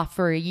kept it off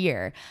for a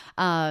year.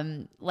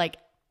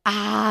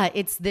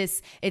 It's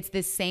this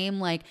same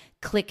like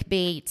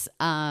clickbait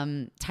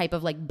type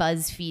of like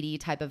BuzzFeedy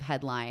type of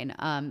headline.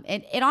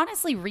 It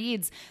honestly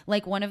reads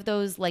like one of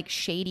those like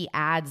shady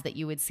ads that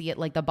you would see at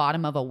like the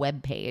bottom of a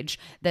web page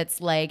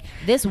that's like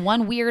this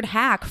one weird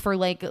hack for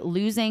like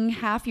losing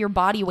half your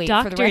body weight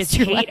for the rest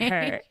of your life. Doctors hate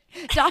her.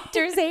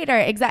 Doctors hate her.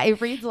 Exactly.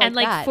 It reads like and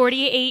like that.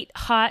 48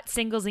 hot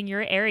singles in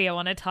your area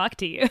want to talk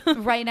to you.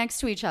 Right next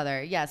to each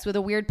other. Yes. With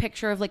a weird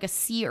picture of like a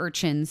sea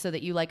urchin so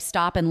that you like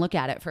stop and look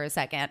at it for a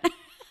second.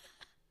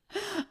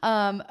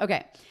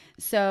 Okay.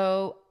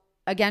 So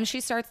again,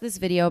 she starts this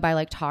video by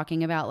like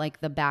talking about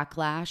like the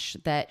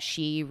backlash that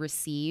she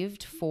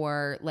received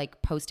for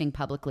like posting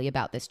publicly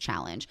about this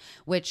challenge,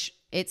 which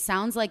it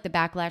sounds like the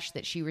backlash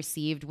that she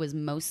received was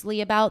mostly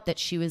about that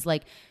she was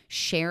like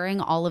sharing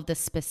all of the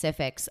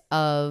specifics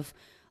of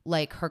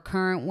like her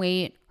current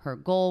weight, her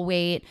goal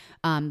weight,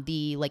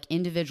 the like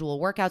individual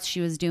workouts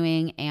she was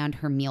doing, and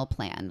her meal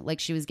plan.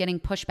 Like she was getting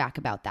pushback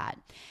about that.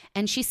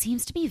 And she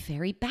seems to be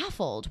very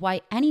baffled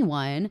why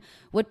anyone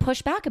would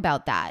push back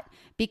about that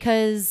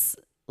because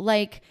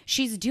like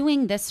she's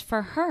doing this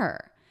for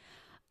her.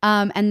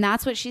 And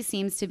that's what she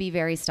seems to be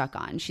very stuck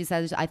on. She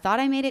says, I thought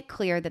I made it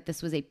clear that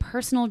this was a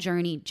personal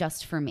journey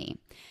just for me.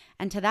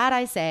 And to that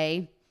I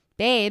say,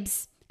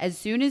 babes, As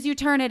soon as you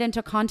turn it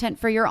into content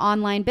for your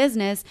online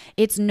business,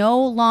 it's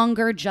no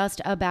longer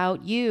just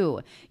about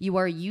you. You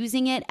are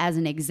using it as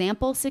an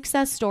example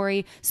success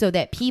story so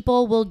that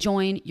people will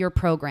join your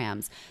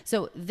programs.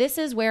 So this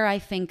is where I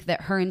think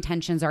that her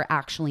intentions are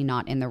actually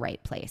not in the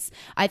right place.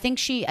 I think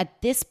she,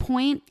 at this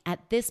point,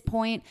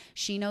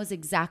 she knows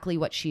exactly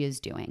what she is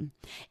doing.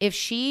 If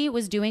she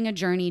was doing a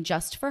journey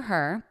just for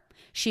her,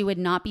 she would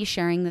not be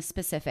sharing the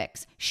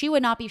specifics. She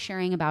would not be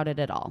sharing about it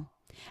at all.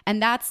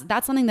 And that's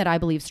something that I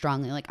believe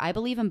strongly. Like, I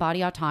believe in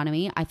body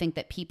autonomy. I think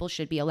that people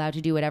should be allowed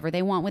to do whatever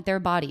they want with their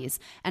bodies.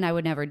 And I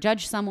would never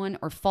judge someone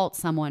or fault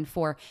someone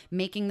for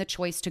making the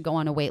choice to go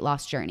on a weight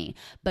loss journey.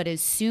 But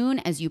as soon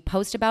as you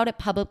post about it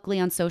publicly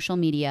on social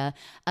media,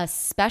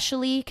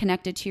 especially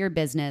connected to your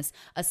business,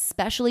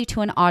 especially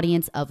to an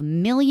audience of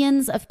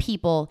millions of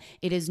people,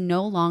 it is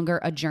no longer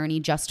a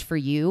journey just for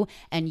you,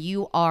 and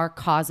you are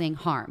causing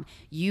harm.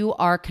 You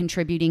are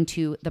contributing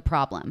to the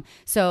problem.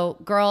 So,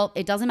 girl,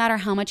 it doesn't matter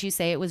how much you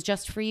say it was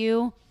just for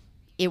you.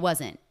 It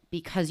wasn't,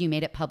 because you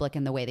made it public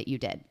in the way that you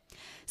did.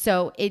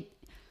 So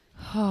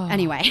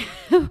anyway,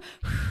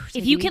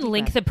 if you can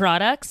link the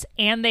products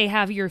and they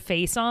have your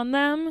face on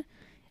them,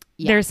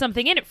 there's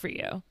something in it for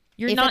you.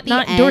 You're not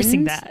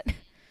endorsing that.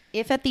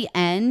 If at the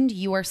end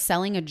you are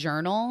selling a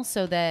journal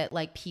so that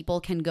like people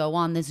can go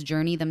on this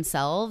journey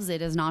themselves,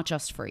 it is not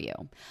just for you.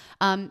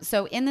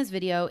 So in this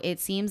video,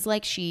 it seems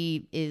like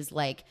she is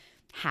like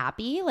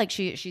happy. Like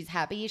she's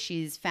happy.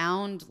 She's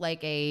found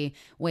like a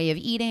way of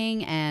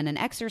eating and an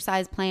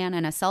exercise plan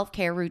and a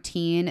self-care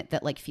routine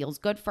that like feels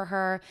good for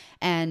her.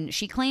 And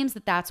she claims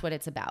that that's what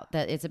it's about,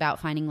 that it's about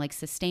finding like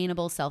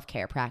sustainable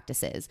self-care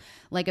practices.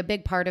 Like a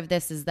big part of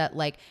this is that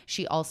like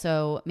she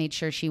also made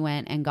sure she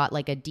went and got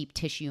like a deep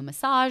tissue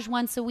massage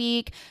once a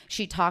week.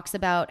 She talks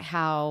about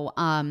how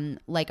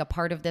like a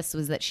part of this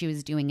was that she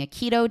was doing a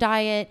keto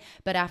diet,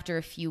 but after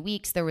a few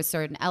weeks there was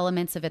certain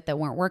elements of it that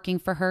weren't working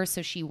for her.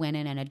 So she went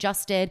in and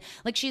adjusted.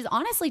 Like, she's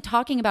honestly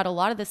talking about a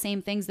lot of the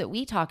same things that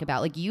we talk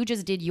about. Like, you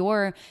just did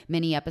your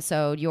mini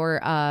episode, your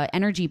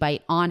energy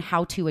bite on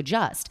how to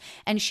adjust.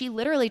 And she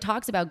literally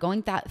talks about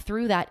going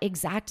through that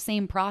exact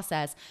same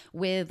process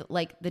with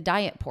like the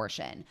diet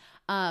portion.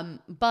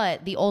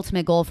 But the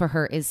ultimate goal for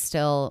her is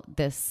still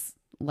this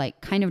like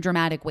kind of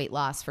dramatic weight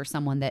loss for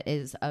someone that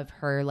is of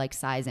her like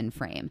size and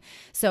frame.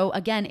 So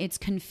again, it's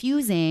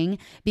confusing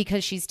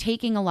because she's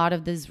taking a lot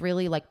of this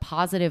really like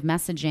positive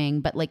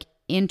messaging, but like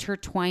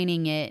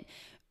intertwining it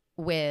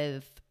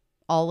with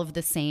all of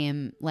the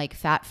same like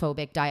fat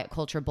phobic diet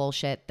culture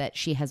bullshit that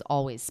she has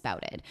always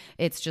spouted.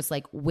 It's just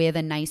like with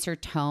a nicer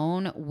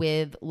tone,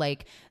 with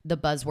like the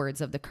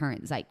buzzwords of the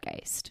current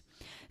zeitgeist.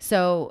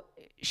 So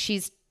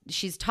she's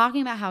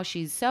talking about how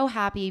she's so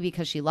happy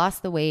because she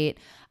lost the weight.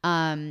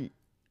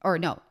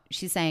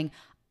 She's saying,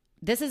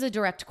 this is a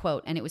direct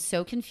quote, and it was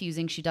so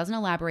confusing. She doesn't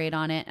elaborate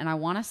on it, and I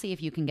want to see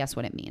if you can guess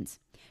what it means.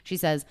 She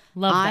says,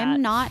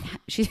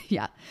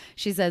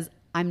 She says,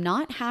 I'm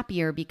not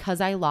happier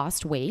because I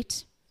lost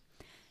weight.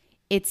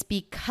 It's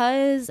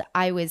because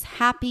I was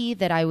happy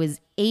that I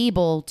was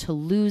able to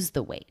lose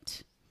the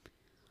weight.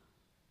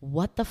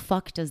 What the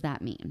fuck does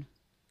that mean?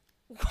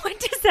 What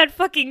does that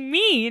fucking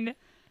mean?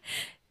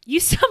 You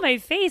saw my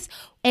face.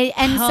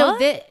 So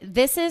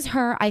this is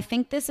her. I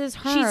think this is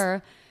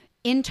her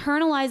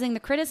internalizing the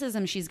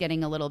criticism she's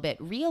getting a little bit,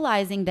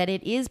 realizing that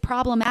it is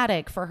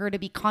problematic for her to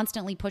be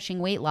constantly pushing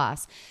weight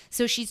loss.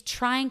 So she's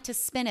trying to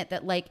spin it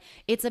that like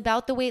it's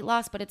about the weight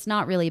loss, but it's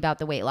not really about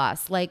the weight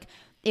loss. Like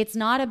it's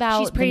not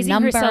about she's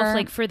praising herself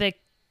like for the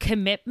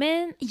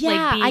commitment. Yeah,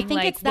 like being I think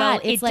like, it's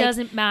that. It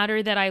doesn't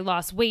matter that I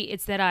lost weight.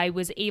 It's that I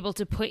was able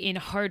to put in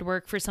hard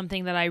work for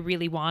something that I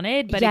really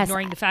wanted, but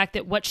ignoring the fact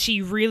that what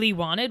she really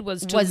wanted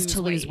was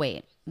to lose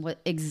weight.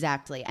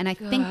 Exactly. And I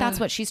think that's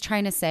what she's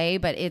trying to say,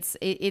 but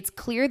it's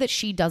clear that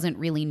she doesn't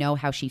really know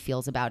how she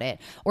feels about it,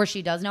 or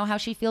she does know how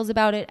she feels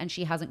about it and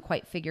she hasn't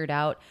quite figured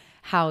out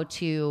how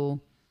to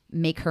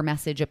make her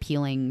message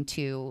appealing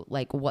to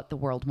like what the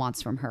world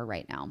wants from her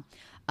right now.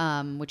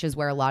 Which is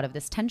where a lot of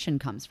this tension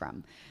comes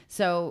from.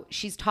 So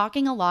she's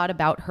talking a lot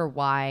about her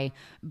why,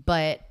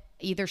 but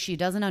either she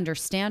doesn't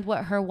understand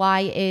what her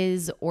why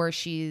is, or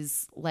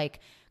she's like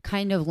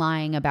kind of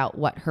lying about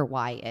what her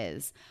why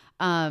is.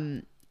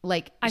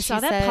 Like I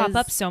saw that pop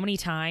up so many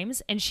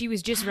times, and she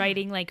was just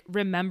writing like,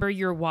 remember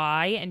your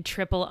why and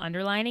triple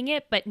underlining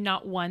it, but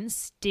not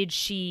once did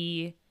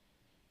she.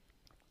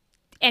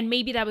 And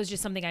maybe that was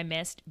just something I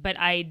missed, but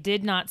I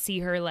did not see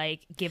her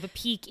like give a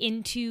peek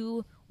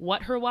into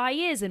what her why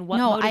is and what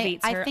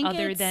motivates her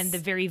other than the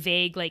very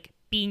vague, like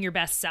being your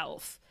best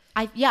self.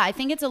 I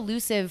think it's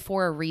elusive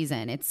for a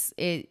reason.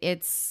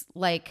 It's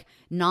like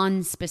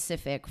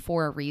non-specific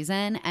for a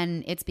reason.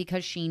 And it's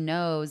because she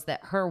knows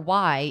that her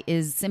why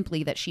is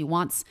simply that she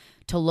wants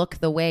to look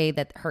the way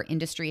that her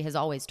industry has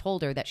always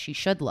told her that she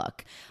should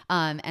look,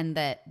 and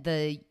that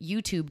the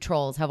YouTube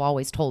trolls have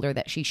always told her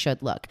that she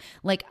should look.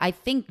 Like, I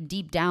think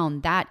deep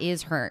down that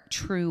is her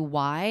true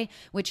why,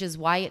 which is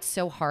why it's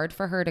so hard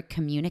for her to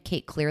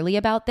communicate clearly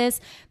about this,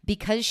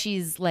 because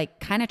she's like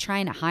kind of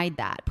trying to hide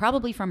that,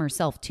 probably from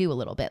herself too a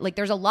little bit. Like,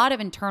 there's a lot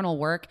of internal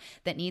work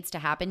that needs to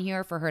happen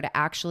here for her to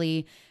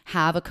actually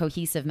have a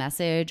cohesive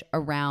message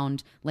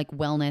around like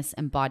wellness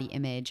and body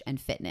image and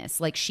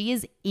fitness. Like, she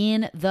is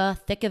in the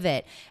thick of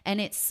it,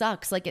 and it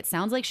sucks. Like, it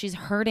sounds like she's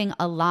hurting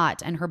a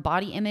lot, and her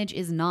body image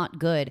is not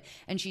good,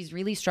 and she's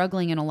really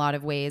struggling in a lot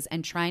of ways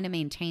and trying to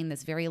maintain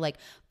this very like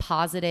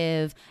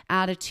positive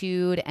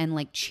attitude and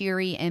like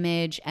cheery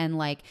image and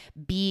like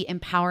be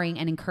empowering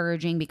and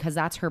encouraging, because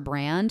that's her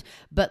brand.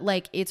 But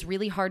like, it's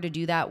really hard to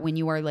do that when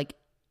you are like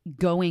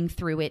going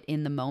through it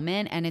in the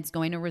moment, and it's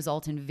going to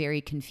result in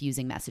very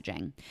confusing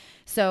messaging.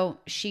 So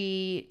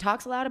she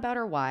talks a lot about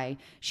her why.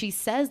 She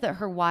says that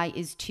her why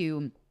is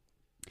to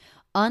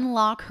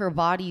unlock her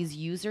body's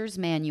user's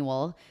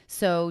manual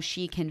so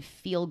she can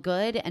feel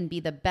good and be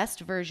the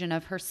best version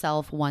of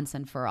herself once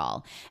and for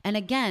all. And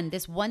again,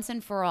 this once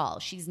and for all,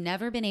 she's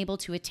never been able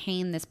to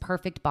attain this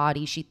perfect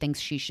body she thinks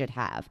she should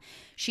have.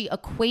 She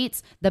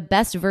equates the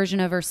best version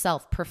of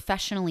herself,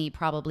 professionally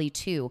probably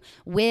too,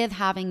 with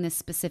having this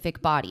specific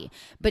body.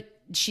 But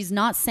she's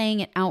not saying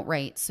it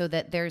outright, so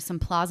that there's some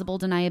plausible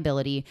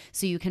deniability,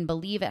 so you can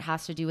believe it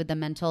has to do with the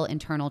mental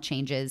internal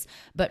changes.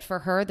 But for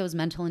her, those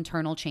mental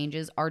internal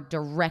changes are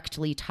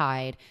directly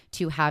tied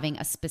to having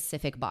a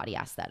specific body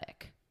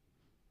aesthetic.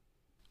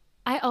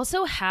 I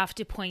also have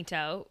to point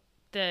out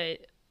the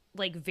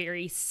like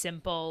very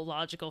simple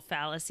logical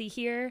fallacy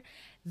here,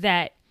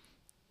 that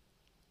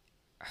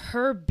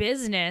her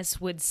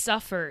business would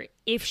suffer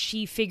if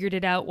she figured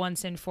it out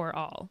once and for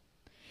all.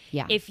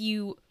 Yeah. If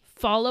you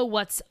follow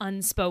what's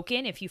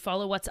unspoken, if you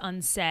follow what's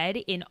unsaid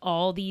in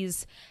all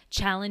these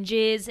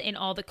challenges, in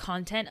all the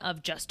content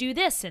of just do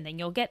this and then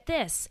you'll get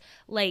this,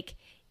 like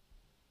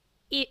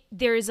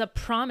there is a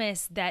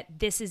promise that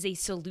this is a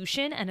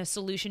solution, and a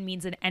solution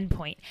means an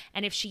endpoint.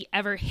 And if she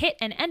ever hit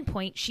an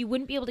endpoint, she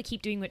wouldn't be able to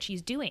keep doing what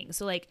she's doing.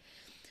 So like,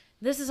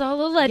 this is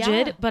all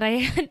alleged, but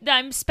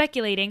I'm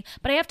speculating,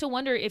 but I have to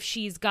wonder if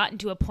she's gotten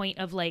to a point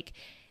of like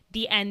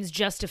the ends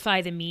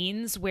justify the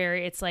means, where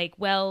it's like,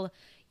 well,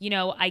 you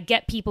know, I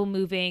get people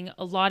moving.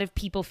 A lot of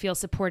people feel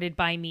supported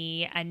by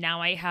me. And now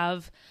I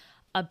have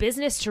a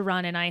business to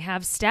run, and I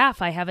have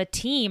staff. I have a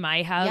team.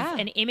 I have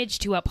an image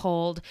to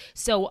uphold.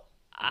 So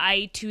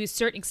I, to a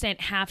certain extent,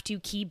 have to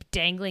keep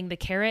dangling the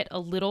carrot a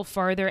little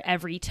farther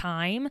every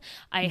time.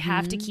 I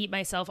have to keep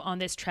myself on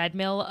this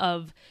treadmill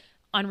of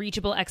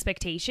unreachable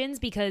expectations,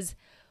 because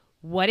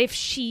what if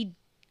she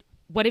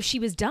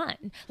was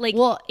done? Like,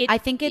 well, I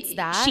think it's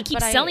that she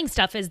keeps selling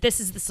stuff as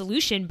this is the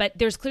solution, but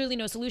there's clearly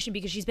no solution,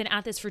 because she's been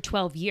at this for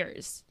 12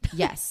 years.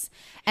 Yes.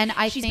 And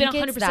she's been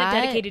 100%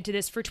 dedicated to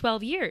this for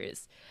 12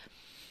 years.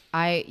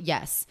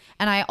 Yes.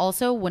 And I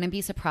also wouldn't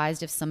be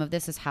surprised if some of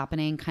this is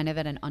happening kind of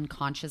at an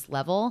unconscious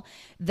level,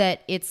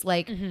 that it's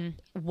like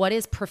what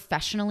is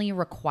professionally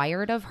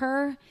required of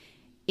her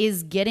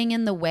is getting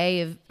in the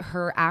way of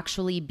her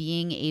actually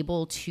being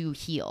able to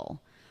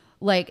heal.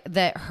 Like,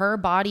 that her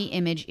body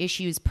image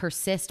issues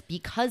persist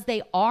because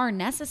they are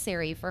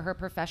necessary for her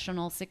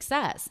professional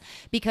success.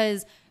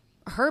 Because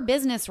her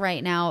business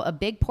right now, a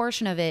big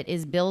portion of it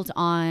is built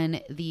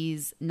on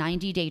these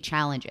 90-day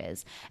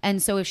challenges.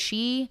 And so if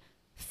she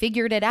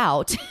figured it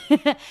out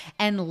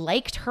and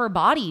liked her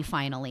body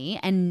finally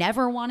and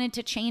never wanted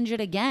to change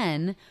it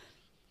again,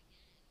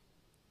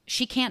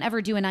 she can't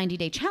ever do a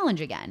 90-day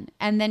challenge again.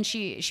 And then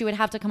she would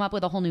have to come up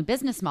with a whole new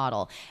business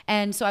model.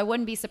 And so I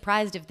wouldn't be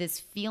surprised if this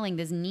feeling,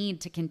 this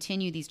need to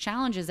continue these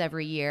challenges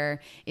every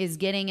year is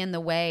getting in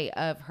the way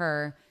of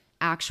her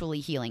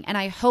actually healing. And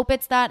I hope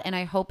it's that. And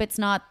I hope it's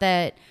not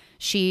that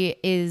she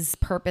is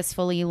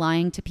purposefully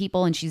lying to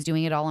people and she's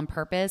doing it all on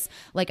purpose.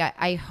 Like,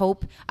 I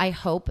hope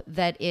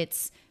that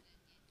it's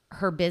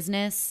her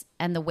business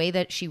and the way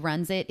that she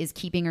runs it is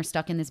keeping her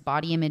stuck in this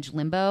body image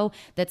limbo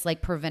that's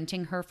like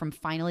preventing her from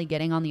finally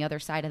getting on the other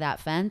side of that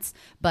fence.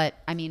 But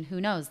I mean,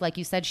 who knows? Like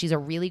you said, she's a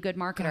really good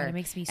marketer. God, it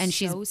makes me and so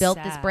she's built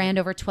sad. this brand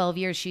over 12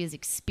 years. She is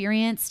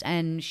experienced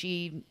and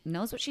she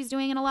knows what she's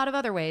doing in a lot of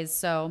other ways.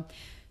 So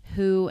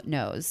who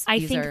knows?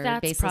 I think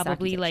that's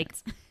probably like,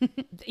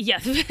 yeah.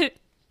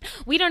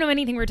 We don't know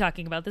anything we're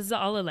talking about. This is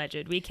all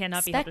alleged. We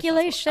cannot be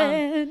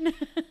speculation.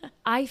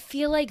 I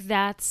feel like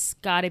that's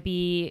got to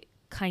be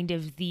kind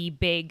of the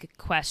big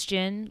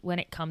question when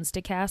it comes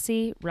to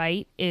Cassie,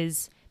 right?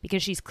 Is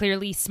because she's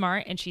clearly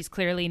smart and she's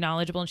clearly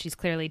knowledgeable and she's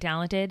clearly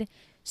talented.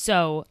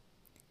 So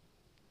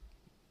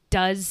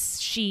does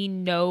she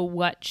know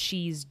what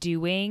she's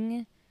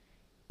doing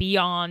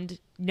beyond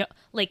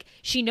like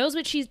she knows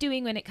what she's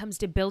doing when it comes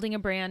to building a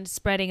brand,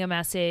 spreading a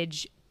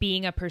message,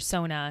 being a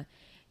persona.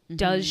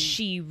 Does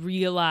she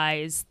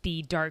realize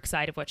the dark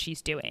side of what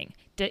she's doing?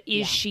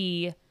 Is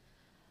she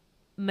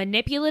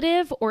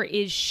manipulative or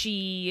is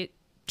she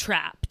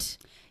trapped?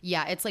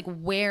 Yeah, it's like,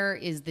 where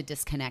is the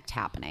disconnect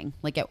happening?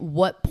 Like, at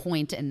what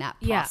point in that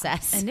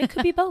process? Yeah. And it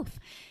could be both.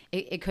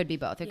 It could be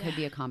both. It could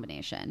be a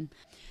combination.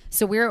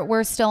 So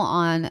we're still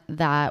on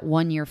that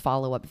 1 year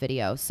follow-up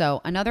video.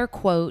 So another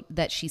quote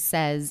that she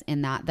says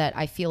in that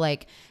I feel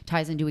like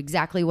ties into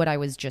exactly what I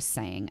was just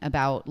saying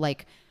about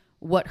like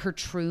what her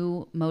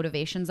true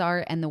motivations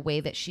are and the way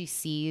that she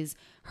sees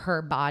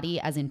her body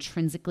as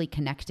intrinsically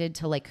connected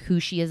to like who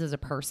she is as a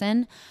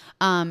person.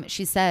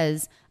 She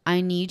says,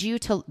 I need you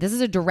to, this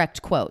is a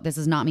direct quote. This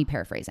is not me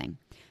paraphrasing.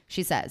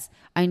 She says,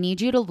 I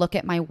need you to look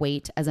at my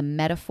weight as a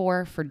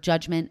metaphor for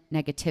judgment,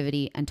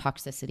 negativity, and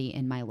toxicity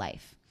in my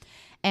life.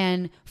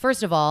 And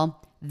first of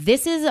all,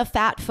 this is a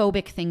fat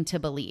phobic thing to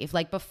believe.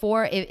 Like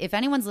before, if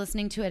anyone's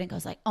listening to it and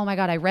goes like, oh my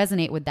God, I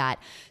resonate with that.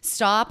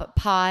 Stop,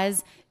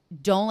 pause.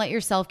 Don't let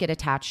yourself get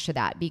attached to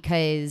that,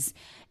 because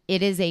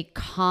it is a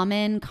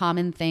common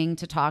thing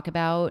to talk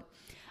about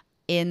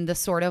in the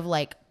sort of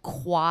like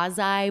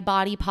quasi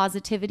body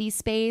positivity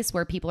space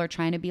where people are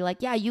trying to be like,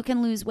 yeah, you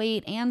can lose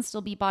weight and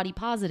still be body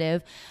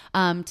positive.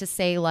 To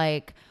say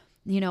like,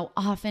 you know,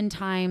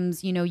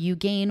 oftentimes, you know, you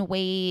gain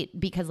weight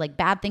because like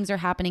bad things are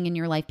happening in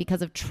your life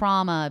because of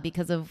trauma,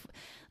 because of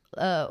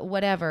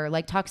whatever,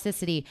 like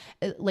toxicity.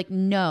 Like,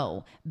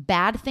 no,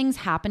 bad things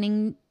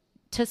happening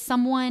to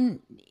someone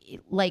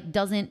like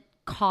doesn't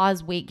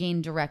cause weight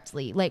gain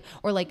directly. Like,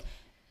 or like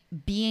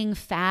being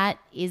fat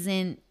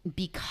isn't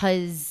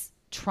because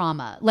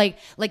trauma. Like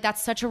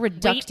that's such a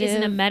reductive. Weight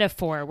isn't a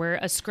metaphor. We're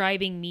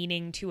ascribing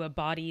meaning to a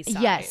body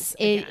size. Yes,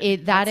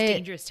 that's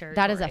dangerous territory.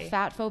 That is a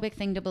fat phobic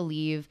thing to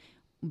believe.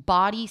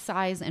 Body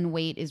size and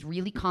weight is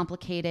really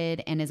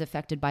complicated and is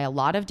affected by a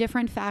lot of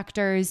different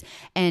factors.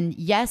 And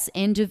yes,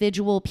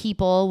 individual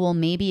people will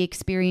maybe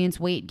experience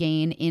weight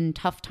gain in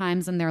tough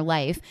times in their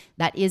life.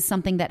 That is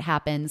something that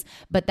happens,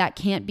 but that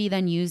can't be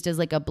then used as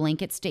like a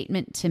blanket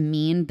statement to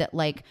mean that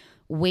like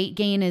weight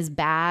gain is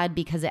bad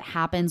because it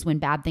happens when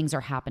bad things are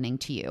happening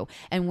to you.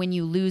 And when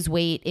you lose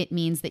weight, it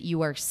means that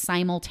you are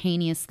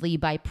simultaneously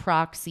by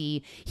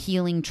proxy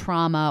healing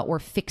trauma or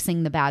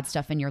fixing the bad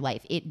stuff in your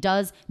life. It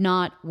does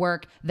not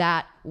work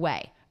that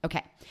way.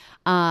 Okay.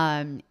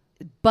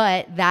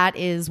 But that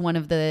is one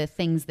of the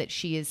things that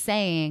she is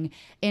saying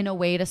in a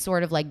way to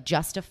sort of like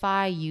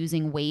justify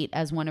using weight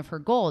as one of her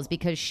goals,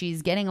 because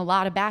she's getting a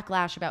lot of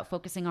backlash about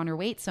focusing on her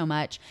weight so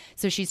much.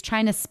 So she's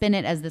trying to spin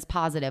it as this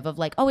positive of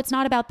like, oh, it's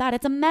not about that.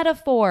 It's a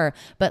metaphor.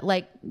 But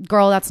like,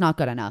 girl, that's not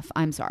good enough.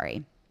 I'm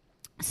sorry.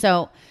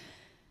 So,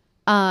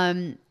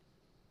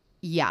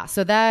 yeah,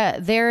 so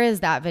that there is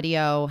that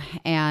video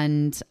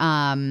and,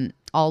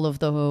 all of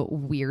the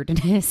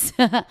weirdness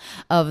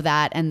of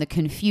that and the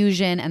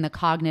confusion and the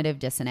cognitive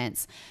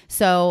dissonance.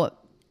 So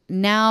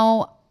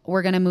now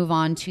we're going to move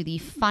on to the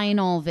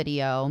final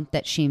video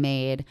that she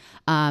made,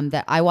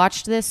 that I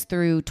watched this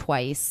through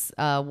twice,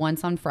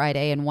 once on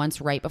Friday and once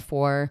right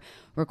before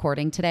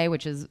recording today,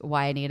 which is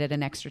why I needed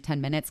an extra 10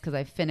 minutes because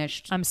I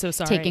finished I'm so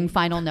sorry. taking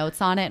final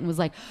notes on it and was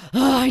like,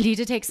 oh, I need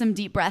to take some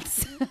deep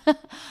breaths.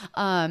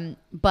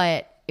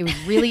 But it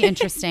was really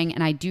interesting.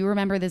 And I do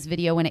remember this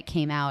video when it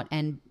came out,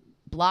 and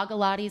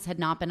Blogilates had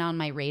not been on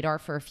my radar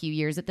for a few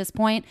years at this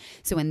point.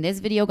 So when this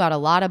video got a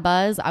lot of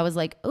buzz, I was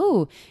like,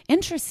 ooh,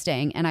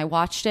 interesting. And I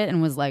watched it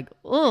and was like,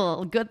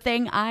 oh, good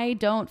thing I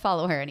don't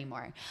follow her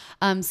anymore.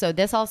 So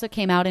this also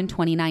came out in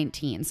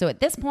 2019. So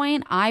at this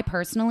point, I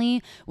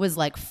personally was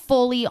like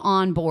fully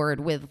on board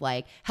with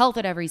like health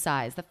at every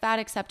size, the fat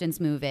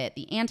acceptance movement,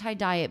 the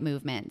anti-diet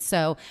movement.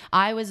 So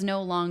I was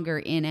no longer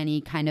in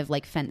any kind of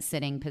like fence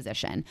sitting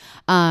position.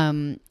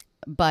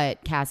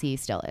 But Cassie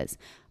still is.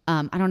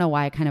 I don't know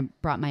why I kind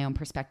of brought my own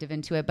perspective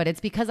into it, but it's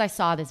because I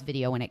saw this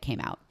video when it came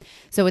out.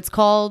 So it's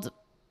called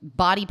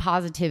Body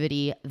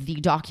Positivity, the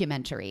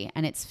documentary,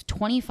 and it's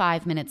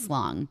 25 minutes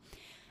long.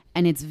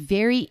 And it's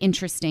very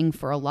interesting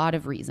for a lot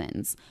of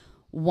reasons.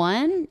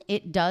 One,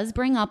 it does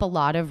bring up a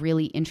lot of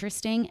really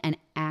interesting and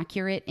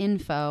accurate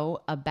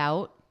info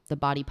about the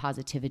body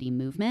positivity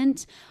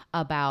movement,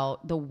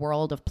 about the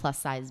world of plus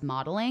size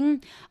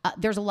modeling.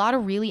 There's a lot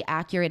of really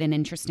accurate and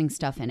interesting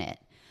stuff in it.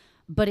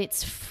 But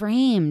it's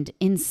framed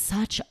in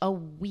such a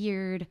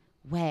weird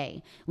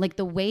way. Like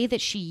the way that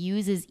she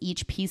uses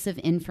each piece of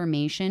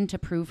information to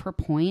prove her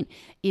point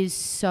is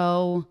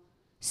so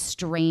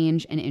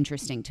strange and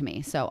interesting to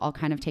me. So I'll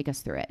kind of take us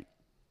through it.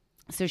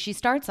 So she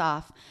starts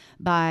off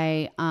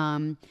by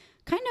kind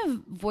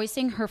of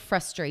voicing her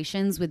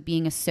frustrations with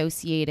being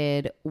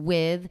associated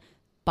with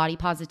body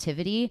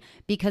positivity,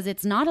 because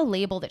it's not a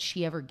label that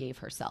she ever gave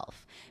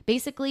herself.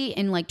 Basically,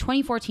 in like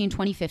 2014,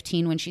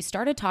 2015, when she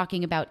started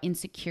talking about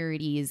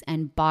insecurities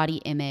and body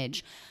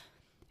image,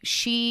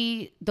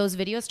 those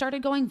videos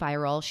started going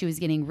viral. She was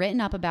getting written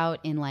up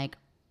about in like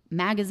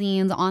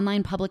magazines,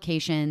 online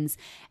publications.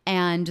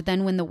 And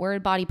then when the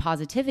word body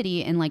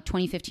positivity in like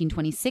 2015,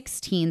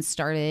 2016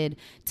 started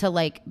to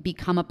like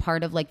become a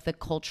part of like the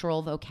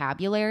cultural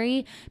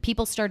vocabulary,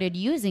 people started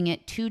using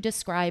it to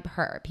describe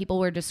her. People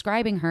were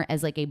describing her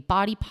as like a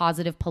body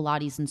positive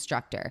Pilates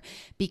instructor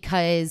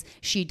because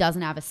she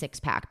doesn't have a six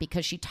pack,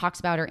 because she talks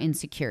about her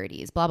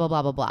insecurities, blah, blah,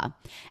 blah, blah, blah.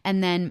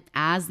 And then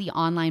as the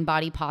online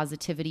body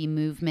positivity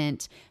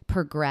movement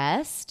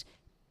progressed,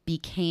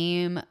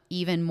 became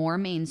even more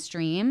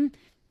mainstream,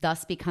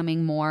 thus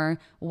becoming more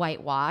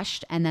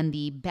whitewashed. And then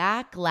the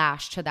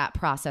backlash to that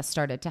process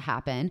started to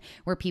happen,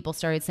 where people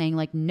started saying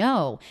like,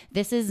 no,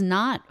 this is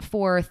not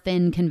for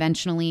thin,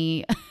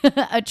 conventionally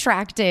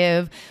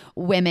attractive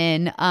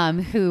women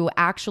who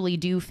actually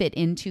do fit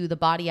into the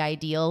body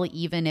ideal,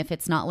 even if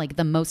it's not like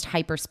the most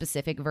hyper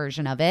specific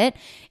version of it.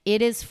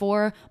 It is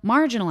for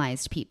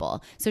marginalized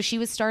people. So she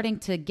was starting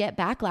to get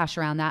backlash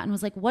around that and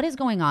was like, what is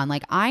going on?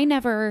 Like, I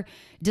never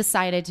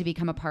decided to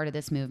become a part of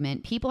this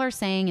movement. People are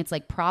saying it's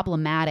like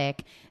problematic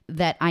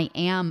that I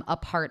am a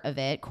part of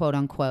it, quote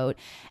unquote.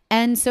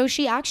 And so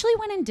she actually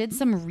went and did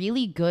some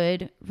really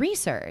good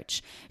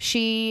research.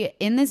 She,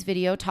 in this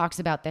video, talks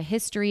about the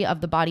history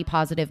of the body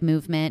positive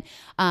movement,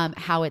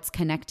 how it's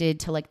connected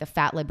to like the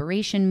fat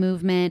liberation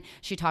movement.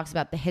 She talks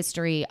about the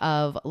history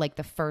of like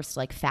the first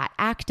like fat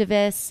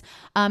activists,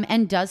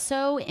 and does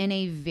so in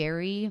a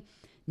very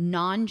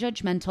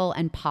non-judgmental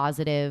and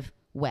positive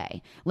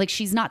way. Like,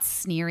 she's not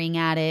sneering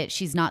at it.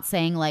 She's not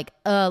saying like,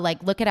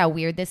 look at how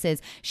weird this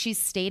is. She's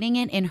stating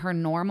it in her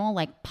normal,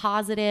 like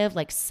positive,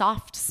 like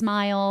soft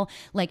smile.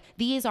 Like,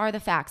 these are the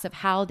facts of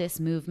how this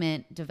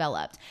movement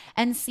developed,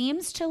 and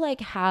seems to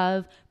like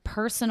have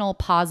personal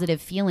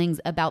positive feelings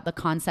about the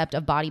concept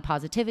of body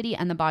positivity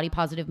and the body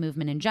positive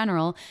movement in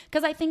general.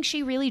 Because I think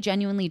she really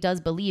genuinely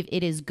does believe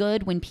it is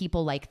good when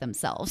people like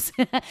themselves.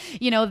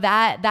 You know,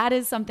 that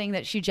is something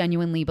that she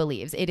genuinely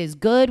believes. It is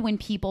good when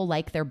people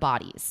like their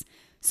bodies.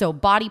 So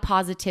body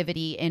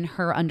positivity, in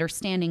her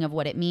understanding of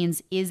what it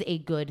means, is a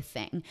good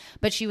thing.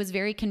 But she was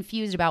very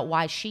confused about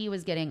why she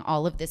was getting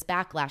all of this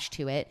backlash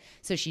to it.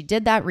 So she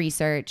did that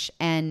research,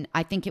 and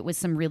I think it was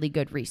some really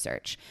good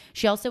research.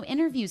 She also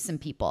interviews some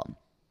people.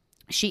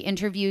 She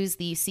interviews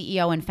the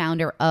CEO and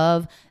founder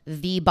of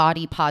The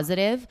Body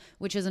Positive,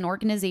 which is an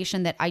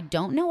organization that I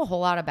don't know a whole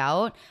lot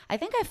about. I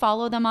think I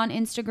follow them on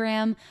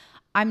Instagram.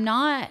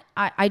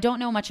 I don't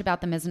know much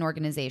about them as an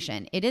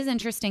organization. It is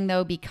interesting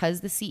though,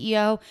 because the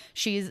CEO,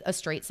 she's a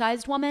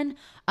straight-sized woman.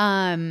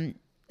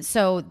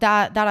 So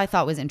that I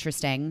thought was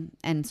interesting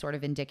and sort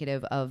of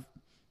indicative of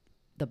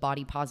the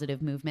body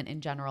positive movement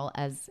in general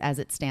as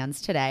it stands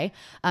today.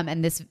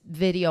 And this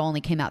video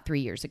only came out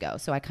 3 years ago,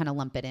 so I kind of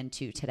lump it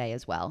into today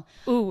as well.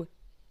 Ooh.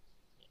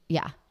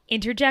 Yeah.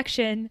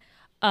 Interjection.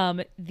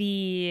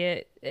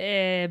 The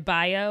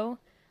bio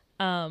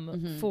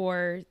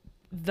for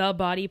The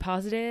Body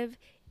Positive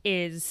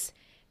is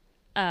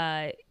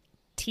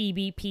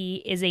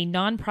TBP is a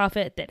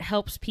nonprofit that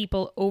helps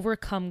people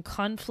overcome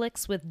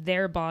conflicts with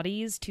their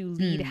bodies to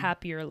lead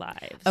happier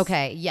lives.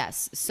 Okay,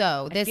 yes.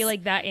 So I feel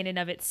like that in and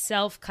of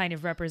itself kind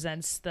of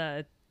represents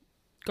the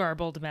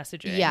garbled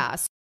messaging. Yeah.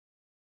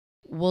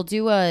 We'll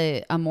do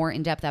a more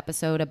in-depth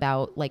episode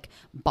about like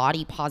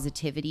body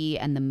positivity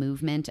and the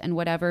movement and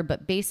whatever.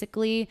 But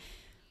basically,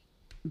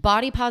 the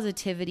body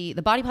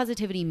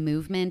positivity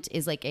movement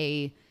is like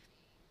a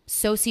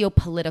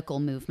socio-political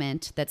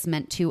movement that's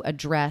meant to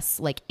address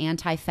like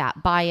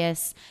anti-fat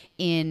bias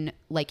in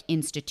like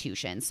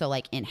institutions. So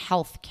like in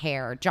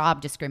healthcare,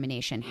 job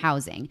discrimination,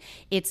 housing.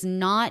 It's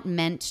not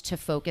meant to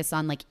focus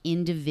on like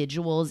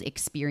individuals'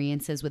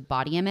 experiences with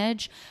body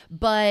image,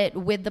 but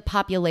with the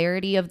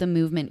popularity of the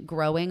movement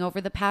growing over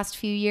the past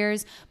few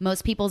years,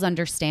 most people's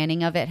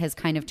understanding of it has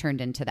kind of turned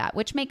into that,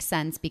 which makes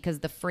sense because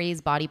the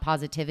phrase body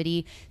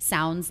positivity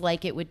sounds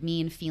like it would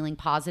mean feeling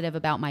positive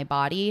about my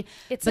body.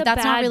 But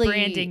that's not really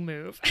branding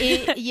move.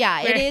 It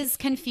is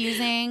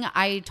confusing.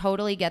 I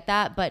totally get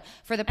that. But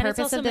for the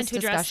purpose of this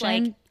discussion,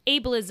 like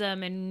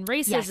ableism and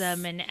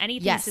racism and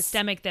anything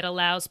systemic that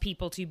allows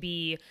people to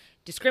be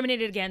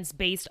discriminated against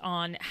based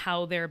on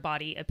how their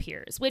body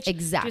appears, which to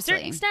a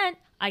certain extent,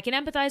 I can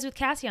empathize with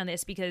Cassie on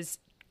this because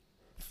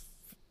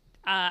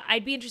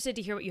I'd be interested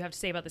to hear what you have to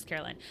say about this,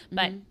 Caroline.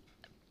 But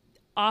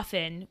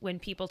often when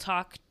people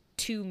talk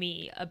to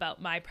me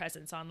about my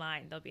presence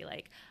online, they'll be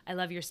like, I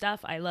love your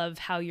stuff. I love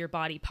how you're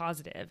body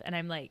positive. And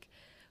I'm like,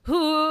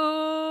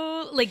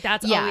 who? Like,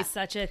 that's always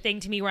such a thing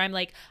to me where I'm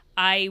like,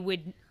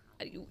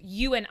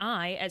 you and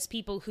I, as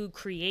people who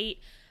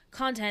create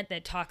content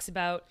that talks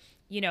about,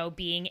 you know,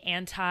 being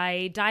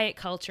anti-diet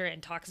culture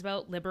and talks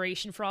about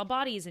liberation for all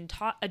bodies and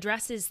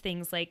addresses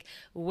things like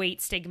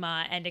weight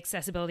stigma and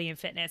accessibility and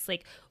fitness.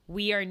 Like,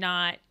 we are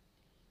not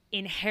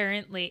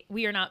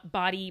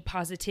body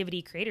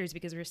positivity creators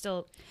because we're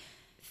still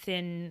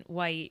thin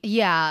white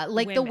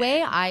like women. The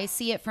way I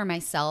see it for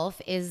myself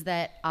is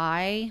that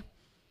I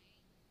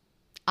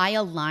I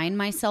align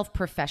myself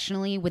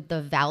professionally with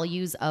the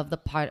values of the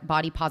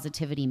body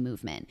positivity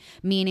movement,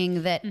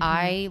 meaning that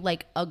I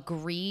like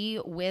agree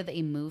with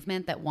a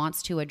movement that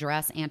wants to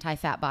address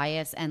anti-fat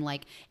bias and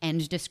like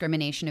end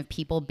discrimination of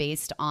people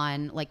based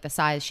on like the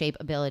size, shape,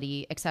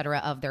 ability, etc.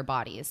 of their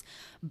bodies.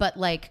 But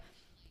like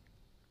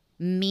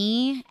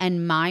me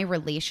and my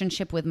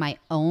relationship with my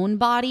own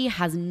body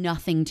has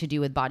nothing to do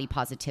with body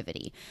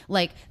positivity.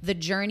 Like the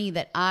journey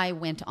that I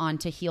went on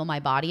to heal my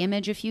body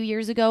image a few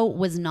years ago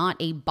was not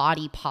a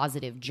body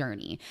positive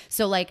journey.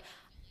 So like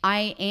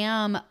I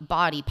am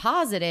body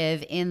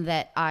positive in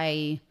that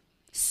I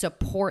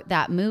support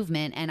that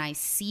movement and I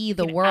see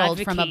the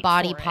world from a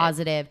body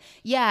positive.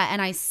 Yeah.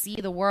 And I see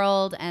the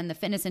world and the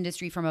fitness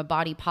industry from a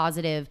body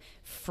positive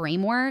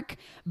framework,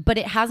 but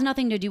it has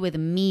nothing to do with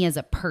me as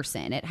a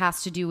person. It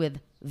has to do with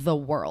the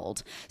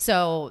world.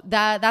 So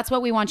that's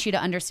what we want you to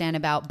understand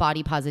about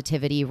body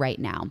positivity right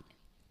now.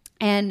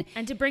 And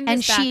to bring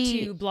this back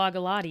to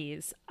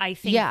Blogilates, I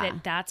think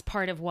that that's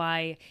part of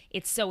why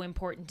it's so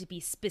important to be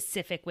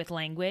specific with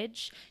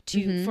language,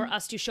 for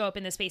us to show up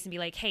in the space and be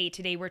like, hey,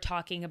 today we're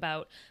talking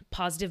about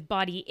positive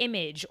body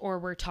image, or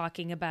we're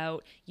talking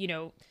about, you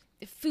know,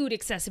 food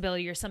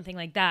accessibility or something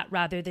like that,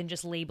 rather than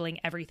just labeling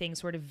everything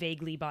sort of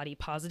vaguely body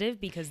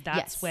positive, because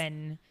that's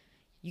when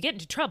you get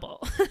into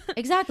trouble.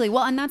 Exactly.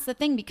 Well, and that's the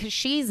thing, because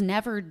she's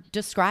never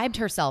described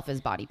herself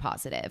as body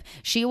positive.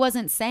 She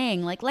wasn't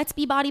saying like, let's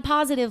be body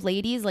positive,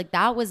 ladies. Like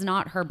that was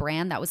not her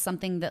brand. That was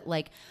something that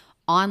like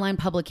online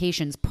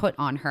publications put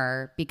on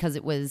her because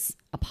it was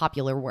a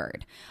popular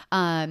word.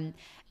 And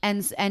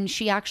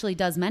she actually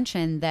does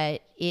mention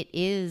that it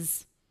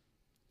is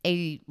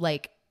a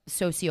like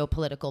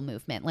socio-political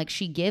movement. Like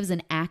she gives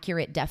an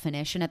accurate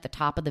definition at the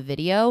top of the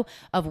video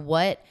of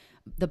what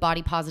the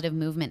body positive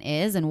movement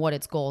is and what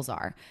its goals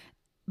are.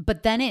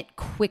 But then it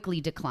quickly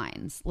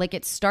declines. Like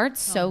it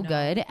starts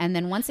good. And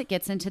then once it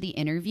gets into the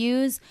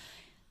interviews,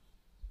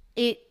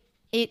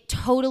 it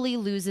totally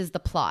loses the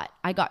plot.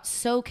 I got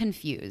so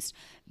confused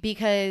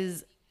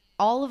because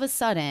all of a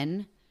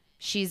sudden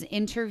she's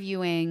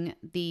interviewing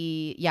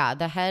the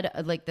head,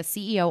 like the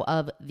CEO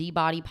of The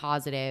Body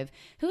Positive,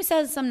 who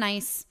says some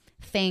nice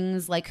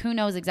things. Like who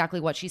knows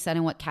exactly what she said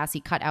and what Cassie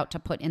cut out to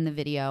put in the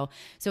video.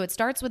 So it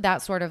starts with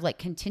that sort of like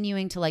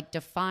continuing to like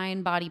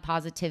define body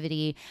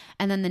positivity.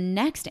 And then the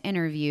next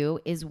interview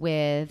is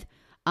with,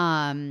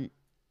 let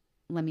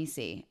me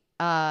see.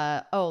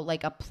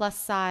 Like a plus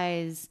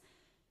size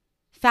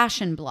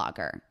fashion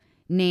blogger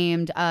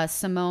named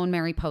Simone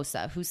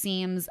Mariposa, who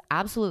seems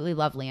absolutely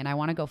lovely. And I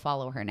want to go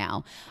follow her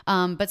now.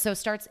 But so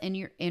starts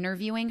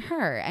interviewing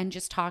her and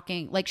just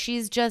talking, like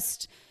she's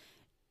just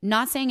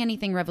not saying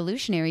anything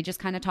revolutionary, just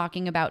kind of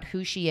talking about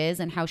who she is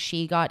and how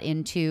she got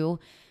into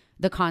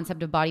the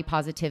concept of body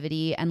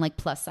positivity and like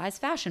plus size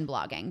fashion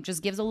blogging.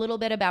 Just gives a little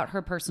bit about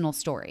her personal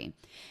story.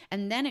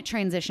 And then it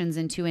transitions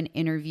into an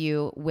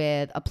interview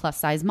with a plus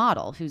size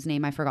model whose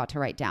name I forgot to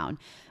write down.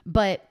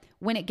 But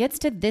when it gets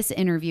to this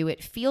interview,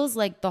 it feels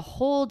like the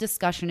whole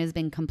discussion has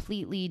been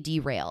completely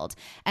derailed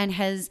and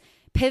has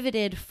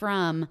pivoted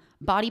from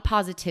body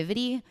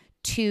positivity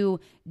to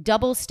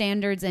double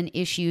standards and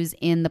issues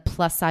in the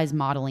plus size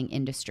modeling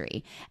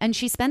industry. And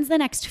she spends the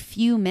next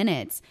few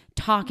minutes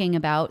talking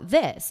about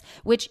this,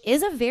 which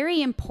is a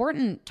very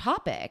important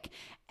topic.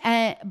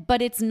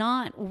 But it's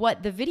not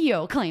what the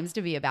video claims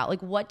to be about.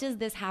 Like, what does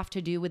this have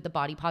to do with the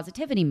body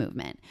positivity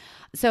movement?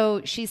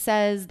 So she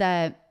says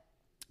that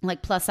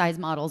like plus size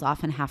models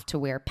often have to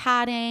wear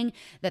padding,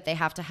 that they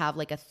have to have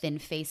like a thin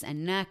face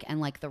and neck and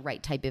like the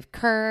right type of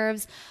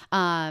curves.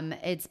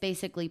 It's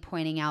basically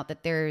pointing out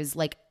that there's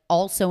like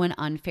also an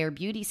unfair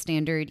beauty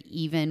standard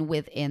even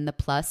within the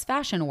plus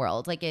fashion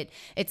world. Like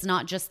it's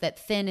not just that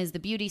thin is the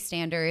beauty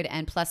standard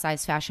and plus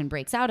size fashion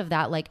breaks out of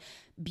that. Like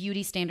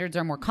beauty standards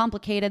are more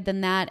complicated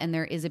than that, and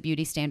there is a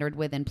beauty standard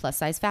within plus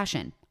size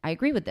fashion. I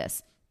agree with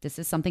this. This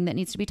is something that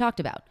needs to be talked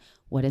about.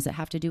 What does it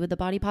have to do with the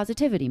body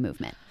positivity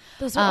movement?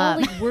 Those are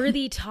all like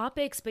worthy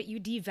topics, but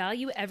you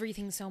devalue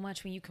everything so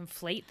much when you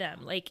conflate them.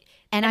 Like,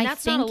 and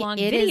that's not a long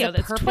video.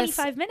 That's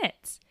 25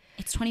 minutes.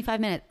 It's 25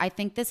 minutes. I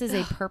think this is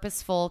a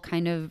purposeful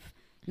kind of,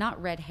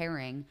 not red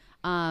herring.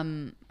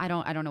 I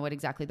don't know what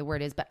exactly the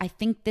word is, but I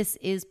think this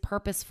is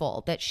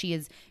purposeful, that she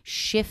is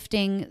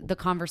shifting the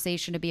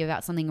conversation to be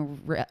about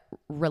something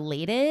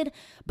related,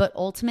 but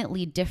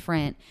ultimately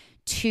different,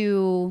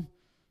 to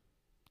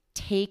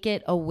take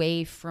it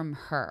away from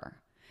her.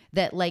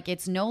 That like,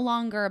 it's no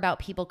longer about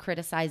people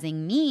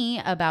criticizing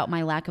me about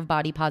my lack of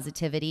body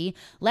positivity.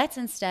 Let's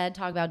instead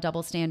talk about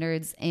double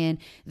standards in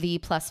the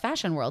plus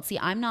fashion world. See,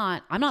 I'm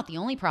not the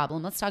only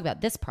problem. Let's talk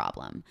about this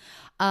problem.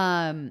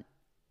 And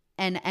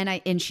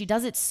she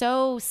does it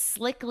so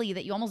slickly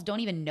that you almost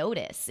don't even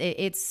notice.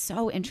 It's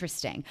so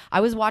interesting.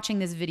 I was watching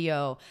this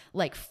video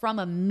like from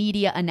a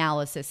media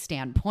analysis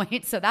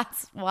standpoint. So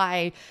that's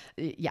why,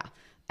 yeah.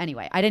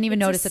 Anyway, I didn't even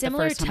notice it the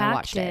first time I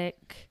watched it.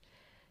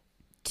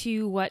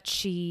 To what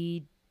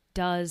she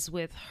does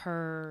with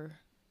her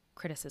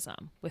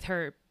criticism, with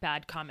her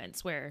bad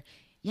comments, where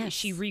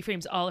she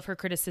reframes all of her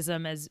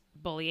criticism as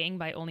bullying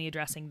by only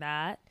addressing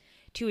that,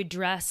 to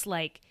address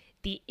like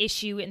the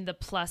issue in the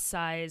plus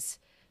size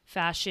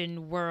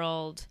fashion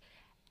world.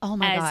 Oh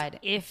my as God.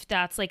 if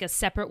that's like a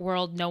separate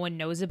world no one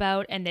knows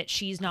about, and that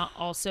she's not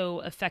also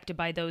affected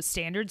by those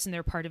standards and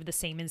they're part of the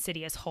same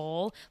insidious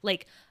whole.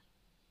 Like,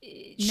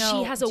 she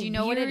has a do you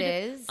know weird what it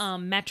is?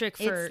 metric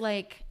for. It's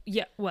like,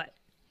 yeah, what?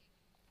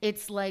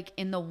 it's like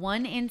in the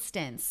one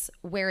instance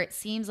where it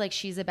seems like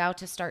she's about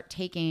to start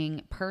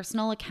taking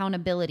personal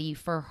accountability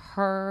for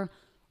her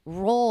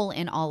role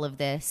in all of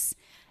this,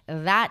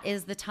 that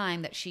is the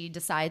time that she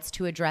decides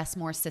to address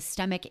more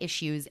systemic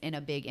issues in a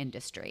big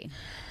industry.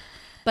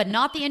 But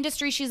not the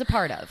industry she's a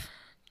part of.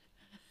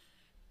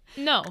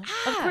 No,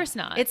 of course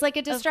not. It's like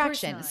a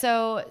distraction. Of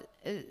course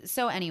not.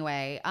 So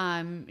anyway,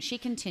 she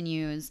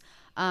continues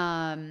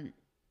to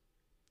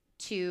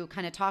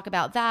kind of talk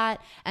about that,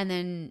 and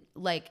then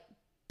like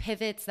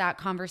pivots that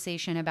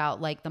conversation about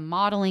like the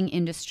modeling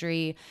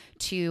industry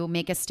to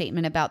make a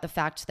statement about the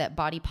fact that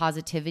body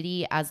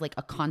positivity as like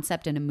a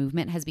concept and a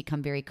movement has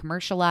become very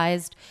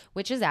commercialized,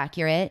 which is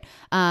accurate,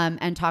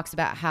 and talks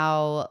about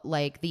how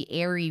like the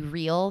Aerie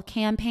Real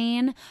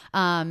campaign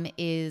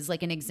is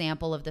like an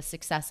example of the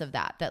success of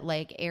that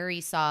like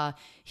Aerie saw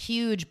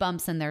huge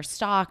bumps in their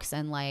stocks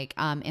and like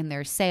in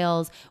their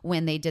sales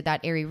when they did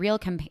that Aerie Real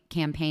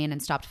campaign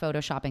and stopped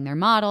photoshopping their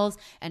models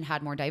and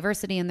had more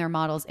diversity in their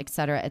models, et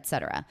cetera, et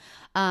cetera.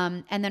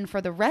 And then for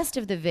the rest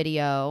of the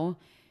video,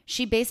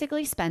 she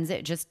basically spends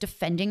it just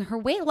defending her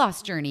weight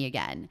loss journey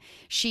again.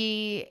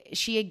 She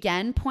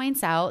again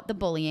points out the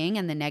bullying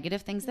and the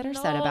negative things that are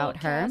said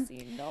about her.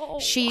 Cassie, no.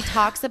 She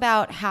talks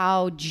about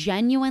how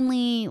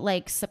genuinely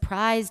like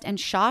surprised and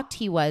shocked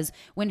he was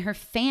when her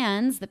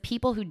fans, the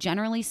people who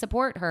generally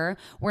support her,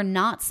 were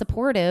not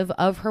supportive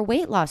of her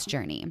weight loss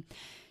journey.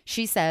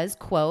 She says,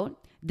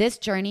 quote, "This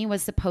journey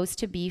was supposed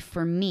to be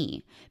for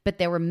me, but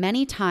there were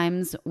many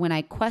times when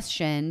I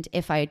questioned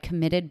if I had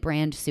committed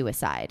brand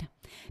suicide,"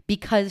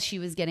 because she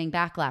was getting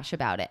backlash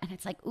about it. And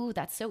it's like, ooh,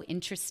 that's so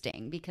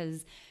interesting,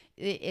 because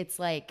it's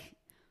like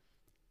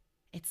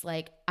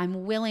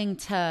I'm willing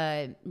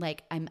to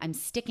like I'm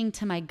sticking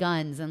to my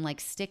guns and like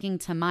sticking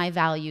to my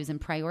values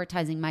and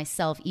prioritizing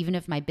myself even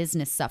if my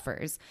business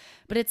suffers.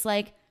 But it's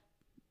like,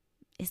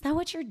 is that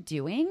what you're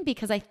doing?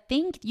 Because I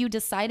think you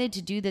decided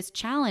to do this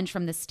challenge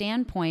from the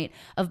standpoint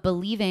of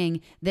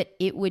believing that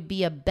it would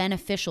be a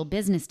beneficial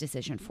business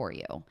decision for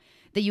you,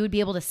 that you would be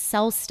able to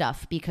sell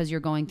stuff because you're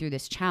going through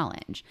this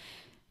challenge.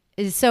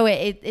 So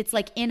it's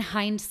like in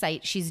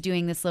hindsight, she's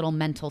doing this little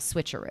mental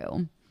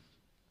switcheroo.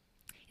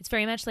 It's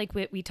very much like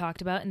what we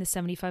talked about in the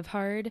 75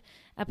 Hard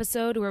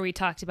episode, where we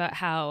talked about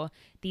how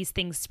these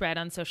things spread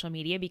on social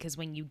media because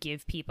when you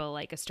give people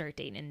like a start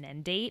date and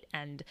end date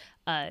and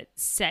a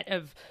set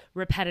of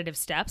repetitive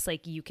steps,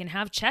 like you can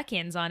have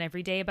check-ins on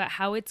every day about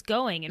how it's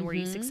going and were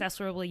you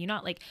successful or were you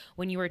not. Like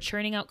when you were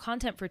churning out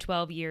content for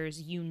 12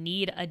 years, you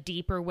need a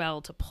deeper well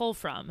to pull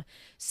from.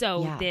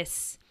 So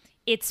it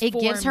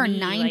gives her me,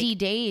 90 like,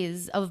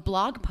 days of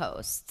blog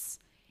posts.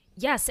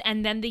 Yes,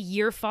 and then the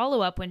year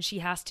follow-up when she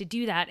has to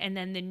do that, and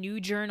then the new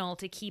journal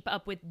to keep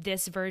up with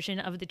this version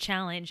of the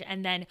challenge,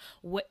 and then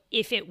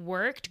if it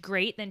worked,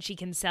 great, then she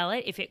can sell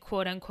it. If it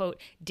quote-unquote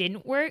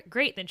didn't work,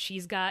 great, then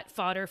she's got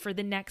fodder for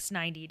the next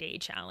 90-day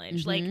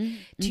challenge.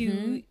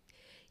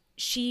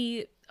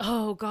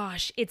 Oh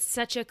gosh, it's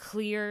such a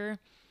clear...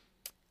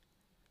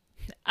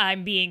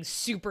 I'm being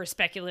super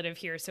speculative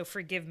here, so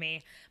forgive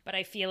me. But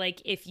I feel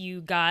like if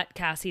you got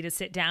Cassie to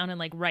sit down and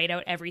like write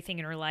out everything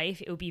in her life,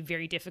 it would be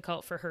very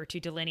difficult for her to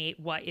delineate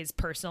what is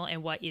personal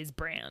and what is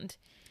brand.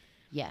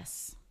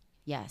 Yes.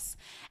 Yes.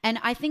 And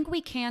I think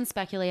we can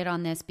speculate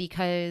on this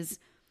because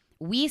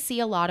we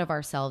see a lot of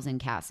ourselves in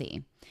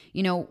Cassie.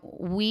 You know,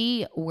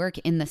 we work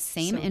in the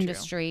same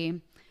industry.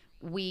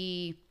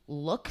 We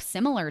look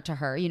similar to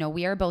her. You know,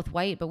 we are both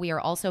white, but we are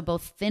also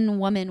both thin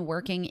women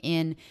working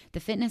in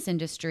the fitness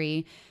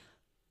industry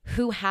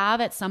who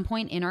have at some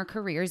point in our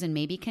careers and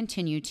maybe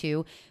continue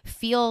to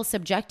feel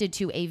subjected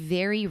to a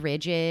very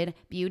rigid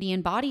beauty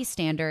and body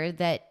standard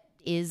that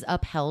is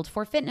upheld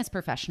for fitness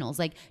professionals.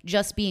 Like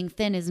just being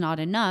thin is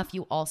not enough.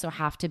 You also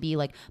have to be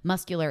like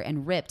muscular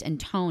and ripped and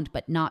toned,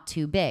 but not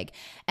too big.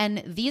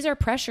 And these are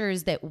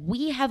pressures that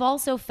we have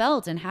also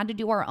felt and had to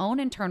do our own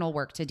internal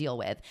work to deal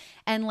with.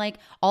 And like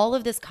all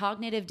of this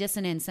cognitive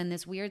dissonance and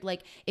this weird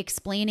like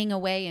explaining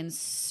away and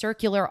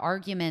circular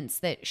arguments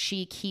that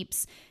she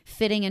keeps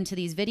fitting into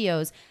these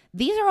videos,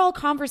 these are all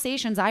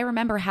conversations I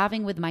remember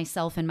having with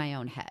myself in my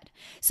own head.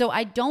 So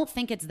I don't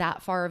think it's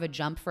that far of a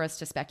jump for us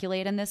to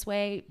speculate in this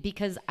way,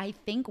 because I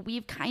think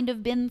we've kind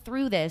of been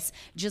through this,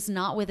 just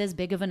not with as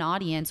big of an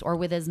audience or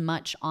with as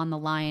much on the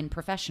line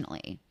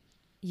professionally.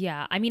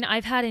 Yeah, I mean,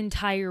 I've had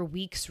entire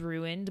weeks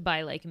ruined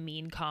by like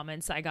mean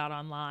comments I got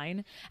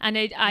online,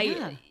 and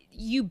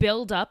you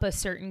build up a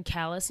certain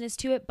callousness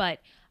to it, but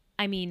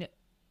I mean,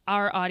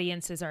 our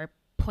audiences are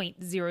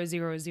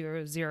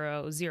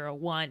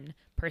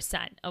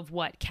 0.00001% of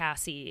what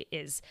Cassie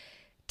is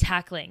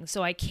tackling.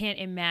 So I can't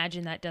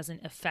imagine that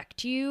doesn't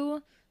affect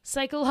you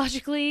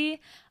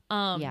psychologically.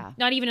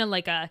 Not even in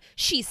like a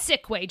she's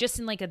sick way, just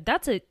in like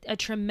that's a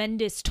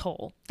tremendous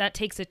toll. That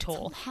takes a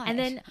toll. And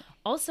then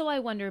also I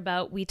wonder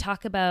about, we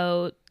talk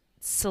about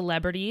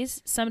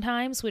celebrities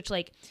sometimes, which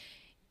like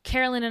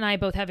Carolyn and I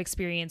both have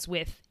experience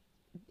with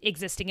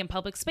existing in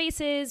public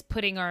spaces,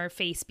 putting our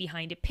face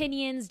behind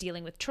opinions,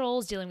 dealing with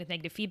trolls, dealing with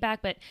negative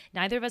feedback, but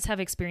neither of us have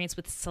experience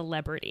with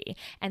celebrity.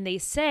 And they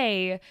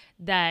say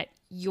that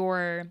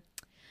your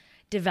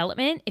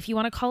development, if you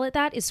want to call it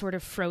that, is sort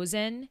of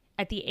frozen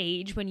at the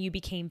age when you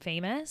became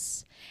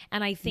famous.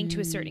 And I think to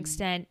a certain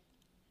extent,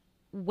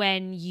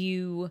 when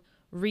you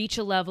reach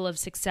a level of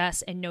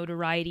success and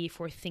notoriety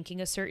for thinking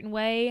a certain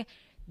way,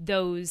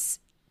 those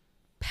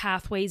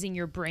pathways in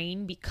your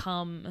brain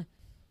become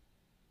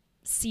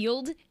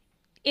sealed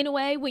in a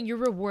way. When you're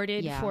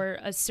rewarded for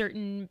a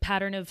certain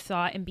pattern of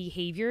thought and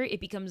behavior, it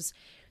becomes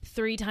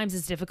 3 times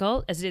as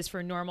difficult as it is for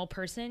a normal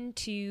person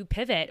to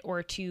pivot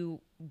or to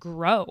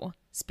grow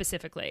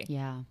specifically.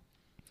 Yeah.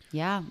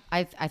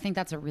 I think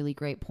that's a really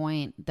great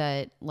point,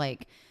 that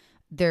like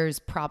there's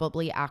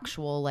probably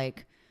actual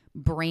like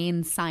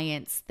brain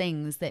science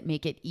things that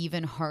make it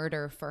even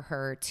harder for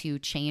her to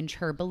change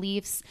her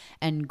beliefs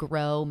and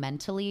grow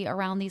mentally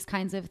around these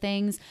kinds of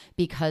things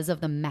because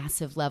of the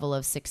massive level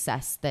of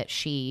success that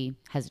she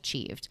has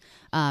achieved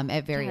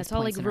at various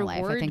points in her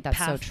life. I think that's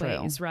so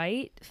true.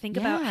 Right? Think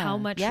about how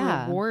much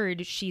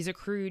reward she's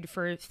accrued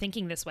for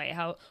thinking this way,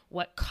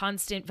 what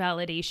constant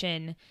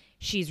validation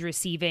she's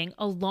receiving,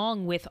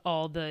 along with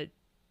all the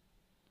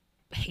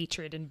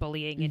hatred and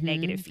bullying and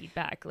negative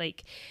feedback.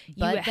 Like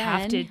you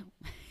have to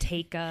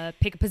pick a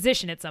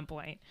position at some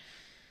point.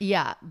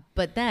 Yeah.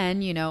 But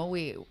then,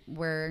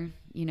 we're,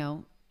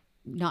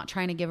 not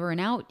trying to give her an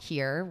out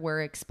here.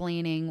 We're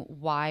explaining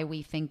why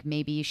we think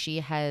maybe she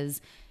has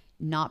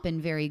not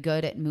been very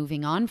good at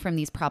moving on from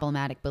these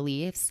problematic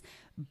beliefs.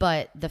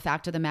 But the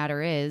fact of the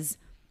matter is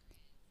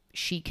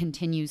she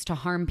continues to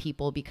harm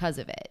people because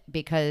of it,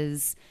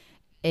 because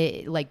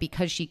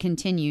she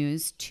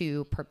continues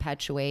to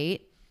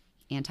perpetuate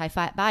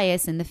anti-fat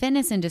bias in the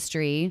fitness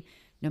industry.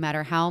 No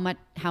matter how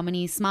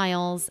many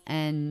smiles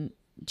and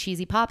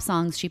cheesy pop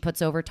songs she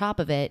puts over top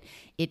of it,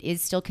 it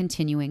is still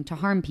continuing to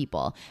harm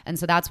people. And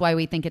so that's why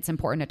we think it's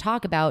important to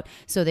talk about,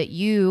 so that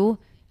you,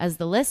 as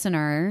the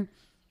listener,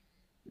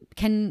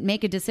 can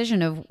make a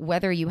decision of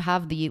whether you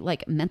have the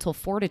like mental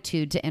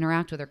fortitude to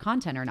interact with her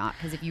content or not.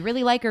 Because if you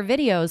really like her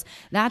videos,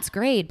 that's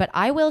great. But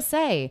I will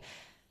say,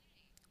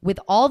 with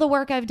all the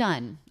work I've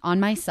done on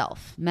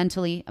myself,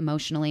 mentally,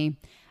 emotionally,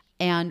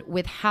 and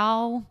with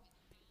how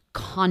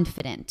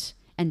confident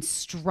and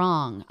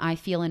strong I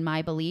feel in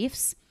my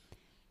beliefs,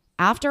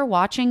 after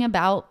watching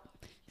about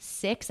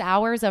 6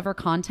 hours of her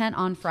content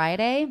on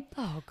Friday,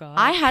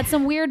 I had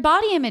some weird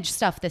body image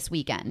stuff this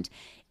weekend.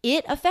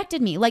 It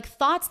affected me. Like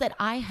thoughts that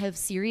I have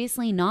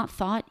seriously not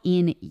thought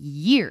in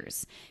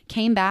years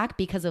came back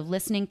because of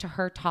listening to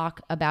her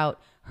talk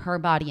about her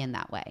body in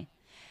that way.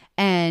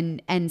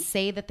 And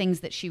say the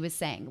things that she was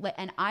saying.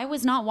 And I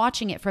was not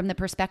watching it from the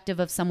perspective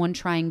of someone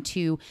trying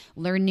to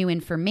learn new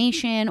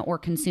information or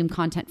consume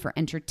content for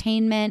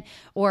entertainment,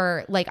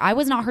 or like I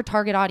was not her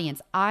target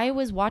audience. I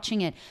was watching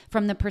it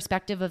from the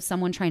perspective of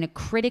someone trying to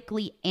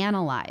critically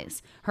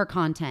analyze her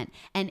content.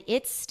 And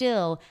it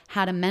still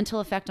had a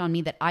mental effect on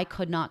me that I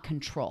could not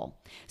control.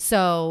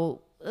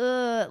 So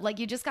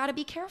you just got to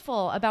be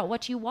careful about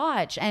what you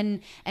watch. And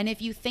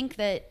if you think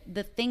that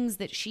the things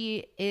that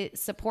she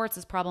supports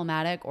is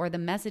problematic, or the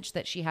message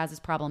that she has is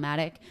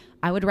problematic,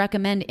 I would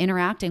recommend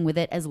interacting with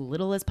it as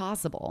little as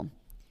possible.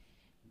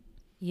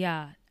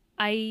 Yeah.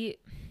 I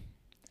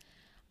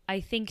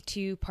think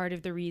too, part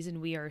of the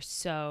reason we are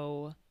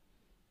so,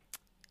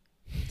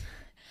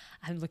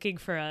 I'm looking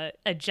for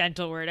a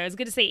gentle word. I was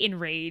going to say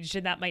enraged,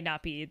 and that might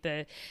not be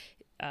the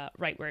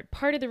right word.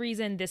 Part of the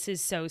reason this is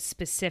so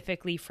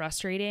specifically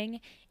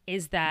frustrating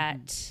is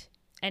that,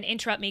 and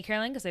interrupt me,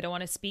 Carolyn, because I don't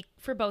want to speak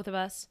for both of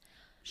us.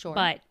 Sure.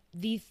 But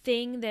the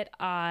thing that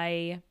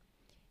I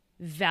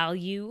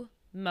value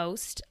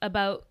most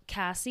about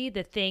Cassie,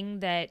 the thing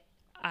that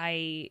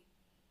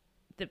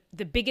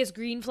the biggest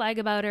green flag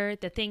about her,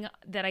 the thing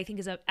that I think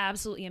is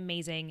absolutely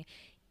amazing,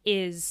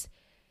 is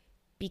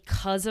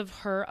because of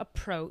her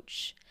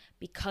approach,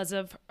 because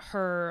of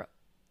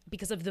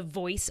the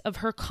voice of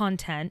her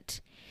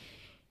content,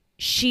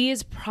 she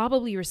is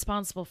probably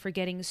responsible for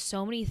getting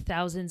so many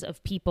thousands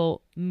of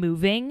people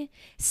moving,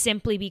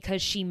 simply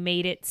because she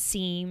made it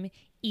seem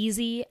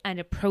easy and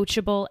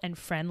approachable and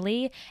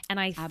friendly. And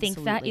I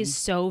think that is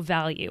so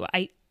valuable.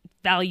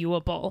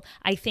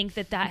 I think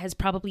that has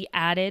probably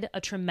added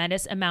a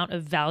tremendous amount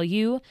of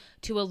value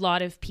to a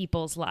lot of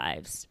people's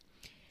lives.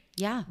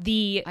 Yeah,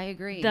 I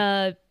agree.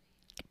 The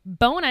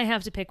bone I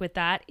have to pick with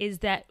that is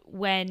that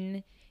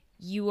when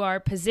you are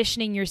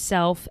positioning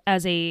yourself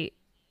as a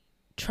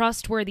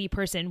trustworthy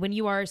person, when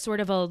you are sort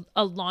of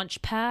a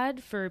launch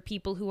pad for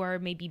people who are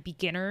maybe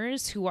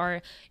beginners, who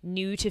are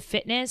new to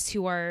fitness,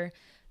 who are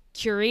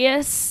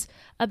curious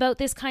about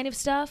this kind of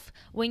stuff,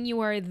 when you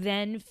are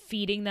then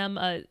feeding them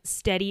a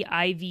steady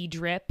IV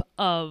drip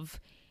of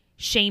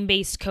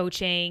shame-based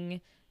coaching,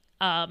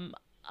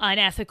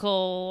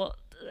 unethical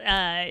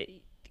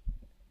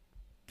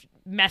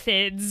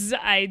methods,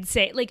 I'd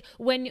say. Like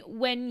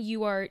when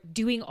you are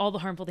doing all the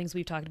harmful things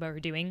we've talked about her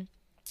doing,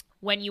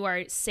 when you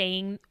are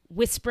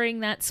whispering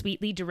that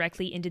sweetly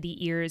directly into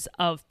the ears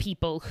of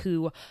people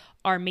who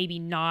are maybe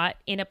not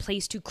in a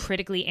place to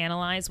critically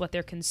analyze what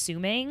they're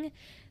consuming,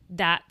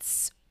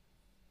 that's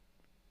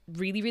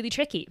really, really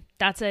tricky.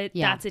 That's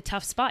a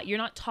tough spot. You're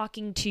not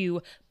talking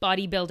to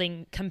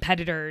bodybuilding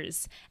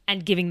competitors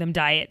and giving them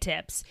diet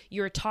tips.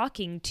 You're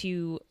talking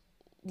to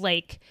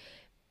like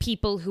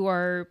people who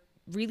are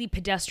really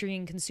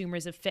pedestrian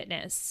consumers of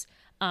fitness,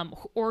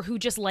 or who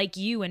just like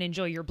you and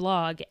enjoy your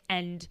blog,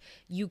 and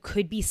you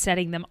could be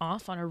setting them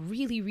off on a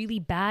really, really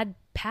bad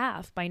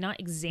path by not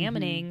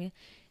examining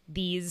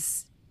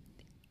these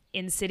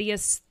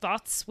insidious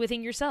thoughts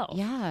within yourself.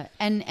 Yeah.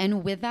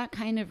 And with that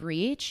kind of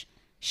reach,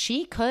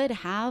 she could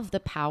have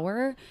the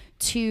power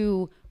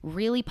to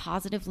really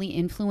positively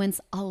influence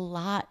a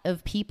lot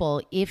of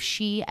people if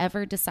she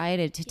ever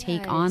decided to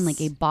take on like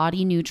a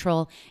body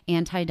neutral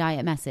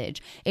anti-diet message.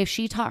 If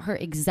she taught her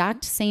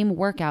exact same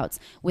workouts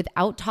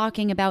without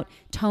talking about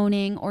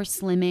toning or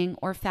slimming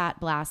or fat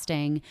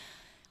blasting,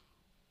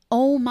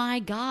 oh my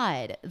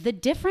God, the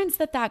difference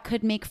that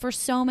could make for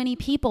so many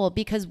people,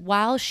 because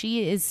while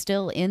she is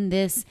still in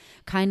this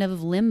kind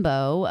of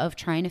limbo of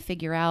trying to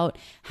figure out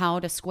how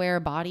to square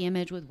body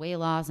image with weight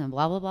loss and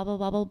blah, blah, blah, blah,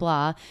 blah, blah,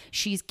 blah,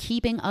 she's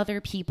keeping other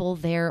people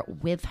there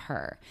with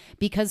her.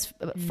 Because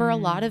for a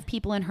lot of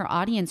people in her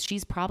audience,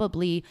 she's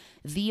probably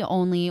the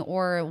only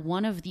or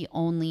one of the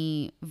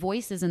only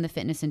voices in the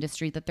fitness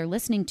industry that they're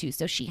listening to.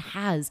 So she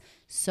has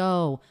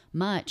so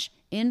much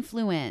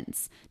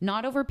influence,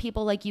 not over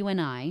people like you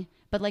and I,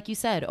 but like you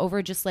said,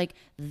 over just like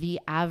the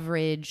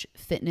average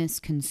fitness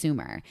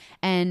consumer.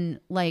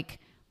 And like,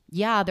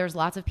 yeah, there's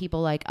lots of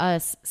people like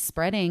us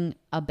spreading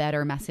a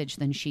better message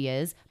than she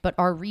is, but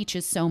our reach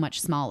is so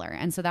much smaller.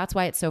 And so that's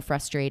why it's so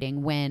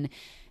frustrating when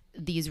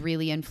these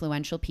really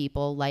influential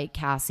people like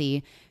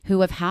Cassie,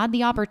 who have had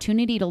the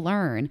opportunity to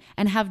learn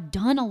and have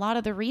done a lot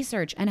of the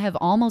research and have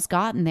almost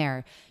gotten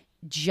there,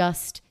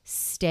 just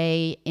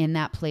stay in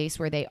that place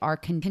where they are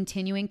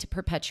continuing to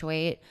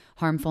perpetuate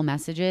harmful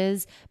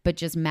messages, but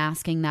just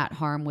masking that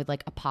harm with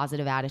like a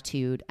positive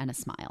attitude and a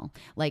smile.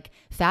 Like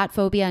fat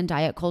phobia and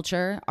diet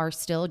culture are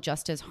still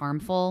just as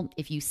harmful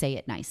if you say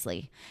it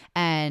nicely.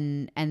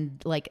 And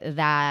like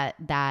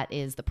that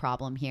is the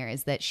problem here,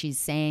 is that she's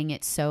saying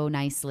it so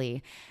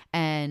nicely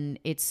and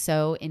it's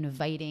so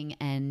inviting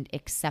and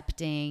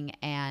accepting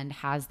and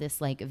has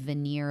this like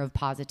veneer of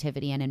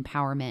positivity and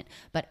empowerment,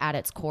 but at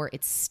its core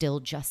it's still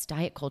just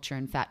diet culture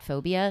and fat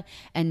phobia.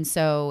 And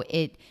so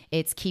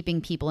it's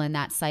keeping people in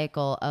that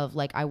cycle of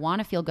like, I want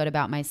to feel good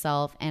about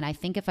myself, and I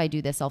think if I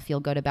do this I'll feel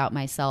good about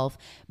myself,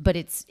 but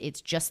it's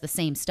just the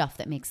same stuff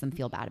that makes them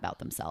feel bad about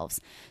themselves.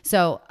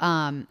 So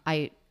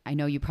I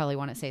know you probably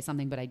want to say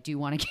something, but I do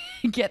want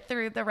to get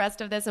through the rest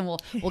of this, and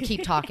we'll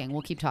keep talking.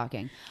 We'll keep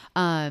talking.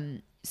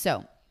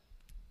 So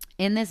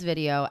in this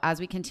video,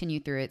 as we continue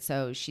through it,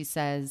 so she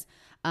says,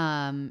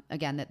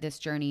 again, that this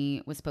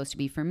journey was supposed to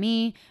be for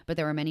me, but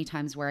there were many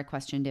times where I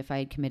questioned if I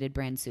had committed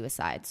brand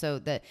suicide. So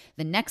the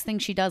next thing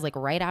she does, like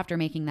right after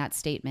making that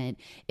statement,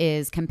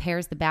 is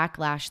compares the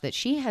backlash that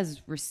she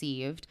has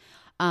received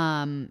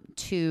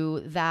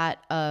to that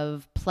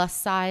of plus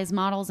size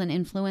models and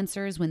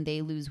influencers when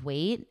they lose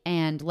weight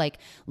and like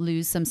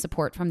lose some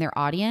support from their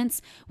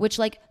audience, which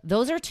like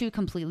those are two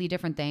completely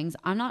different things.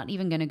 I'm not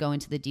even going to go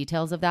into the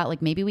details of that.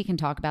 Like maybe we can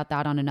talk about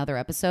that on another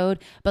episode,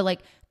 but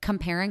like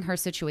comparing her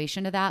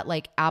situation to that,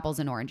 like apples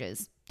and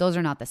oranges, those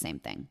are not the same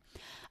thing.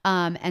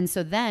 And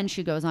so then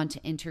she goes on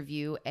to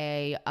interview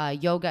a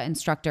yoga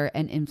instructor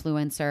and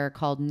influencer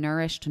called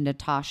Nourished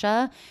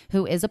Natasha,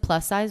 who is a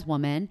plus size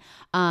woman,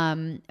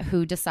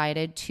 who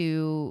decided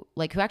to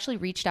who actually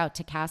reached out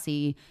to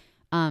Cassie,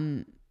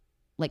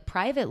 like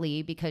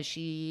privately, because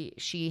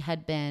she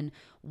had been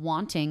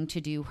wanting to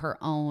do her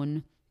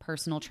own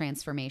personal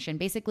transformation,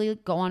 basically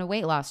go on a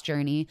weight loss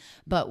journey,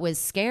 but was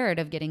scared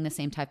of getting the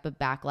same type of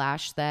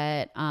backlash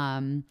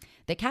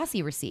that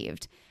Cassie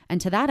received. And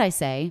to that I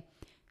say,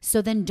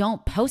 so then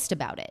don't post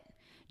about it.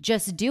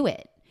 Just do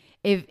it.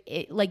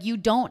 You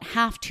don't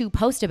have to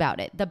post about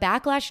it. The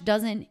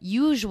backlash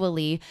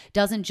usually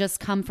doesn't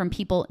just come from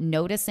people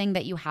noticing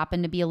that you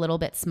happen to be a little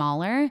bit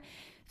smaller.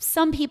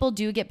 Some people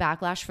do get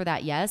backlash for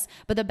that, yes.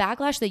 But the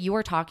backlash that you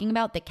are talking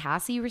about that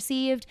Cassie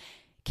received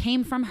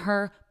came from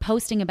her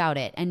posting about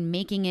it and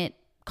making it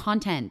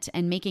content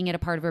and making it a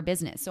part of her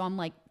business. So I'm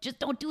like, just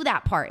don't do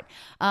that part.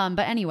 But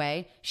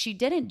anyway, she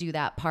didn't do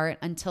that part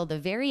until the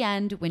very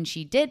end when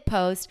she did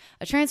post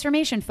a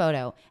transformation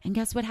photo. And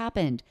guess what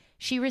happened?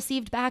 She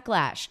received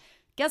backlash.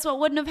 Guess what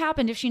wouldn't have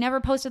happened if she never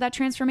posted that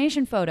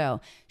transformation photo?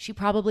 She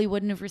probably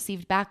wouldn't have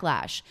received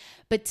backlash.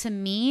 But to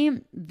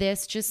me,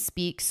 this just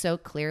speaks so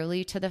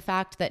clearly to the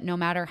fact that no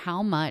matter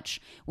how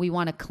much we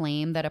want to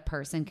claim that a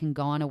person can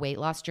go on a weight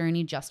loss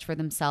journey just for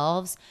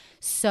themselves,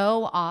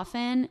 so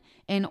often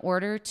in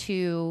order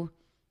to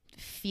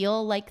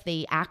feel like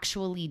they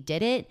actually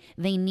did it,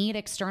 they need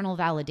external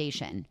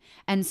validation.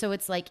 And so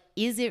it's like,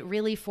 is it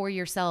really for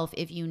yourself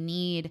if you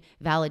need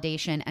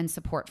validation and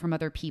support from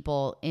other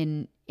people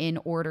in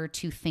order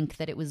to think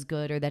that it was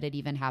good or that it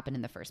even happened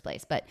in the first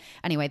place? But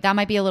anyway, that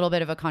might be a little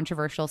bit of a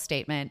controversial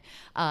statement.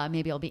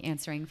 Maybe I'll be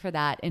answering for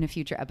that in a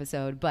future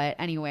episode. But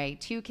anyway,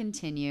 to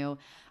continue,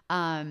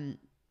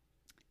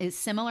 is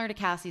similar to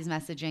Cassie's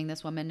messaging.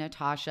 This woman,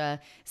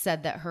 Natasha,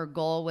 said that her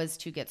goal was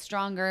to get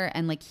stronger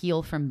and like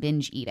heal from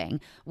binge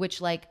eating,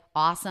 which like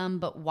awesome,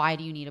 but why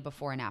do you need a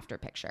before and after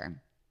picture?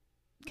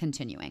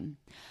 Continuing.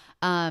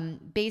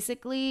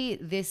 Basically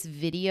this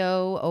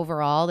video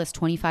overall, this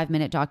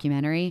 25-minute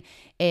documentary,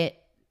 an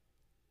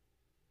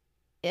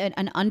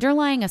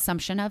underlying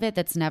assumption of it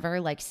that's never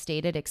like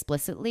stated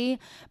explicitly,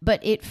 but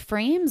it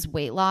frames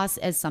weight loss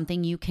as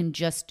something you can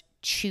just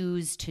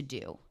choose to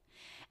do.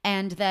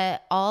 And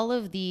that all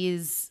of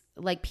these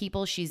like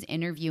people she's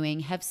interviewing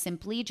have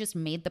simply just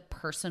made the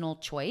personal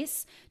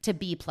choice to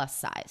be plus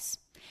size.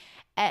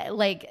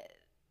 Like,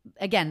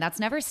 again, that's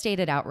never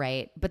stated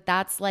outright, but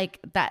that's like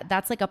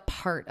a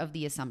part of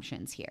the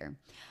assumptions here.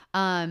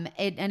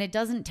 It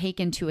doesn't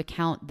take into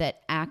account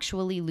that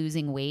actually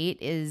losing weight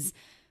is,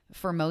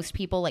 for most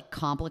people, like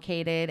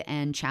complicated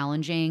and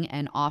challenging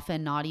and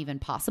often not even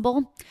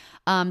possible.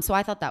 So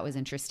I thought that was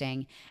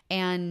interesting.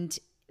 And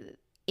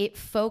it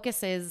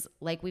focuses,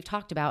 like we've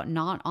talked about,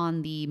 not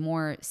on the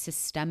more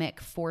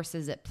systemic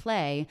forces at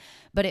play,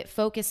 but it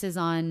focuses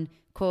on,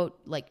 quote,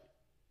 like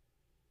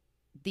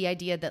the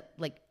idea that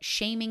like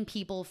shaming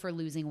people for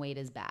losing weight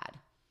is bad,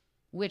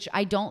 which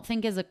I don't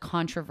think is a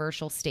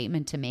controversial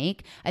statement to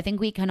make. I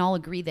think we can all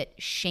agree that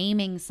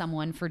shaming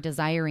someone for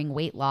desiring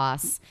weight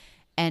loss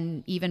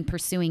and even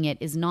pursuing it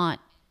is not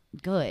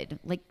good.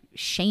 Like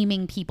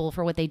shaming people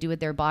for what they do with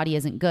their body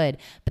isn't good,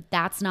 but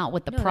that's not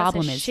what the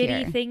problem is here. It's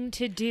a shitty thing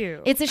to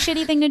do. It's a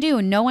shitty thing to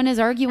do. No one is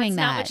arguing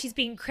that's that. Not what she's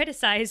being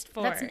criticized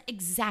for. That's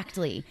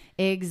exactly.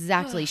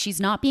 She's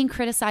not being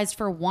criticized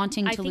for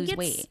wanting to lose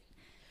weight.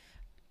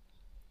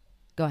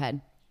 Go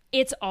ahead.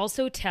 It's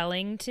also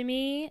telling to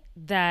me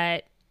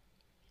that,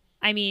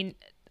 I mean,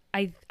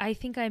 I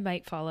think I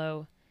might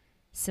follow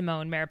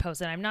Simone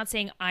Mariposa. And I'm not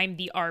saying I'm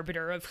the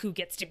arbiter of who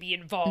gets to be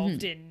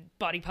involved in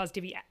body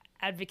positivity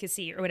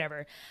advocacy or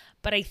whatever,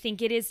 but I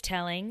think it is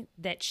telling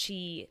that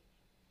she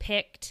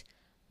picked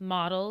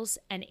models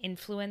and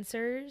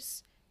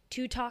influencers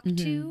to talk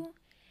to,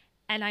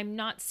 and I'm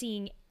not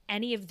seeing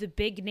any of the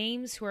big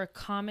names who are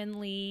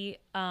commonly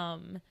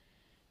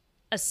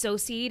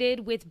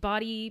associated with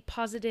body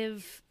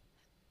positive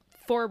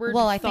forward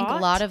I think a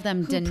lot of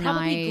them denied.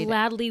 Probably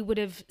gladly would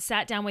have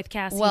sat down with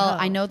Cassie. Well, Ho.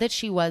 I know that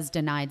she was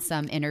denied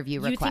some interview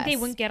requests. You think they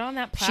wouldn't get on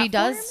that platform? She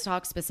does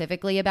talk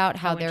specifically about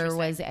how there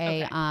was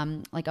a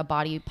like a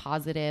body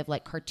positive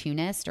like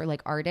cartoonist or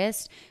like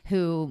artist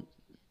who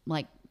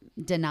like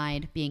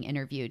denied being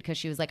interviewed because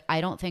she was like,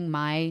 I don't think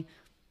my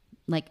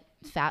like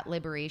fat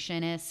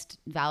liberationist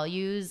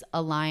values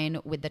align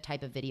with the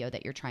type of video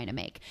that you're trying to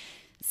make.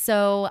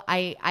 So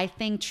I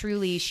think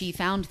truly she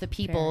found the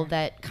people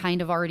that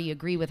kind of already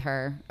agree with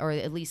her, or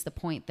at least the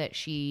point that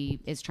she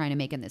is trying to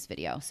make in this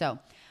video. So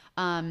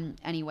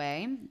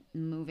anyway,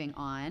 moving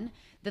on.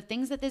 The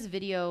things that this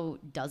video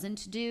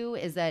doesn't do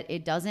is that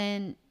it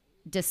doesn't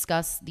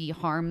discuss the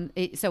harm.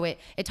 It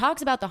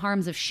talks about the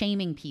harms of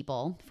shaming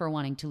people for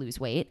wanting to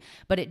lose weight,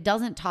 but it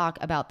doesn't talk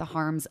about the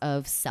harms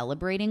of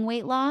celebrating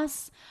weight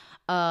loss,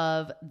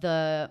 of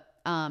the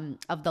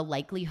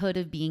likelihood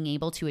of being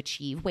able to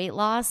achieve weight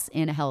loss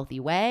in a healthy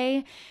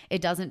way. It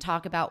doesn't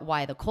talk about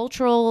why the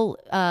cultural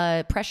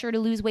pressure to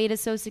lose weight is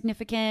so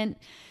significant.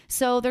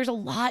 So there's a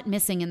lot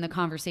missing in the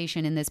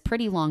conversation in this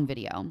pretty long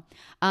video.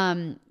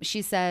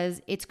 She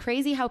says, it's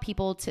crazy how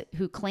people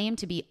who claim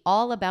to be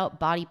all about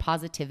body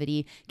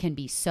positivity can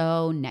be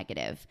so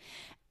negative.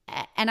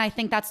 And I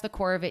think that's the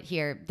core of it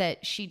here,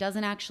 that she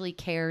doesn't actually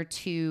care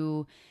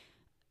to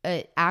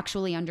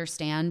actually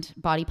understand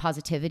body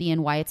positivity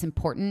and why it's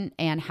important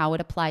and how it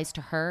applies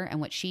to her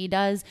and what she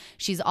does.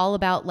 She's all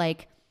about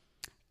like,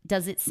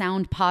 does it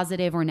sound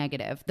positive or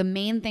negative? The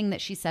main thing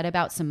that she said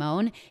about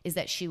Simone is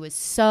that she was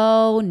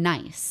so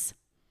nice.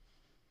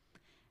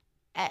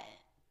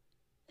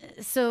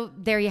 So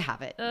there you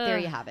have it. There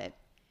you have it.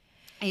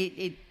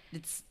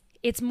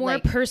 It's more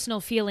like,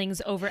 personal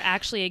feelings over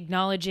actually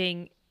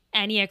acknowledging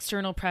any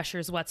external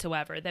pressures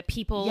whatsoever, that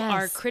people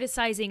are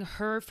criticizing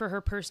her for her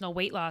personal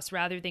weight loss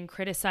rather than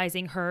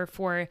criticizing her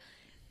for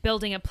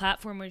building a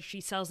platform where she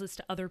sells this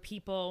to other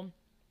people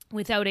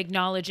without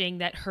acknowledging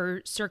that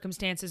her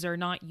circumstances are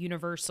not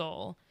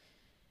universal.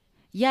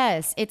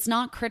 Yes, it's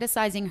not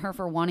criticizing her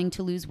for wanting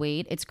to lose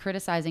weight. It's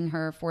criticizing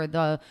her for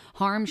the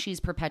harm she's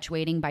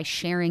perpetuating by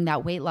sharing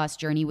that weight loss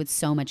journey with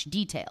so much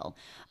detail.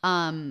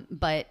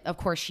 But of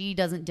course, she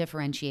doesn't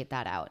differentiate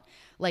that out.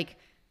 Like,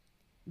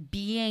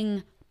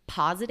 being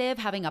positive,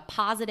 having a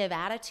positive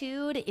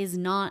attitude is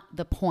not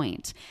the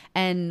point.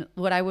 And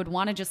what I would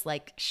want to just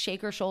like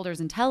shake her shoulders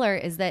and tell her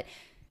is that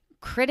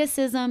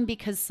criticism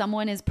because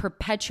someone is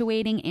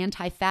perpetuating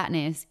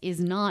anti-fatness is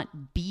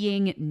not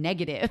being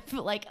negative.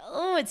 Like,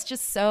 oh, it's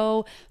just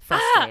so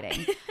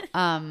frustrating.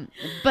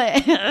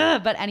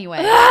 But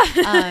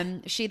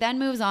anyway, she then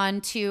moves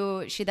on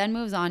to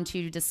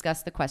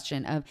discuss the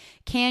question of,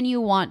 can you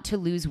want to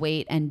lose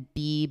weight and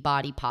be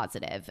body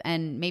positive?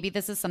 And maybe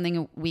this is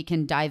something we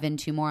can dive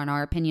into more on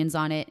our opinions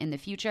on it in the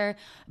future.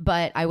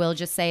 But I will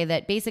just say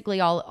that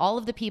basically all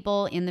of the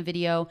people in the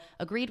video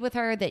agreed with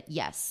her that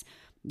yes,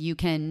 you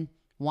can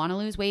want to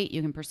lose weight, you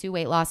can pursue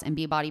weight loss and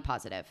be body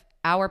positive.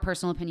 Our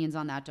personal opinions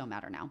on that don't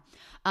matter now.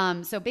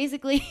 So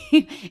basically,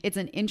 it's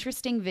an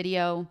interesting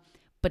video,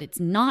 but it's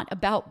not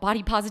about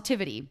body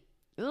positivity.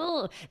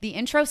 Ugh. The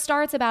intro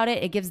starts about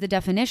it. It gives the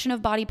definition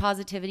of body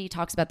positivity,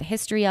 talks about the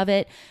history of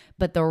it,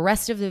 but the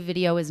rest of the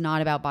video is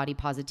not about body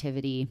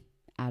positivity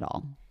at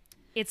all.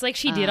 It's like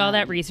she did all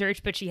that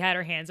research, but she had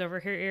her hands over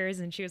her ears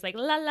and she was like,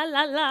 la, la,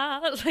 la, la.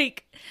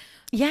 Like,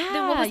 yeah.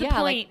 Then what was the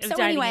point of so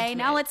diving anyway,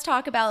 into now it? let's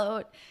talk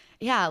about,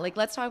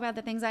 let's talk about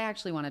the things I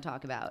actually want to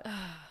talk about.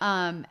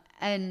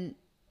 And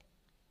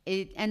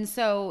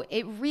so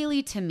it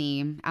really, to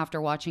me,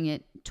 after watching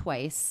it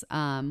twice,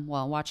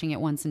 watching it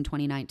once in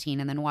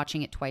 2019 and then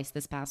watching it twice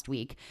this past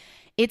week,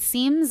 it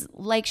seems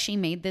like she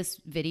made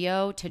this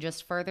video to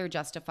just further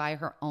justify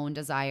her own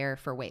desire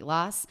for weight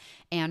loss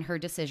and her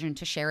decision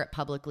to share it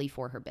publicly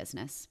for her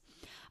business.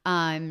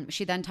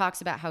 She then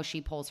talks about how she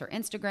polls her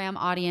Instagram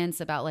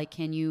audience about like,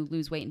 can you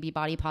lose weight and be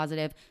body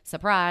positive?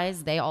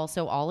 Surprise, they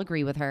also all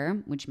agree with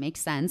her, which makes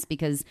sense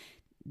because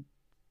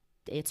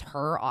it's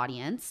her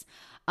audience.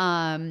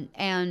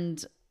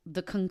 And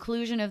the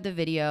conclusion of the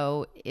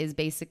video is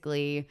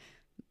basically,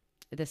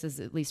 this is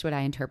at least what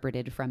I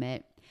interpreted from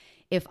it.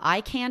 If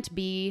I can't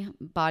be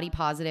body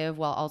positive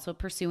while also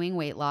pursuing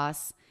weight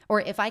loss,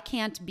 or if I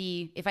can't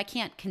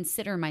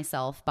consider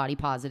myself body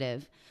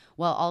positive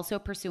while also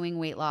pursuing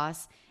weight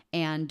loss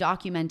and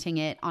documenting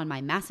it on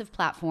my massive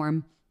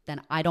platform,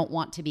 then I don't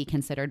want to be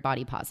considered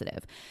body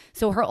positive.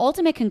 So her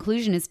ultimate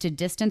conclusion is to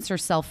distance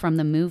herself from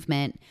the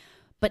movement,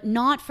 but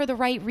not for the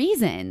right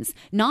reasons.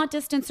 Not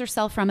distance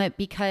herself from it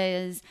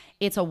because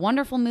it's a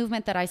wonderful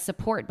movement that I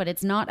support, but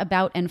it's not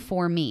about and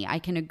for me. I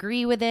can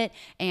agree with it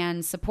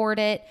and support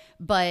it,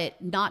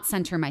 but not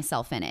center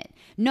myself in it.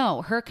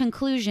 No, her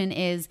conclusion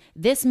is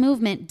this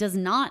movement does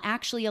not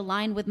actually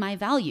align with my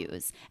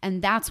values,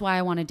 and that's why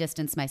I want to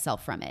distance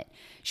myself from it.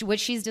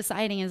 What she's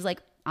deciding is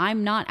like,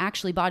 I'm not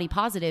actually body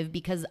positive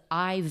because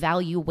I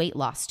value weight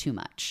loss too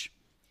much.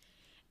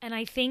 And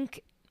I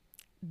think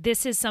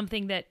this is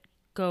something that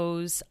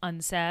goes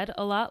unsaid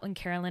a lot when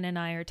Carolyn and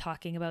I are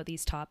talking about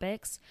these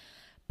topics.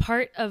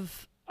 Part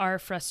of our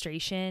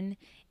frustration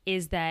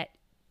is that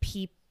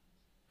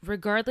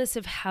regardless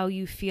of how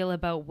you feel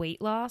about weight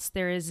loss,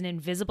 there is an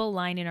invisible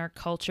line in our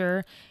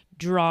culture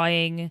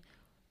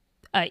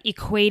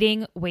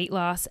equating weight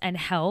loss and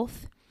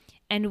health.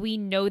 And we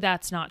know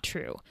that's not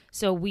true.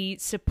 So we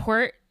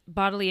support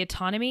bodily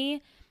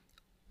autonomy,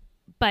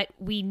 but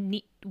we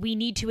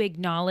need to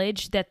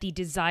acknowledge that the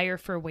desire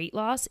for weight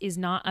loss is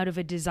not out of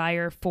a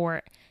desire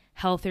for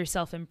health or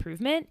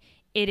self-improvement.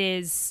 It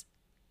is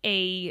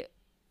I'm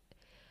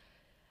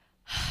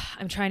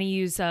trying to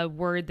use a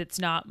word that's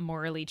not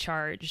morally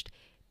charged.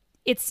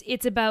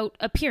 It's about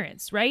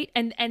appearance, right?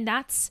 And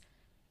that's,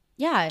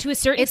 to a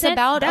certain extent, it's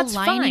about that's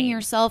aligning fine.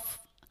 yourself.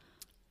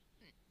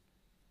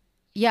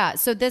 Yeah.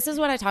 So this is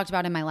what I talked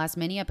about in my last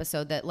mini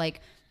episode, that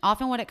like,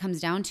 often what it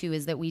comes down to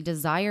is that we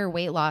desire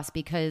weight loss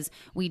because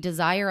we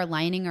desire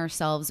aligning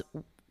ourselves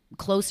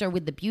closer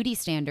with the beauty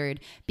standard,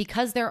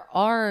 because there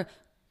are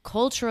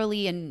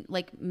culturally and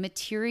like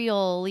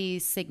materially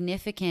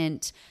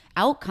significant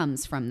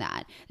outcomes from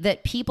that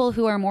people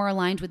who are more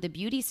aligned with the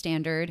beauty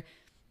standard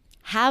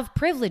have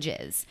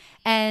privileges,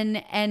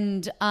 and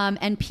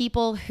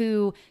people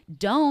who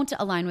don't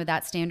align with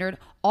that standard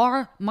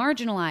are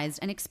marginalized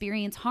and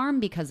experience harm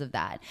because of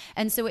that.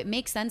 And so it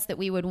makes sense that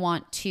we would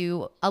want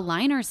to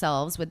align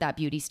ourselves with that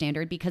beauty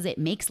standard because it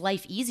makes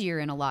life easier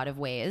in a lot of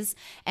ways.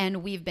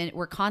 And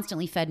we're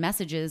constantly fed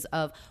messages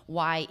of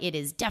why it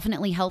is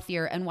definitely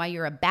healthier and why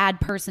you're a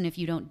bad person if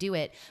you don't do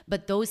it.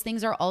 But those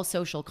things are all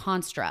social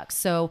constructs.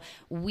 So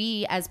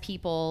we as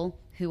people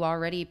who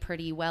already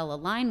pretty well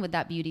align with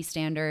that beauty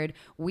standard,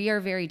 we are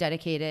very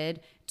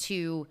dedicated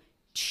to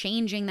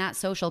changing that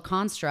social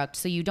construct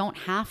so you don't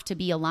have to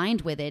be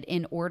aligned with it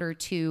in order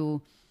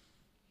to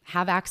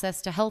have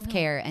access to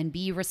healthcare and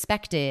be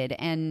respected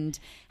and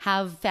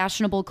have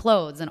fashionable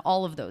clothes and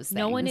all of those things.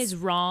 No one is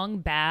wrong,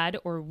 bad,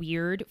 or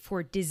weird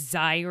for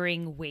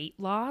desiring weight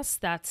loss.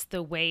 That's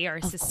the way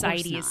our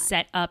society is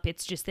set up.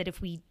 It's just that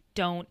if we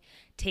don't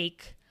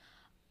take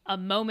a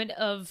moment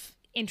of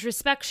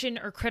introspection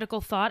or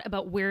critical thought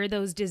about where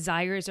those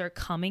desires are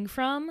coming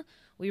from,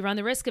 we run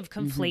the risk of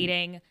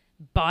conflating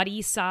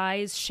body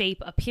size,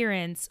 shape,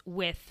 appearance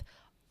with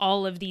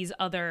all of these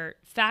other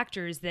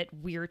factors that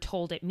we're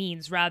told it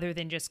means, rather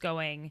than just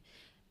going,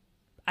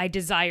 I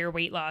desire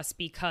weight loss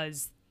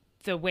because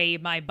the way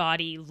my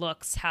body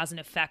looks has an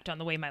effect on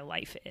the way my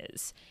life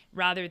is,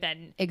 rather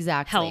than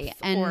exactly health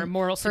and or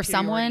moral superiority. For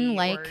someone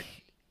like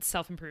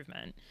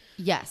self-improvement.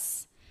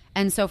 Yes.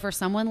 And so for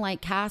someone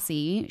like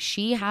Cassie,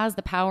 she has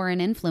the power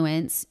and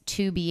influence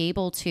to be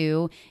able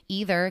to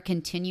either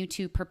continue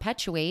to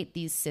perpetuate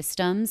these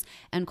systems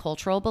and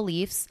cultural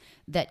beliefs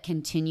that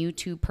continue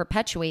to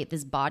perpetuate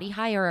this body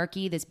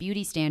hierarchy, this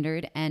beauty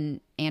standard,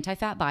 and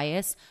anti-fat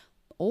bias,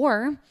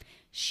 or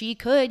she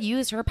could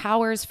use her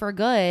powers for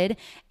good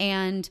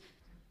and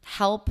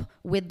help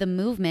with the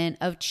movement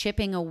of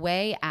chipping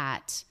away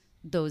at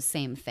those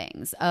same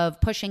things,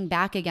 of pushing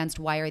back against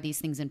why are these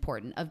things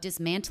important, of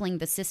dismantling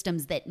the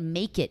systems that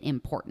make it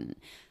important,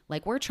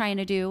 like we're trying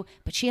to do,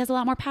 but she has a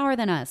lot more power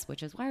than us,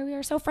 which is why we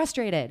are so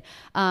frustrated.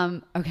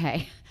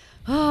 Okay.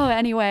 Oh,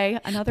 anyway,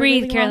 another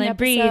Breathe, really Carolyn, long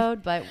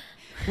episode, but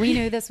we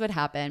knew this would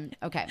happen.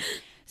 Okay.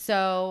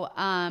 So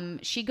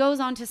she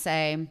goes on to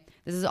say,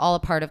 this is all a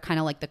part of kind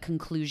of like the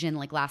conclusion,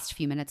 like last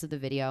few minutes of the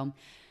video.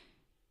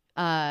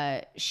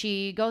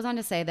 She goes on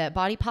to say that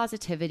body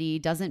positivity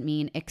doesn't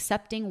mean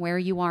accepting where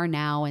you are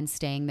now and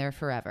staying there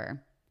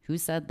forever. Who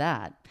said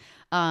that?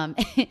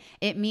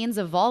 It means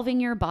evolving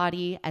your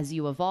body as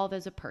you evolve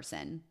as a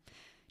person.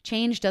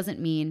 Change doesn't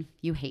mean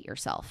you hate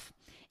yourself.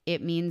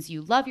 It means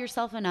you love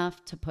yourself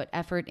enough to put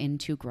effort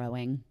into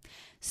growing.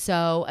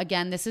 So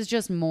again, this is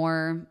just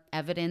more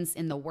evidence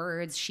in the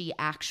words. She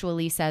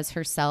actually says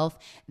herself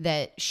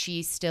that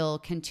she still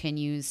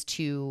continues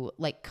to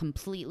like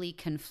completely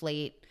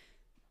conflate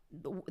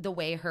the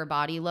way her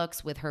body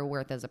looks with her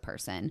worth as a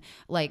person,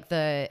 like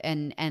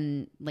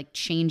and like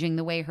changing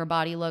the way her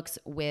body looks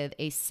with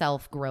a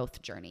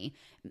self-growth journey.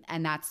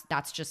 And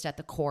that's just at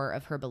the core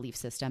of her belief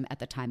system at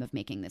the time of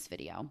making this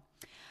video.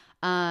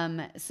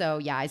 So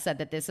yeah, I said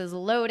that this is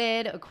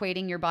loaded,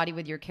 equating your body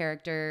with your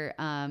character,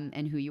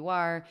 and who you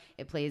are.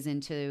 It plays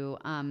into,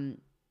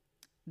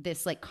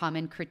 this like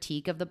common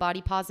critique of the body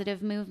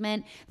positive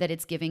movement, that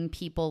it's giving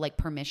people like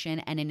permission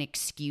and an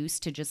excuse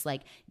to just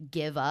like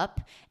give up,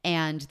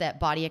 and that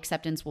body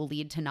acceptance will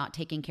lead to not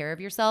taking care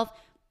of yourself.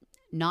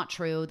 Not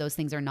true. Those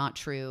things are not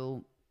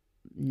true.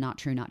 Not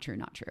true, not true,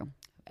 not true.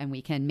 And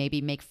we can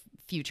maybe make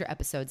future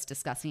episodes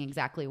discussing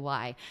exactly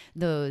why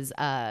those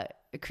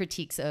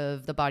critiques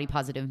of the body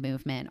positive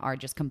movement are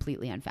just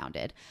completely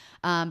unfounded.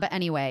 But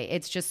anyway,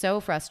 it's just so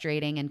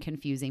frustrating and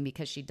confusing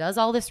because she does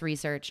all this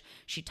research,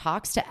 she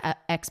talks to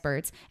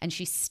experts, and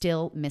she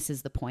still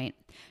misses the point.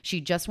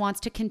 She just wants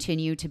to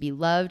continue to be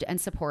loved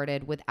and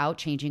supported without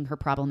changing her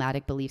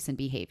problematic beliefs and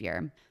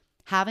behavior.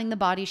 Having the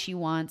body she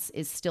wants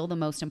is still the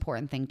most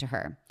important thing to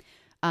her.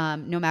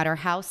 No matter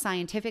how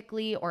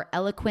scientifically or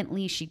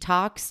eloquently she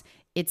talks,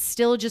 it's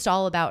still just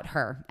all about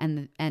her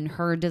and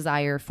her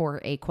desire for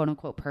a quote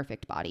unquote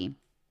perfect body.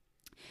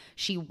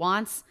 She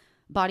wants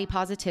body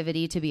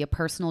positivity to be a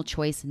personal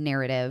choice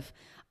narrative.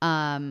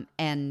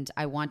 And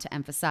I want to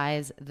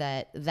emphasize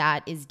that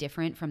that is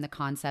different from the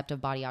concept of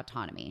body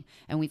autonomy.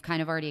 And we've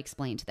kind of already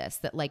explained this,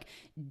 that like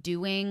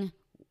doing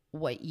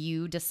what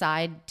you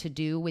decide to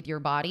do with your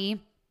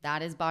body,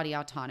 that is body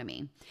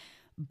autonomy.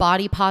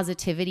 Body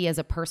positivity as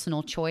a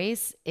personal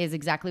choice is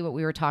exactly what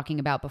we were talking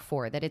about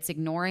before, that it's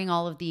ignoring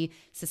all of the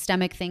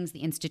systemic things, the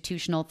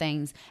institutional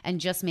things,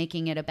 and just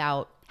making it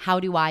about how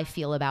do I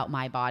feel about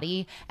my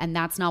body? And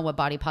that's not what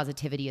body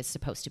positivity is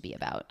supposed to be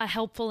about. A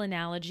helpful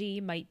analogy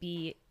might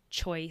be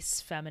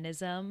choice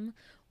feminism,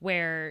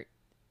 where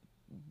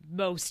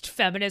most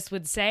feminists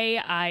would say,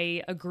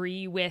 I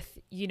agree with,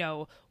 you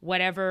know,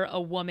 whatever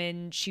a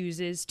woman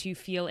chooses to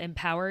feel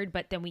empowered,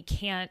 but then we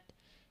can't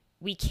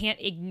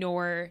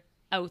ignore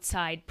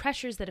outside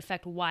pressures that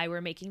affect why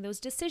we're making those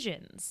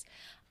decisions.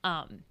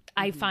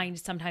 I find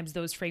sometimes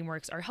those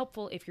frameworks are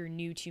helpful if you're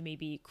new to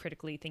maybe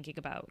critically thinking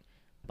about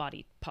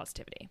body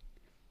positivity.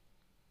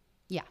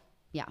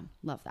 Yeah,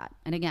 love that.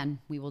 And again,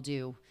 we will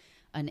do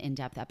an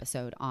in-depth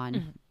episode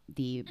on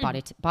the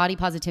body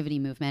positivity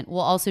movement.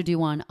 We'll also do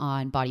one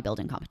on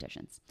bodybuilding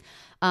competitions.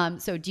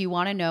 So do you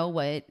want to know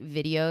what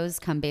videos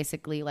come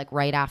basically like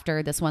right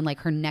after this one,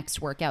 like her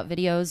next workout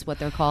videos, what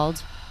they're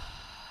called?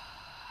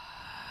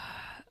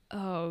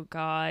 Oh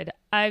God,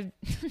 I'm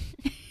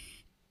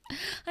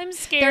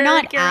scared. They're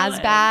not Carolyn. as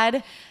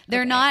bad.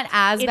 They're Okay. not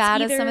as It's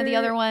bad as some of the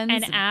either other ones.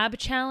 An ab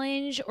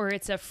challenge or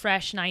it's a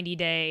fresh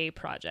 90-day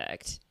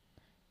project.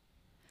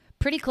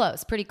 Pretty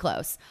close.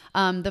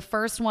 The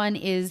first one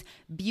is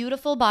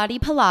beautiful body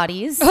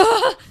Pilates.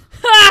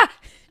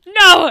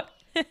 No.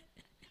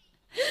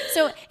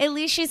 So at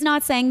least she's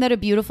not saying that a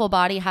beautiful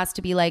body has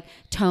to be like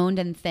toned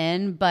and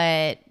thin,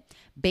 but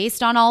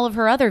based on all of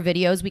her other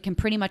videos, we can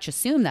pretty much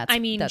assume that's. I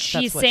mean, that's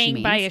she's what saying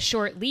she by means. a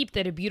short leap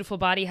that a beautiful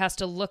body has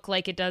to look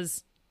like it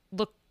does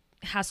When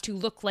does she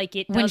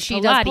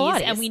Pilates, does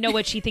Pilates. and we know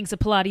what she thinks a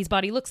Pilates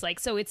body looks like.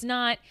 So it's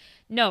not.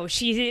 No,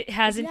 she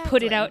hasn't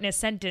put it out in a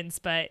sentence,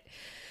 but.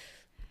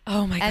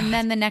 Oh my God. And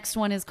then the next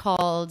one is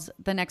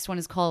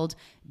called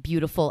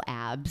beautiful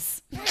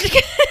abs.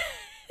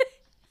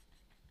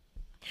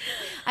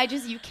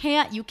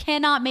 you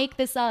cannot make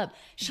this up.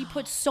 She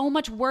put so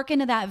much work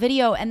into that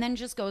video and then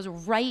just goes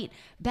right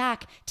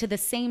back to the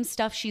same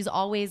stuff she's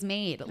always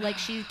made. Like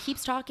she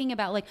keeps talking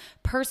about like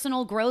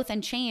personal growth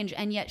and change,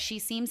 and yet she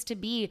seems to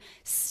be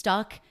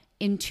stuck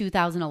in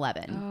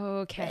 2011.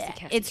 Oh,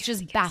 Cassie, It's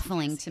just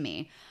baffling to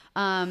me.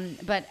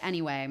 But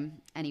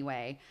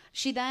anyway,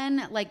 she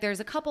then, like, there's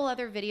a couple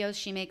other videos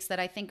she makes that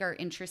I think are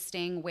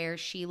interesting where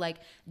she like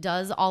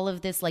does all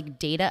of this like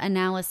data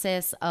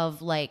analysis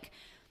of like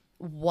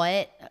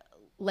what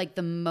like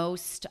the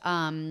most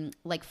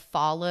like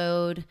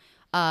followed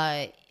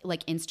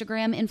like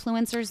Instagram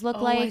influencers look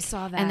like. I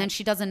saw that. And then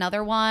she does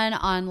another one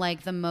on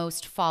like the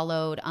most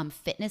followed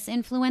fitness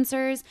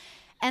influencers.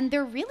 And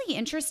they're really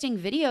interesting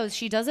videos.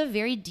 She does a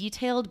very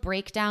detailed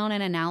breakdown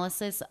and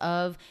analysis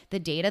of the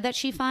data that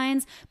she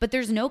finds, but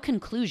there's no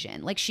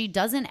conclusion. Like, she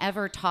doesn't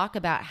ever talk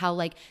about how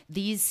like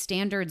these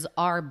standards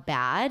are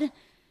bad.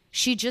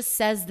 She just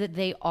says that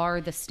they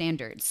are the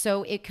standards.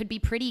 So it could be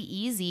pretty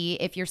easy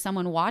if you're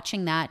someone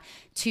watching that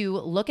to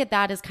look at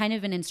that as kind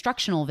of an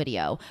instructional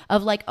video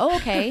of like, oh,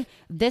 okay,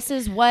 this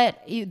is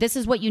what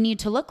you need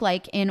to look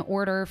like in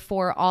order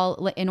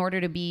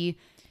to be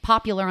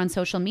popular on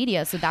social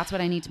media. So that's what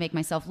I need to make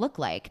myself look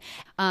like.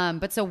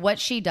 But so what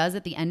she does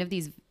at the end of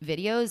these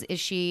videos is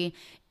she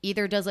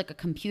either does like a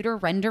computer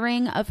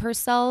rendering of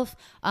herself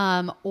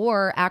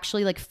or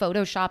actually like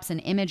photoshops an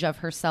image of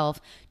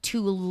herself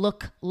to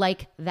look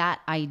like that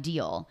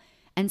ideal,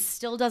 and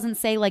still doesn't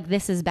say like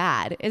this is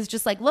bad. It's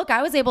just like, look,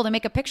 I was able to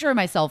make a picture of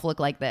myself look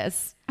like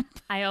this.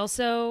 I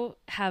also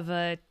have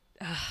a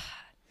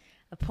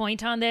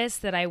point on this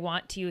that I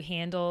want to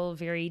handle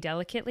very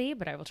delicately,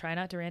 but I will try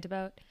not to rant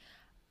about.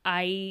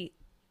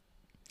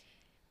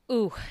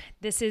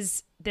 This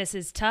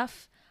is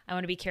tough. I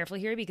want to be careful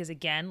here because,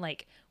 again,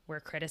 like,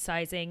 we're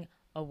criticizing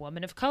a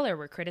woman of color.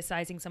 We're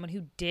criticizing someone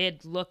who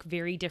did look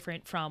very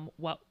different from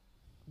what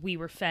we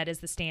were fed as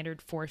the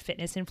standard for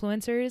fitness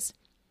influencers.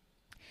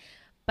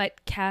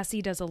 But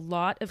Cassie does a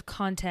lot of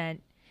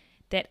content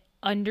that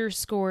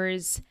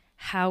underscores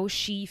how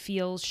she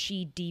feels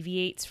she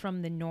deviates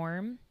from the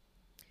norm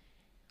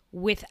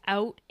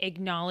without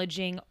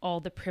acknowledging all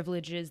the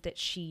privileges that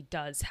she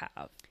does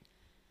have.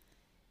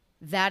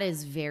 That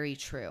is very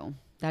true.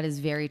 That is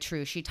very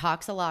true. She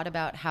talks a lot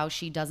about how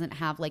she doesn't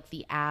have like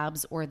the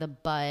abs or the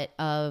butt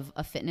of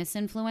a fitness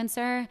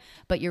influencer,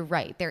 but you're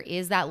right. There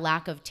is that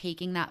lack of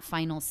taking that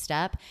final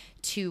step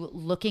to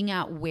looking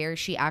at where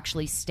she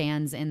actually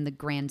stands in the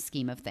grand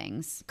scheme of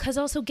things. Because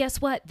also, guess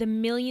what? The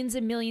millions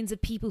and millions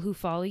of people who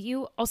follow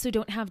you also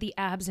don't have the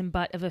abs and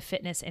butt of a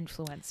fitness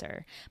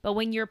influencer. But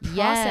when you're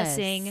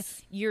processing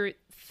your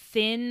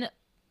thin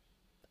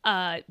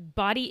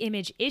body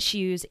image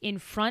issues in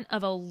front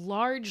of a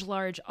large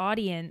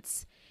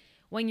audience,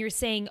 when you're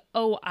saying,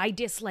 oh, I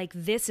dislike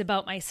this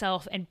about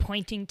myself, and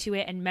pointing to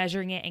it and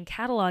measuring it and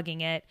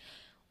cataloging it,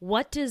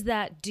 what does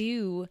that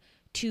do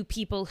to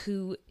people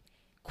who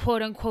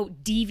quote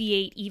unquote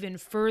deviate even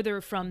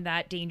further from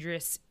that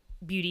dangerous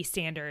beauty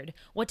standard?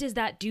 What does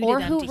that do to them? Or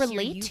who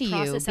relate to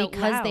you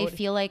because they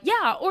feel like,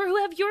 yeah, or who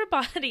have your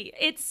body.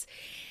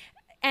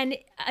 And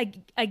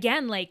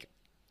again, like,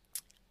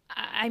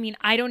 I mean,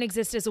 I don't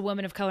exist as a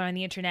woman of color on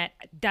the internet.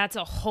 That's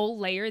a whole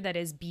layer that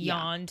is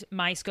beyond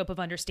my scope of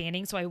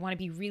understanding. So I want to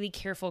be really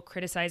careful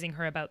criticizing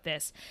her about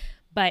this.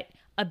 But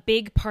a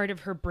big part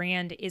of her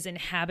brand is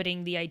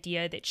inhabiting the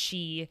idea that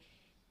she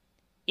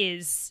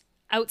is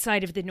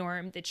outside of the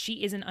norm, that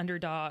she is an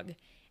underdog,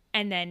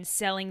 and then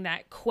selling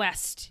that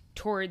quest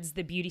towards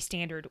the beauty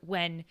standard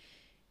when,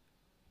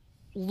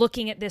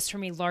 looking at this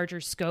from a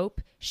larger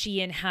scope,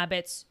 she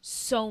inhabits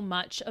so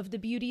much of the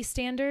beauty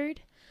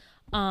standard.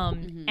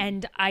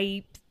 And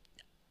I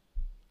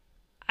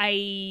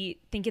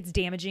think it's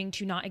damaging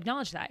to not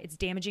acknowledge that. It's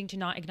damaging to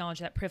not acknowledge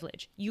that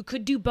privilege. You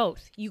could do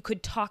both. You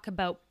could talk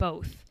about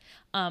both.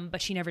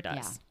 But she never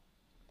does.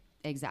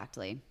 Yeah,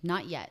 exactly.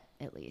 Not yet,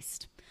 at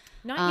least.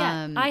 Not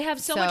yet. I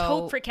have so much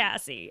hope for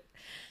Cassie.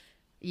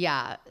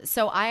 Yeah.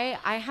 So I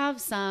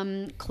have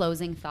some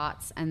closing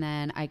thoughts, and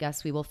then I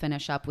guess we will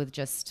finish up with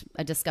just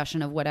a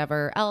discussion of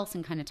whatever else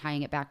and kind of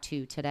tying it back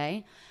to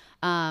today.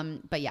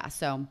 But yeah,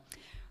 so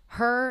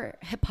her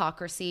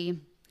hypocrisy,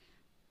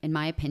 in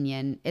my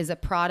opinion, is a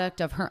product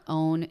of her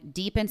own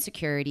deep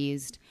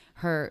insecurities,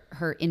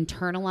 her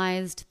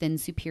internalized thin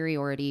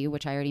superiority,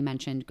 which I already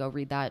mentioned. Go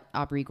read that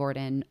Aubrey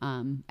Gordon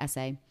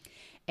essay,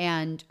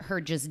 and her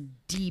just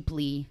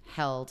deeply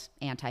held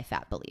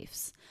anti-fat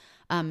beliefs.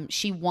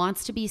 She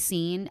wants to be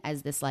seen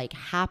as this like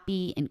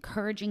happy,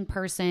 encouraging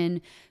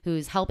person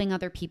who's helping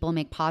other people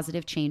make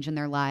positive change in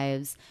their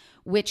lives,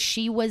 which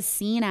she was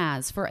seen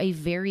as for a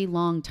very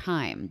long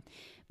time.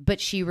 But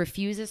she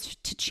refuses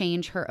to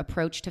change her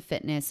approach to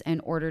fitness in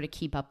order to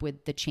keep up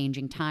with the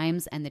changing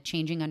times and the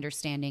changing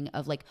understanding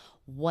of like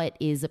what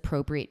is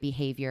appropriate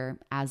behavior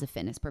as a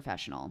fitness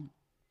professional.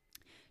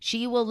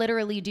 She will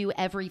literally do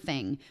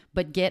everything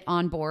but get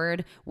on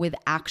board with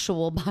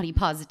actual body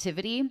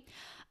positivity.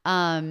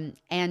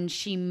 And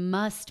she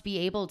must be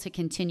able to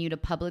continue to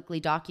publicly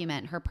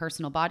document her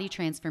personal body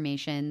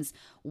transformations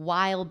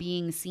while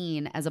being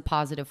seen as a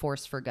positive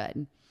force for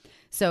good.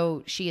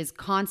 So she is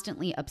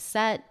constantly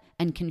upset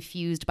and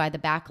confused by the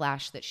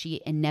backlash that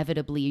she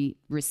inevitably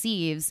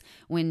receives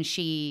when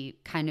she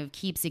kind of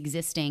keeps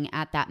existing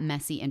at that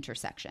messy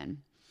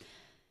intersection.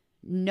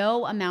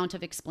 No amount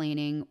of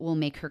explaining will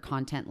make her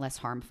content less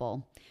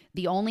harmful.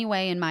 The only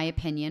way, in my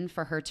opinion,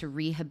 for her to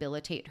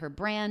rehabilitate her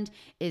brand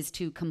is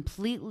to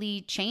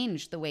completely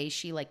change the way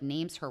she like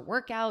names her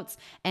workouts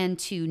and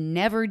to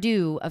never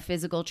do a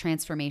physical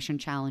transformation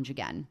challenge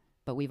again.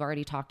 But we've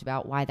already talked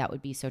about why that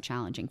would be so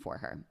challenging for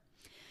her.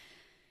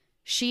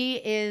 She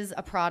is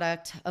a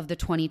product of the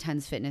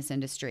 2010s fitness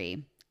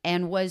industry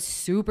and was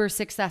super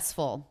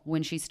successful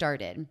when she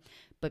started.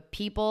 But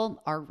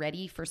people are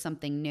ready for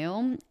something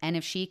new. And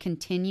if she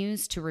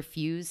continues to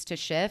refuse to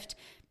shift,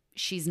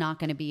 she's not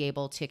going to be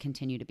able to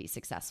continue to be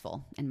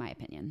successful, in my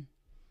opinion.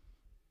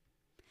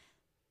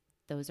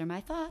 Those are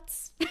my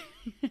thoughts.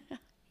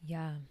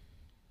 Yeah.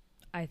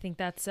 I think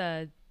that's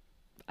I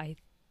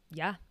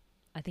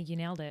think you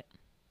nailed it.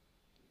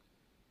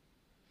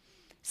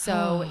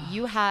 So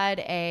you had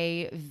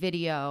a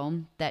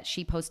video that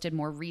she posted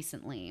more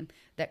recently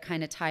that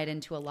kind of tied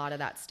into a lot of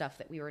that stuff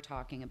that we were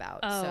talking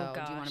about. Oh, so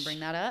gosh. Do you want to bring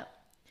that up?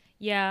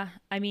 Yeah.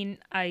 I mean,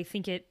 I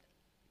think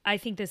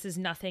this is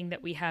nothing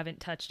that we haven't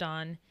touched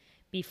on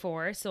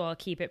before, so I'll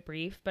keep it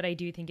brief, but I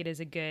do think it is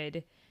a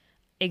good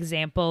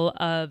example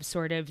of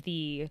sort of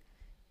the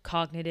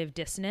cognitive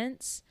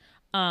dissonance.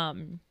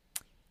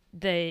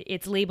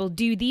 It's labeled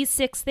 "Do these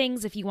 6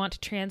 things if you want to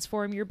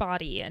transform your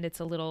body," and it's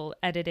a little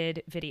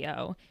edited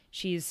video.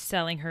 She's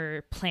selling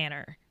her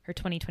planner, her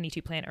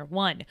 2022 planner.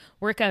 1,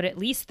 work out at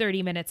least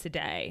 30 minutes a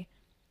day.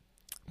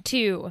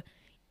 2,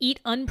 eat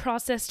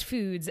unprocessed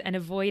foods and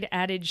avoid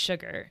added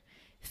sugar.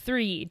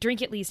 3,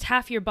 drink at least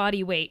half your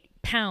body weight,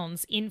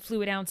 pounds, in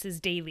fluid ounces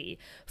daily.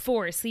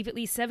 4, sleep at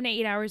least 7 to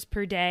 8 hours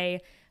per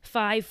day.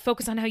 5,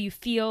 focus on how you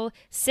feel.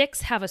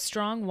 6, have a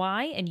strong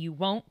why and you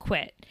won't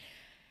quit.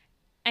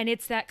 And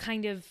it's that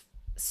kind of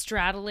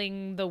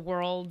straddling the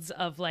worlds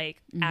of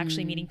like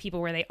actually meeting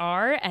people where they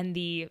are and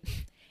the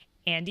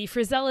Andy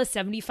Frisella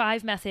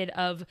 75 method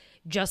of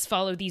just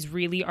follow these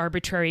really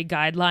arbitrary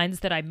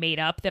guidelines that I made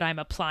up that I'm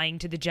applying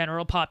to the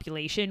general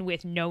population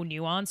with no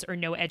nuance or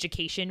no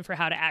education for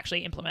how to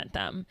actually implement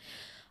them.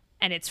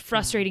 And it's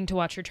frustrating to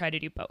watch her try to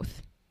do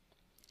both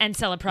and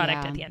sell a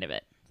product at the end of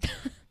it.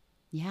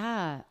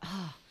 Yeah.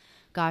 Oh,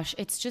 gosh,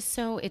 it's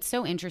so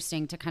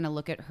interesting to kind of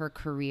look at her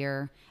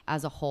career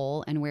as a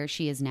whole and where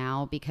she is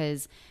now,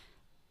 because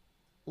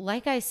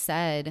like I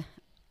said,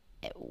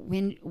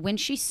 when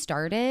she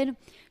started,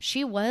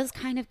 she was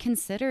kind of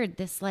considered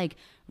this like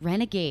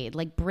renegade,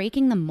 like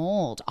breaking the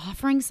mold,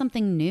 offering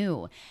something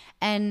new.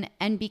 And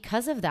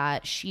because of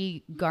that,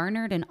 she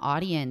garnered an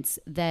audience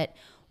that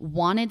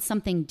wanted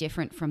something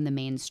different from the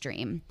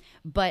mainstream.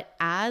 But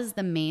as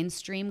the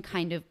mainstream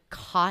kind of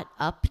caught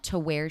up to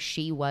where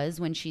she was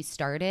when she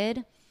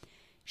started,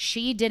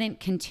 she didn't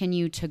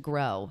continue to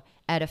grow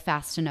at a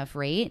fast enough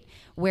rate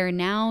where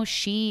now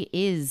she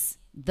is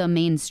the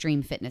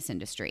mainstream fitness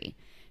industry.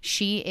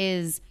 She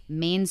is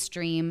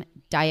mainstream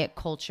diet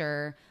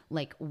culture,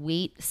 like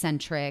weight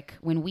centric.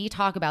 When we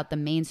talk about the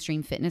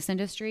mainstream fitness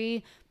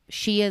industry,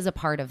 she is a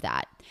part of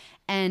that.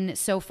 And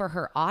so for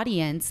her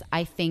audience,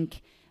 I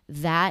think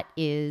that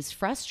is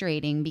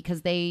frustrating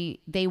because they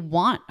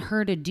want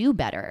her to do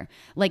better.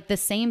 Like the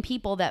same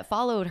people that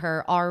followed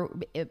her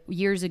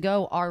years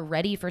ago are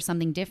ready for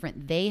something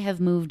different. They have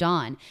moved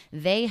on.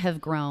 They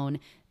have grown.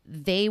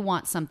 They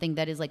want something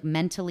that is like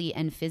mentally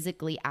and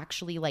physically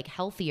actually like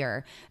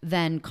healthier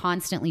than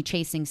constantly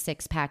chasing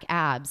 6-pack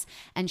abs.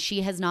 And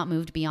she has not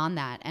moved beyond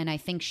that. And I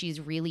think she's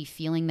really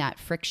feeling that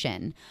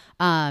friction.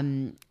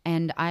 And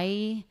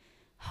I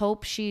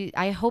hope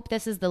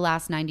this is the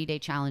last 90-day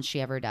challenge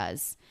she ever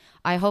does.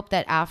 I hope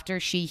that after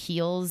she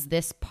heals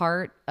this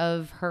part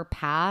of her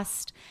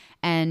past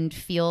and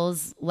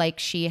feels like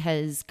she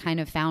has kind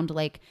of found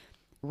like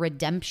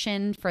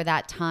redemption for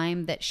that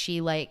time that she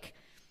like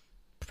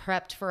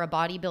prepped for a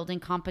bodybuilding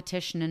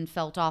competition and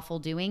felt awful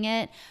doing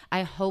it,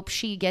 I hope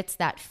she gets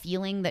that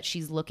feeling that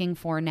she's looking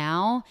for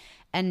now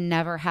and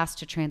never has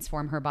to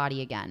transform her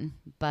body again.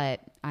 But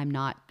I'm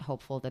not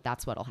hopeful that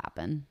that's what'll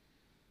happen.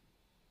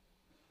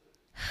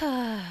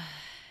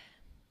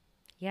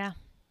 Yeah.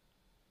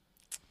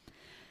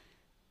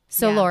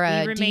 So yeah,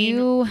 Laura, we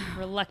remain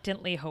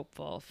reluctantly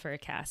hopeful for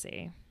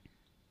Cassie.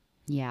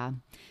 Yeah.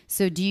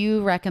 So do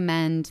you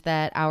recommend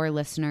that our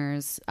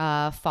listeners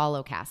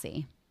follow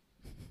Cassie?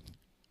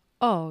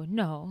 Oh,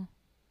 no.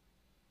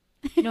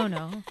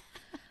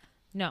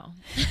 No.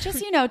 Just,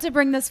 to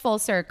bring this full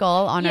circle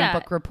on our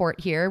book report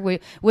here,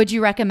 would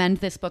you recommend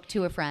this book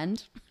to a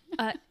friend?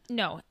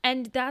 No.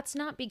 And that's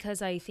not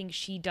because I think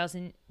she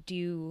doesn't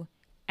do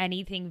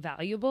anything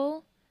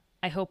valuable.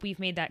 I hope we've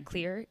made that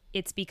clear.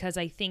 It's because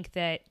I think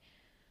that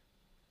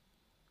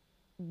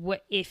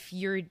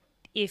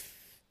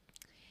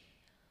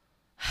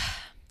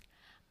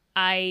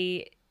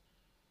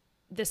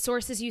the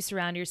sources you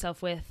surround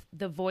yourself with,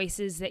 the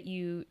voices that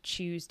you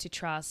choose to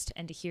trust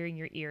and to hear in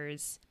your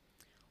ears,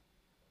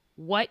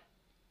 let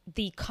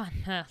me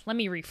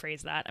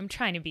rephrase that. I'm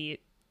trying to be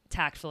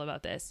tactful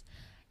about this.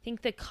 I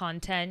think the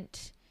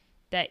content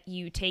that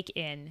you take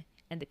in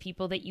and the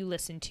people that you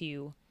listen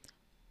to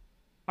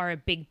are a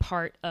big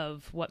part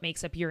of what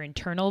makes up your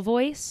internal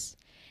voice.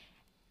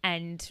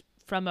 And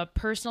from a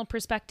personal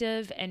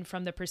perspective and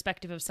from the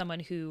perspective of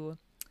someone who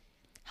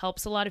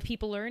helps a lot of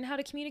people learn how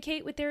to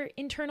communicate with their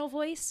internal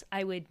voice,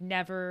 I would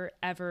never,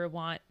 ever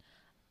want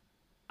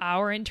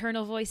our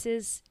internal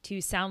voices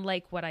to sound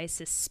like what I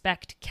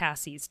suspect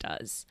Cassie's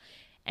does.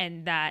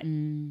 And that,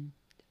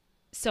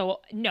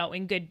 so no,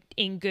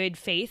 in good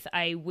faith,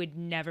 I would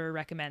never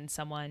recommend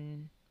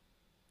someone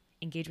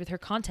engage with her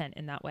content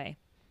in that way.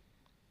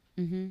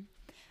 Mm-hmm.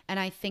 And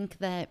I think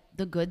that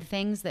the good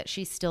things that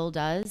she still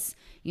does,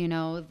 you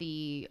know,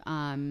 the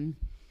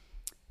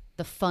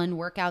fun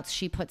workouts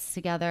she puts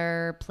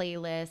together,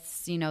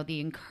 playlists, you know,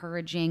 the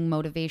encouraging,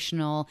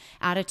 motivational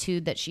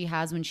attitude that she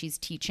has when she's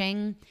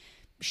teaching,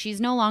 she's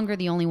no longer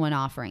the only one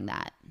offering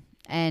that.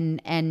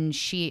 And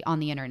she on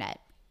the internet.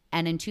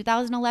 And in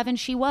 2011,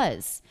 she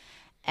was.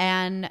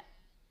 And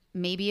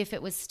maybe if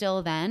it was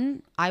still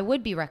then, I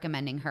would be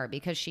recommending her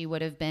because she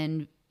would have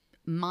been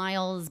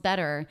miles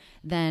better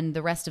than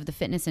the rest of the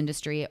fitness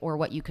industry or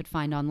what you could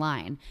find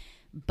online.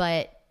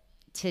 But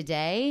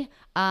today,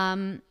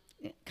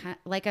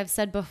 like I've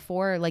said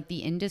before, like the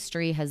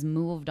industry has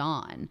moved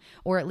on,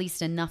 or at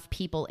least enough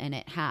people in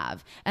it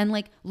have. And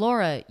like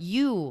Laura,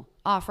 you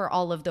offer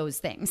all of those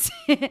things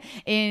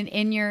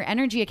in your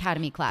Energy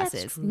Academy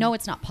classes. No,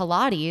 it's not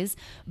Pilates,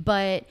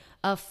 but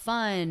a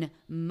fun,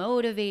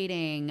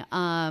 motivating,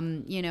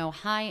 you know,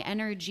 high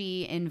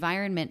energy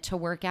environment to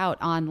work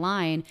out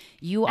online.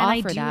 You and offer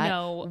I do that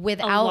know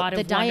without a lot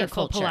the of diet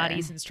wonderful culture.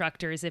 Pilates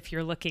instructors if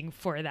you're looking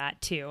for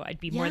that too. I'd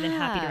be more than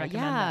happy to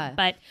recommend Yeah. them.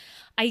 But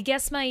I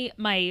guess my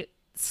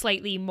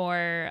slightly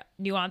more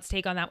nuanced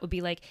take on that would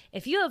be like,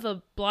 if you have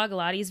a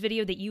Blogilates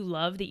video that you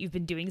love that you've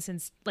been doing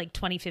since like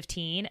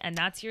 2015 and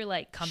that's your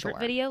like comfort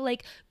video,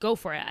 like go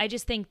for it. I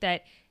just think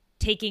that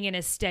taking in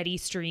a steady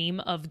stream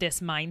of this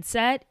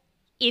mindset,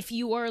 if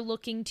you are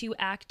looking to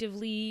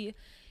actively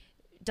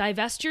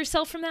divest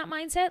yourself from that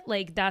mindset,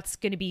 like that's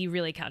going to be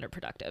really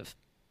counterproductive.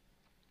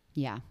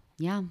 Yeah.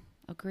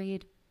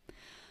 Agreed.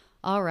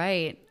 All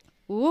right.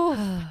 Ooh,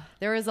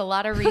 there was a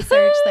lot of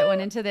research that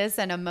went into this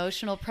and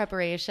emotional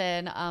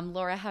preparation.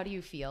 Laura, how do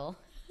you feel?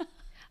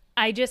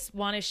 I just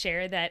want to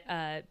share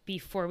that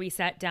before we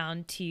sat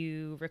down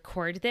to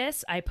record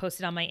this, I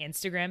posted on my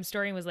Instagram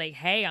story and was like,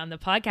 hey, on the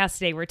podcast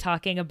today, we're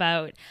talking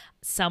about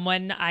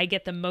someone I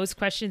get the most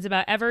questions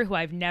about ever who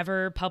I've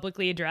never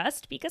publicly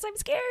addressed because I'm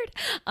scared.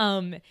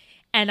 And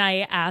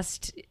I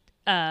asked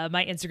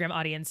my Instagram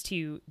audience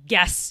to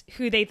guess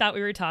who they thought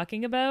we were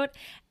talking about.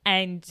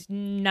 And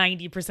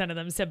 90% of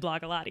them said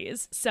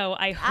Blogilates. So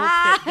I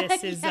hope that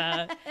this is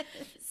a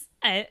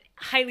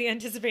highly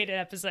anticipated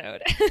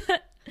episode.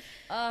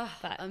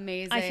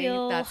 Amazing. I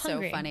feel That's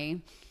hungry. so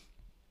funny.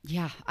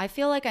 Yeah. I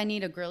feel like I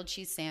need a grilled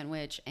cheese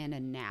sandwich and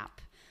a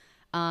nap.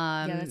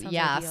 That sounds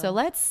ideal. So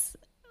let's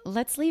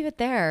leave it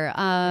there.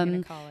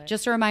 gonna call it.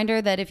 Just a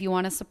reminder that if you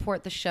want to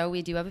support the show,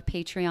 we do have a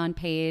Patreon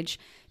page,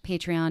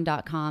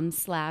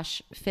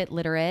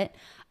 patreon.com/fitliterate.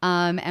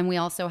 And we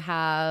also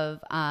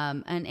have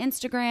an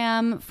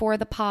Instagram for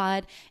the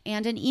pod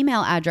and an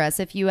email address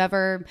if you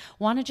ever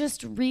want to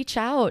just reach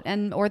out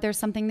or there's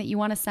something that you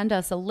want to send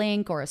us, a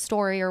link or a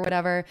story or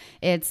whatever.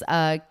 It's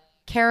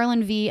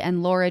Carolyn V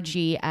and Laura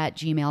G at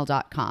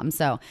gmail.com.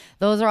 So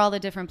those are all the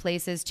different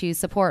places to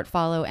support,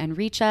 follow, and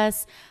reach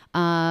us.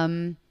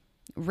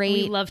 Rate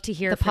We love to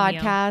hear the from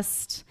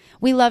podcast.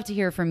 We love to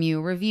hear from you.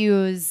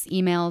 Reviews,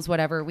 emails,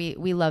 whatever.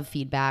 We love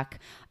feedback.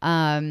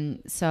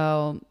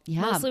 So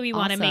yeah. Mostly we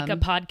want to make a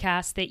awesome.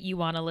 podcast that you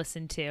want to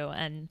listen to.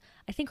 And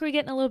I think we're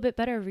getting a little bit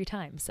better every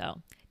time.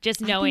 So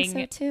just knowing,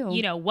 so too.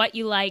 you know, what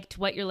you liked,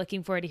 what you're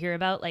looking for to hear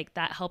about, like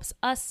that helps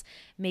us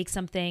make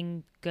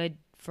something good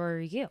for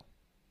you.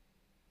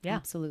 Yeah.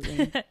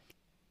 Absolutely.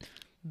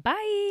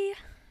 Bye.